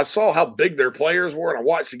 So I saw how big their players were, and I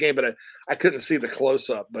watched the game, but I couldn't see the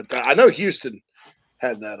close up. But I know Houston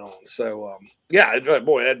had that on. So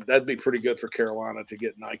boy, that'd be pretty good for Carolina to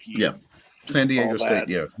get Nike. Yeah, San Diego State.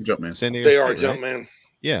 Yeah, Jumpman. San Diego they State, are right? Jumpman.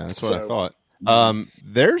 Yeah, that's what I thought.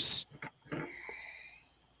 There's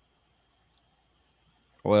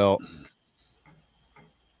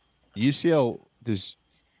UCL is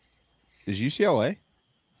UCLA?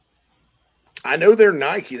 I know they're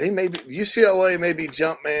Nike. They may be UCLA, maybe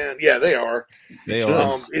Jumpman. Yeah, they are. They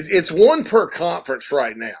are. It's one per conference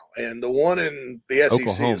right now, and the one in the SEC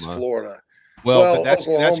Oklahoma. is Florida. Well, but that's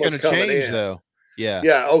going to change, though.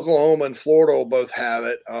 Yeah, Oklahoma and Florida will both have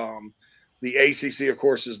it. The ACC, of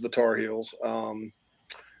course, is the Tar Heels.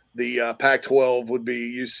 The Pac-12 would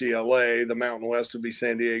be UCLA. The Mountain West would be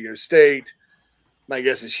San Diego State. My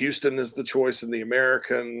guess is Houston is the choice in the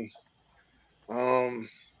American.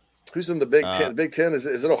 Who's in the Big Ten? The Big Ten is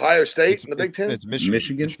it Ohio State in the Big Ten? It's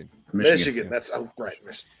Michigan. Michigan. That's right.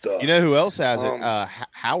 Duh. You know who else has it?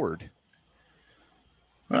 Howard.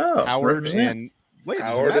 Oh, Howard and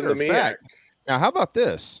Howard and the MEAC. Now, how about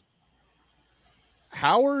this?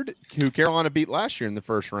 Howard, who Carolina beat last year in the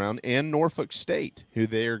first round, and Norfolk State, who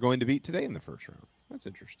they are going to beat today in the first round. That's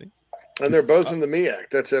interesting. And they're both in the MEAC.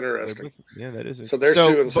 That's interesting. Yeah, that is. So there's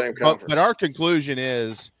two in the same conference. But our conclusion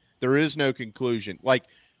is there is no conclusion. Like,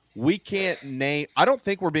 we can't name. I don't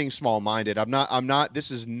think we're being small-minded. I'm not.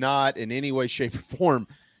 This is not in any way, shape, or form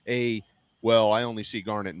I only see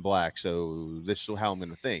Garnet and Black, so this is how I'm going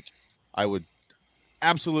to think. I would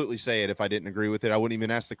absolutely say it if I didn't agree with it. I wouldn't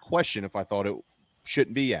even ask the question if I thought it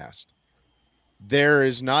shouldn't be asked. There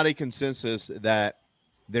is not a consensus that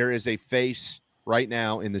there is a face right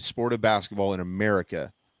now in the sport of basketball in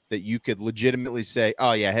America that you could legitimately say,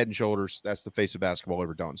 oh, yeah, head and shoulders, that's the face of basketball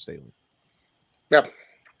over Dawn Staley. Yep.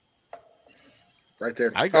 Right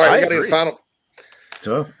there. I we got to agree. get final.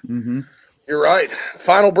 Tough. Mm-hmm. You're right.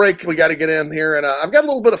 Final break. We got to get in here, and I've got a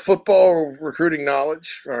little bit of football recruiting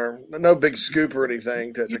knowledge, or no big scoop or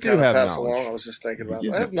anything to kind of pass along. I was just thinking about.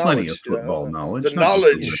 I have plenty knowledge, of football knowledge. The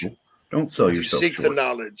knowledge. Don't sell yourself seek short. the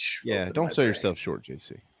knowledge. Yeah, don't sell yourself short,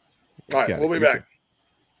 JC. All right, we'll be back.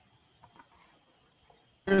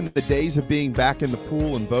 The days of being back in the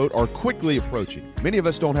pool and boat are quickly approaching. Many of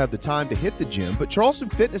us don't have the time to hit the gym, but Charleston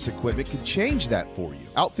Fitness Equipment can change that for you.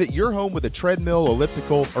 Outfit your home with a treadmill,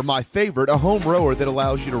 elliptical, or my favorite, a home rower that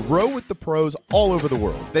allows you to row with the pros all over the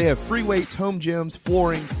world. They have free weights, home gyms,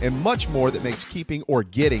 flooring, and much more that makes keeping or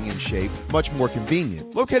getting in shape much more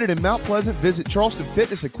convenient. Located in Mount Pleasant, visit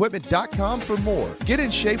charlestonfitnessequipment.com for more. Get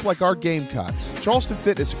in shape like our Gamecocks. Charleston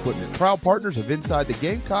Fitness Equipment, proud partners of Inside the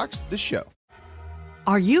Gamecocks, the show.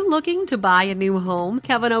 Are you looking to buy a new home?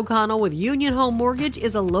 Kevin O'Connell with Union Home Mortgage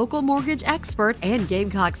is a local mortgage expert and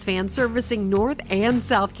Gamecocks fan servicing North and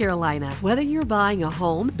South Carolina. Whether you're buying a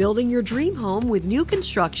home, building your dream home with new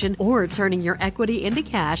construction, or turning your equity into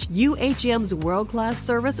cash, UHM's world-class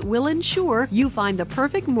service will ensure you find the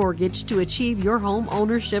perfect mortgage to achieve your home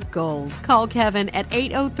ownership goals. Call Kevin at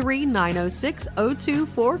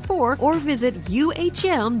 803-906-0244 or visit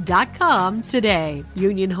UHM.com today.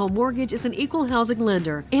 Union Home Mortgage is an equal housing lender.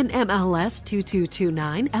 NMLS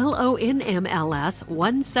 2229, LONMLS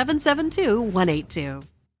 1772182.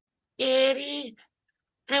 Daddy,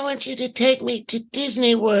 I want you to take me to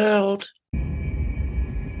Disney World.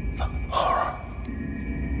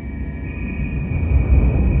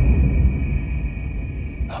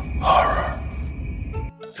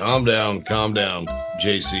 Calm down.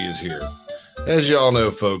 JC is here. As y'all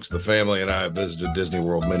know, folks, the family and I have visited Disney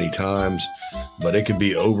World many times, but it can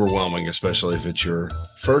be overwhelming, especially if it's your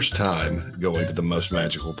first time going to the most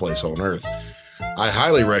magical place on earth. I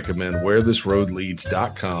highly recommend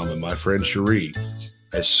wherethisroadleads.com and my friend Cherie,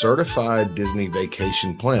 a certified Disney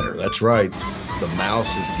vacation planner. That's right, the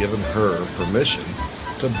mouse has given her permission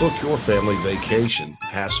to book your family vacation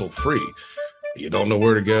hassle-free. You don't know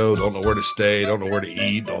where to go, don't know where to stay, don't know where to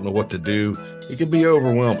eat, don't know what to do. It can be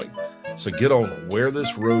overwhelming. So get on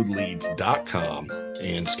wherethisroadleads.com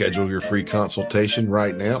and schedule your free consultation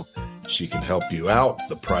right now. She can help you out.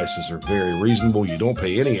 The prices are very reasonable. You don't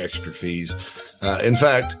pay any extra fees. In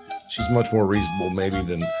fact, she's much more reasonable maybe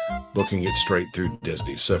than booking it straight through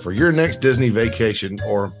Disney. So for your next Disney vacation,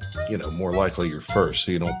 or, more likely your first,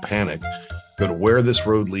 so you don't panic, go to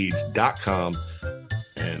wherethisroadleads.com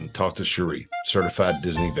and talk to Cherie, certified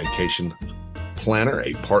Disney vacation planner,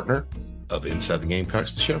 a partner of Inside the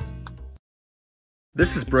Gamecocks, the show.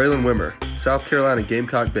 This is Braylon Wimmer, South Carolina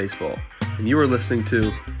Gamecock Baseball, and you are listening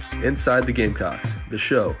to Inside the Gamecocks, the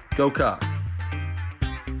show. Go Cox!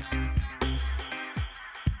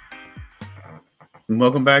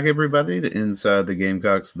 Welcome back, everybody, to Inside the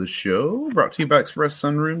Gamecocks, the show, brought to you by Express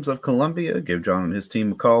Sunrooms of Columbia. Give John and his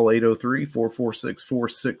team a call,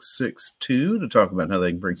 803-446-4662, to talk about how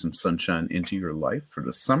they can bring some sunshine into your life for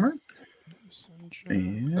the summer.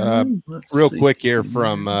 And real quick here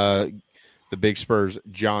from the Big Spurs,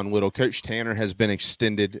 John Whittle. Coach Tanner has been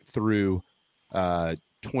extended through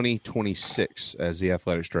 2026 as the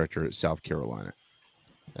athletics director at South Carolina.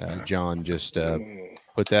 John just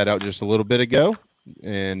put that out just a little bit ago,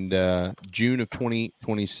 and June of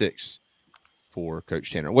 2026 for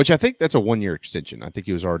Coach Tanner, which I think that's a one-year extension. I think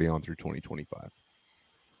he was already on through 2025.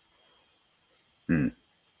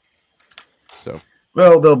 So.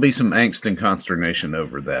 Well, there'll be some angst and consternation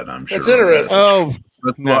over that, I'm sure. That's interesting. Oh,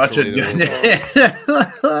 let's watch it.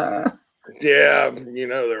 Yeah,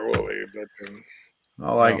 there will be. But,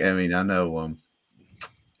 I know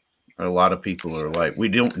a lot of people are like, we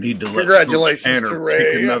don't need to let congratulations to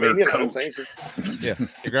Ray.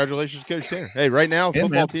 Congratulations to Coach Tanner. Hey, right now,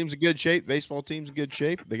 football team's in good shape. Baseball team's in good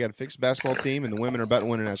shape. They got to fix the basketball team, and the women are about to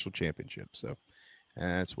win a national championship. So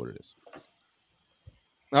that's what it is.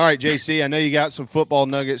 All right, JC, I know you got some football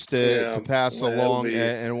nuggets to pass along,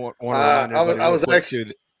 and want to remind everybody. I was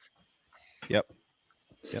actually. Yep.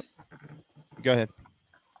 Go ahead.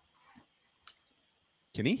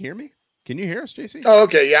 Can he hear me? Can you hear us, JC? Oh,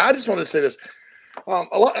 okay. Yeah, I just wanted to say this. Am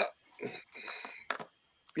I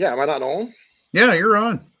not on? Yeah, you're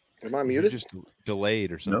on. Am I muted? You're just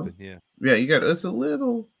delayed or something. No. Yeah, you got it's a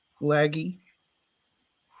little laggy.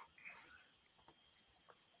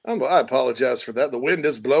 I apologize for that. The wind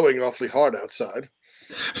is blowing awfully hard outside.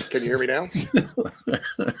 Can you hear me now? Just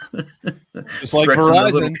like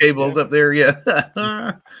Verizon. Little cables up there, yeah.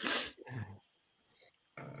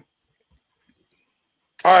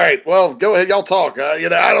 All right. Well, go ahead. Y'all talk. I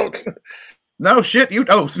don't. No shit. You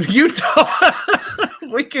talk.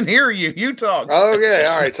 We can hear you. You talk. Okay.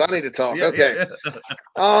 All right. So I need to talk. Okay.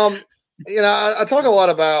 I talk a lot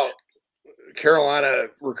about Carolina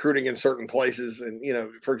recruiting in certain places, and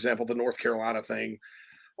for example, the North Carolina thing.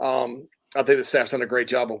 I think the staff's done a great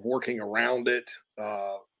job of working around it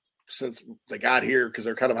since they got here, because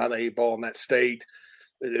they're kind of behind the eight ball in that state.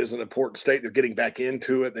 It is an important state. They're getting back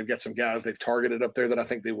into it. They've got some guys they've targeted up there that I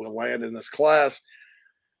think they will land in this class.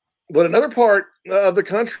 But another part of the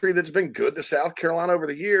country that's been good to South Carolina over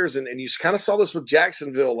the years, and you kind of saw this with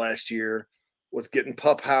Jacksonville last year with getting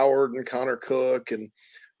Pup Howard and Connor Cook, and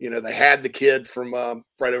they had the kid from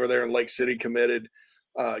right over there in Lake City committed.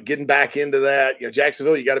 Getting back into that,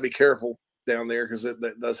 Jacksonville, you got to be careful down there because it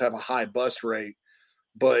does have a high bust rate.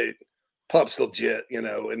 But Pup's legit,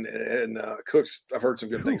 and Cook's, I've heard some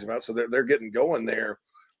good things about, so they're getting going there.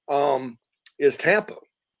 Is Tampa.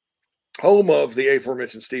 home of the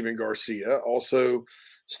aforementioned Steven Garcia. Also,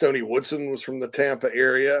 Stoney Woodson was from the Tampa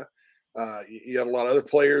area. You had a lot of other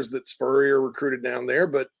players that Spurrier recruited down there,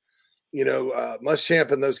 but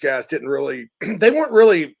Muschamp and those guys didn't really, they weren't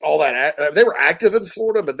really all that, they were active in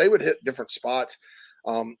Florida, but they would hit different spots.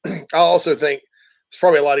 I also think it's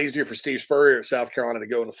probably a lot easier for Steve Spurrier at South Carolina to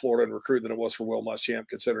go into Florida and recruit than it was for Will Muschamp,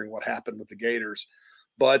 considering what happened with the Gators.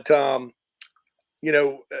 But,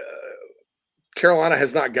 Carolina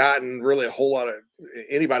has not gotten really a whole lot of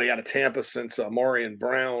anybody out of Tampa since Marion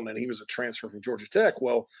Brown, and he was a transfer from Georgia Tech.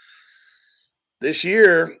 Well, this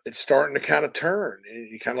year it's starting to kind of turn. And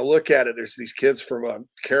you kind of look at it. There's these kids from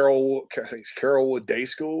Carrollwood Day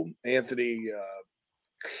School. Anthony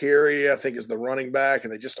Carey, I think, is the running back,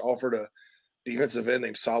 and they just offered a defensive end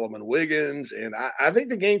named Solomon Wiggins. And I think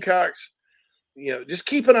the Gamecocks, just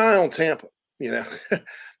keep an eye on Tampa.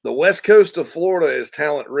 The west coast of Florida is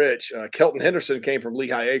talent rich. Kelton Henderson came from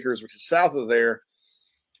Lehigh Acres, which is south of there.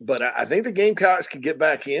 But I think the Gamecocks can get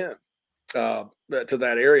back in to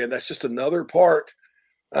that area. And that's just another part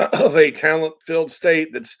of a talent-filled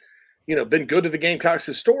state that's, been good to the Gamecocks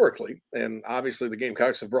historically. And obviously the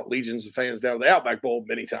Gamecocks have brought legions of fans down to the Outback Bowl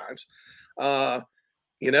many times. Just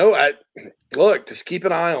keep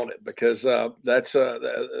an eye on it, because that's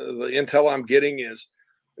the intel I'm getting is,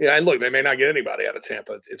 and look, they may not get anybody out of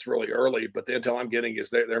Tampa. It's really early, but the intel I'm getting is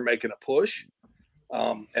they're making a push.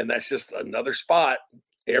 And that's just another spot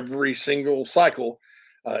every single cycle.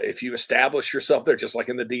 If you establish yourself there, just like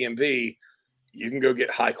in the DMV, you can go get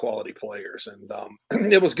high quality players. And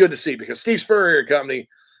it was good to see, because Steve Spurrier and company,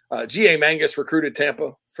 G.A. Mangus recruited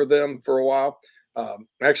Tampa for them for a while.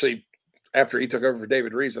 Actually, after he took over for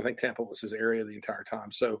David Reeves, I think Tampa was his area the entire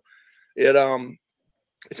time. So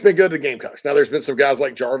it's been good to the Gamecocks. Now, there's been some guys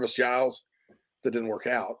like Jarvis Giles that didn't work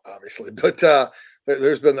out, obviously, but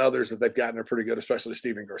there's been others that they've gotten are pretty good, especially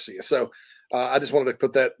Steven Garcia. So I just wanted to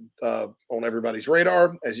put that on everybody's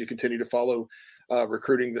radar as you continue to follow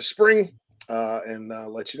recruiting this spring, and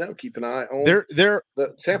let you know. Keep an eye on the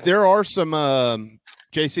Tampa. There are some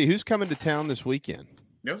JC. Who's coming to town this weekend?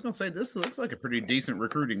 I was going to say, this looks like a pretty decent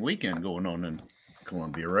recruiting weekend going on in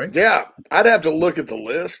Columbia, right? Yeah, I'd have to look at the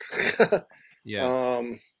list. Yeah.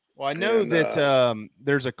 Well, I know that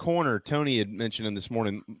there's a corner Tony had mentioned this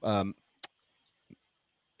morning.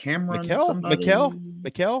 Cameron,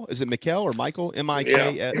 Mikel? Is it Mikel or Michael?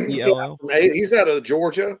 Mikell? He's out of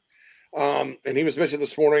Georgia, and he was mentioned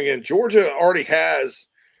this morning. And Georgia already has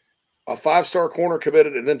a 5-star corner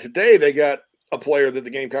committed, and then today they got a player that the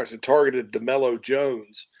Gamecocks had targeted, DeMello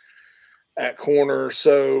Jones, at corner.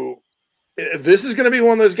 So this is going to be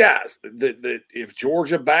one of those guys that if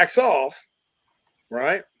Georgia backs off,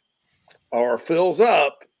 right, or fills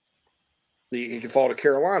up, he can fall to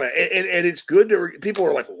Carolina. And it's good to – people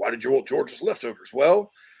are like, well, why did you want Georgia's leftovers? Well,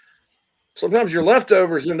 sometimes your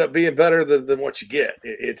leftovers end up being better than what you get.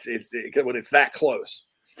 It's when it's that close.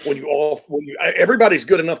 Everybody's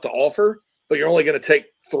good enough to offer, but you're only going to take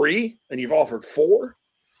 3 and you've offered 4.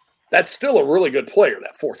 That's still a really good player,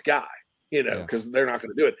 that 4th guy, because they're not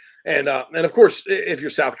going to do it. And of course, if you're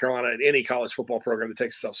South Carolina at any college football program that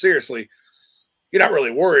takes itself seriously, you're not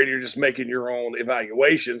really worried. You're just making your own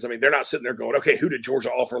evaluations. I mean, they're not sitting there going, okay, who did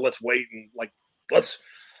Georgia offer? Let's wait and let's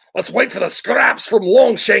wait for the scraps from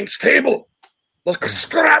Longshank's table, the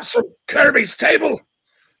scraps from Kirby's table.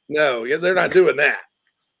 No, they're not doing that.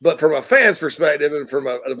 But from a fan's perspective and from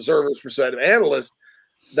an observer's perspective, analyst,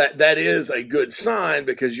 that is a good sign,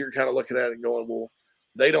 because you're kind of looking at it and going, well,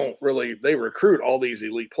 they recruit all these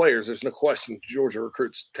elite players. There's no question Georgia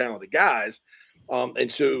recruits talented guys.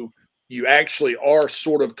 And so you actually are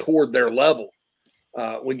sort of toward their level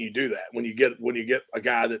when you do that. When you get a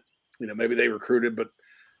guy that, maybe they recruited, but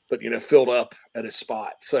filled up at his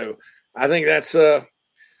spot. So I think that's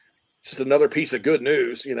just another piece of good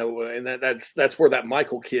news, and that's where that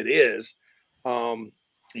Michael kid is,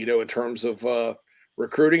 in terms of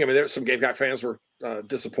recruiting. I mean, there's some Gamecock fans were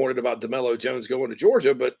disappointed about DeMello Jones going to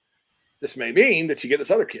Georgia, but this may mean that you get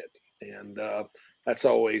this other kid, and that's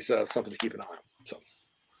always something to keep an eye on. So,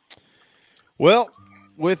 well,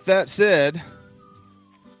 with that said,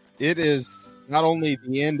 it is not only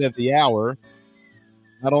the end of the hour,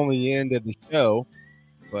 not only the end of the show,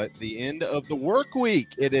 but the end of the work week.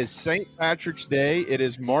 It is St. Patrick's Day. It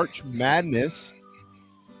is March Madness.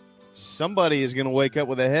 Somebody is going to wake up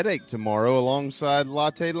with a headache tomorrow alongside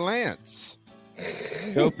Latte Lance.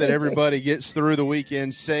 Hope that everybody gets through the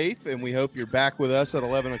weekend safe, and we hope you're back with us at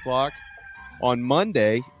 11 o'clock on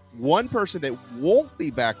Monday. One person that won't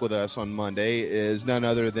be back with us on Monday is none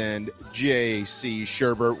other than J.C.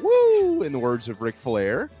 Sherbert, woo, in the words of Ric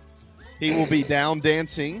Flair. He will be down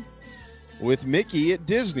dancing with Mickey at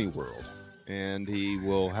Disney World. And he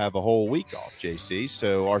will have a whole week off, JC.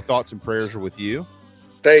 So our thoughts and prayers are with you.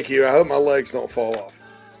 Thank you. I hope my legs don't fall off.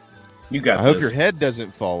 You got I hope your head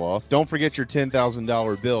doesn't fall off. Don't forget your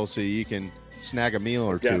 $10,000 bill so you can snag a meal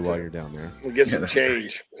or two while you're down there. We'll get some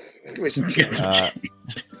change. Give me some change.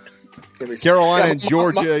 Carolina and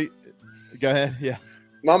Georgia. Go ahead. Yeah.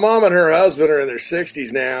 My mom and her husband are in their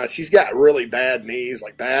 60s now. She's got really bad knees,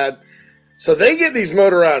 like bad. So they get these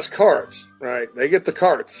motorized carts, right? They get the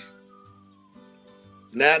carts.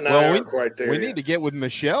 Nat and I aren't quite there. We yet. need to get with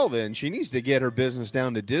Michelle then. She needs to get her business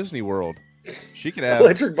down to Disney World. She could have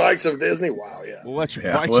electric bikes of Disney. Wow, yeah. Electric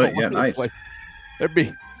Yeah, bikes. well, all yeah, over the nice. place. There'd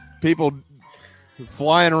be people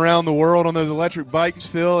flying around the world on those electric bikes,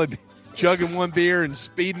 Phil, and chugging one beer and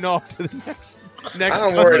speeding off to the next. I'm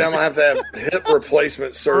worried I'm going to have hip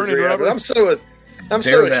replacement surgery. rubber. I'm so Dare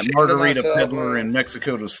ashamed that of margarita myself, peddler man. in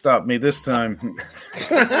Mexico to stop me this time.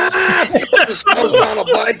 Just goes on a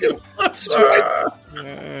bike and swipe.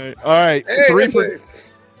 All right. Hey,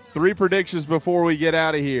 Three predictions before we get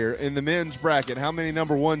out of here. In the men's bracket, how many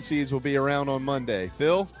number one seeds will be around on Monday?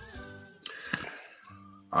 Phil?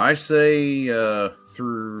 I say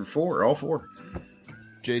through four, all four.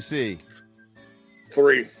 JC?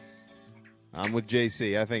 3. I'm with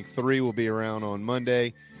JC. I think 3 will be around on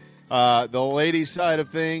Monday. The ladies' side of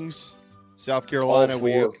things, South Carolina,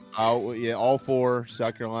 all 4.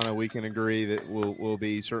 South Carolina, we can agree that will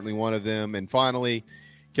be certainly one of them. And finally,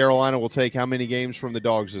 Carolina will take how many games from the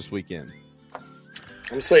Dogs this weekend? I'm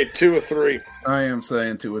going to say 2 or 3. I am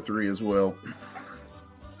saying 2 or 3 as well.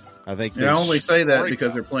 I think. And I only say that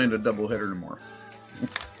because they're playing a doubleheader tomorrow.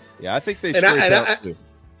 Yeah, I think they.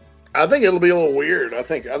 I think it'll be a little weird. I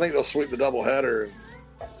think they'll sweep the doubleheader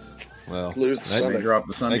and lose the Sunday. Drop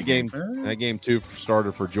the Sunday game. That game 2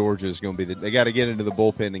 starter for Georgia is going to be they got to get into the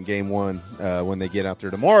bullpen in game 1 when they get out there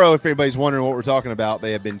tomorrow. If anybody's wondering what we're talking about,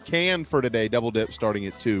 they have been canned for today. Double dip starting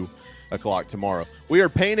at 2:00 tomorrow. We are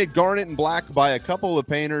painted garnet and black by a couple of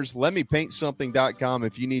painters. LetMePaintSomething.com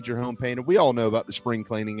if you need your home painted. We all know about the spring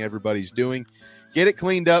cleaning everybody's doing. Get it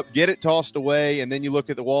cleaned up, get it tossed away, and then you look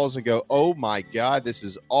at the walls and go, oh my God, this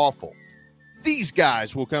is awful. These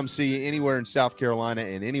guys will come see you anywhere in South Carolina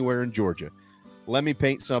and anywhere in Georgia.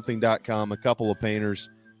 LetMePaintSomething.com, a couple of painters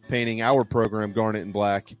painting our program garnet and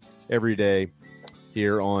black every day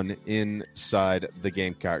here on Inside the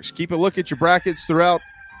Gamecocks. Keep a look at your brackets throughout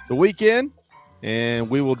the weekend, and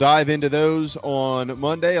we will dive into those on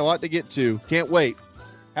Monday. A lot to get to. Can't wait.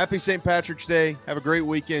 Happy St. Patrick's Day. Have a great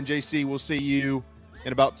weekend, JC. We'll see you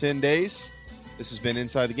in about 10 days. This has been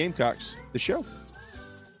Inside the Gamecocks, the show.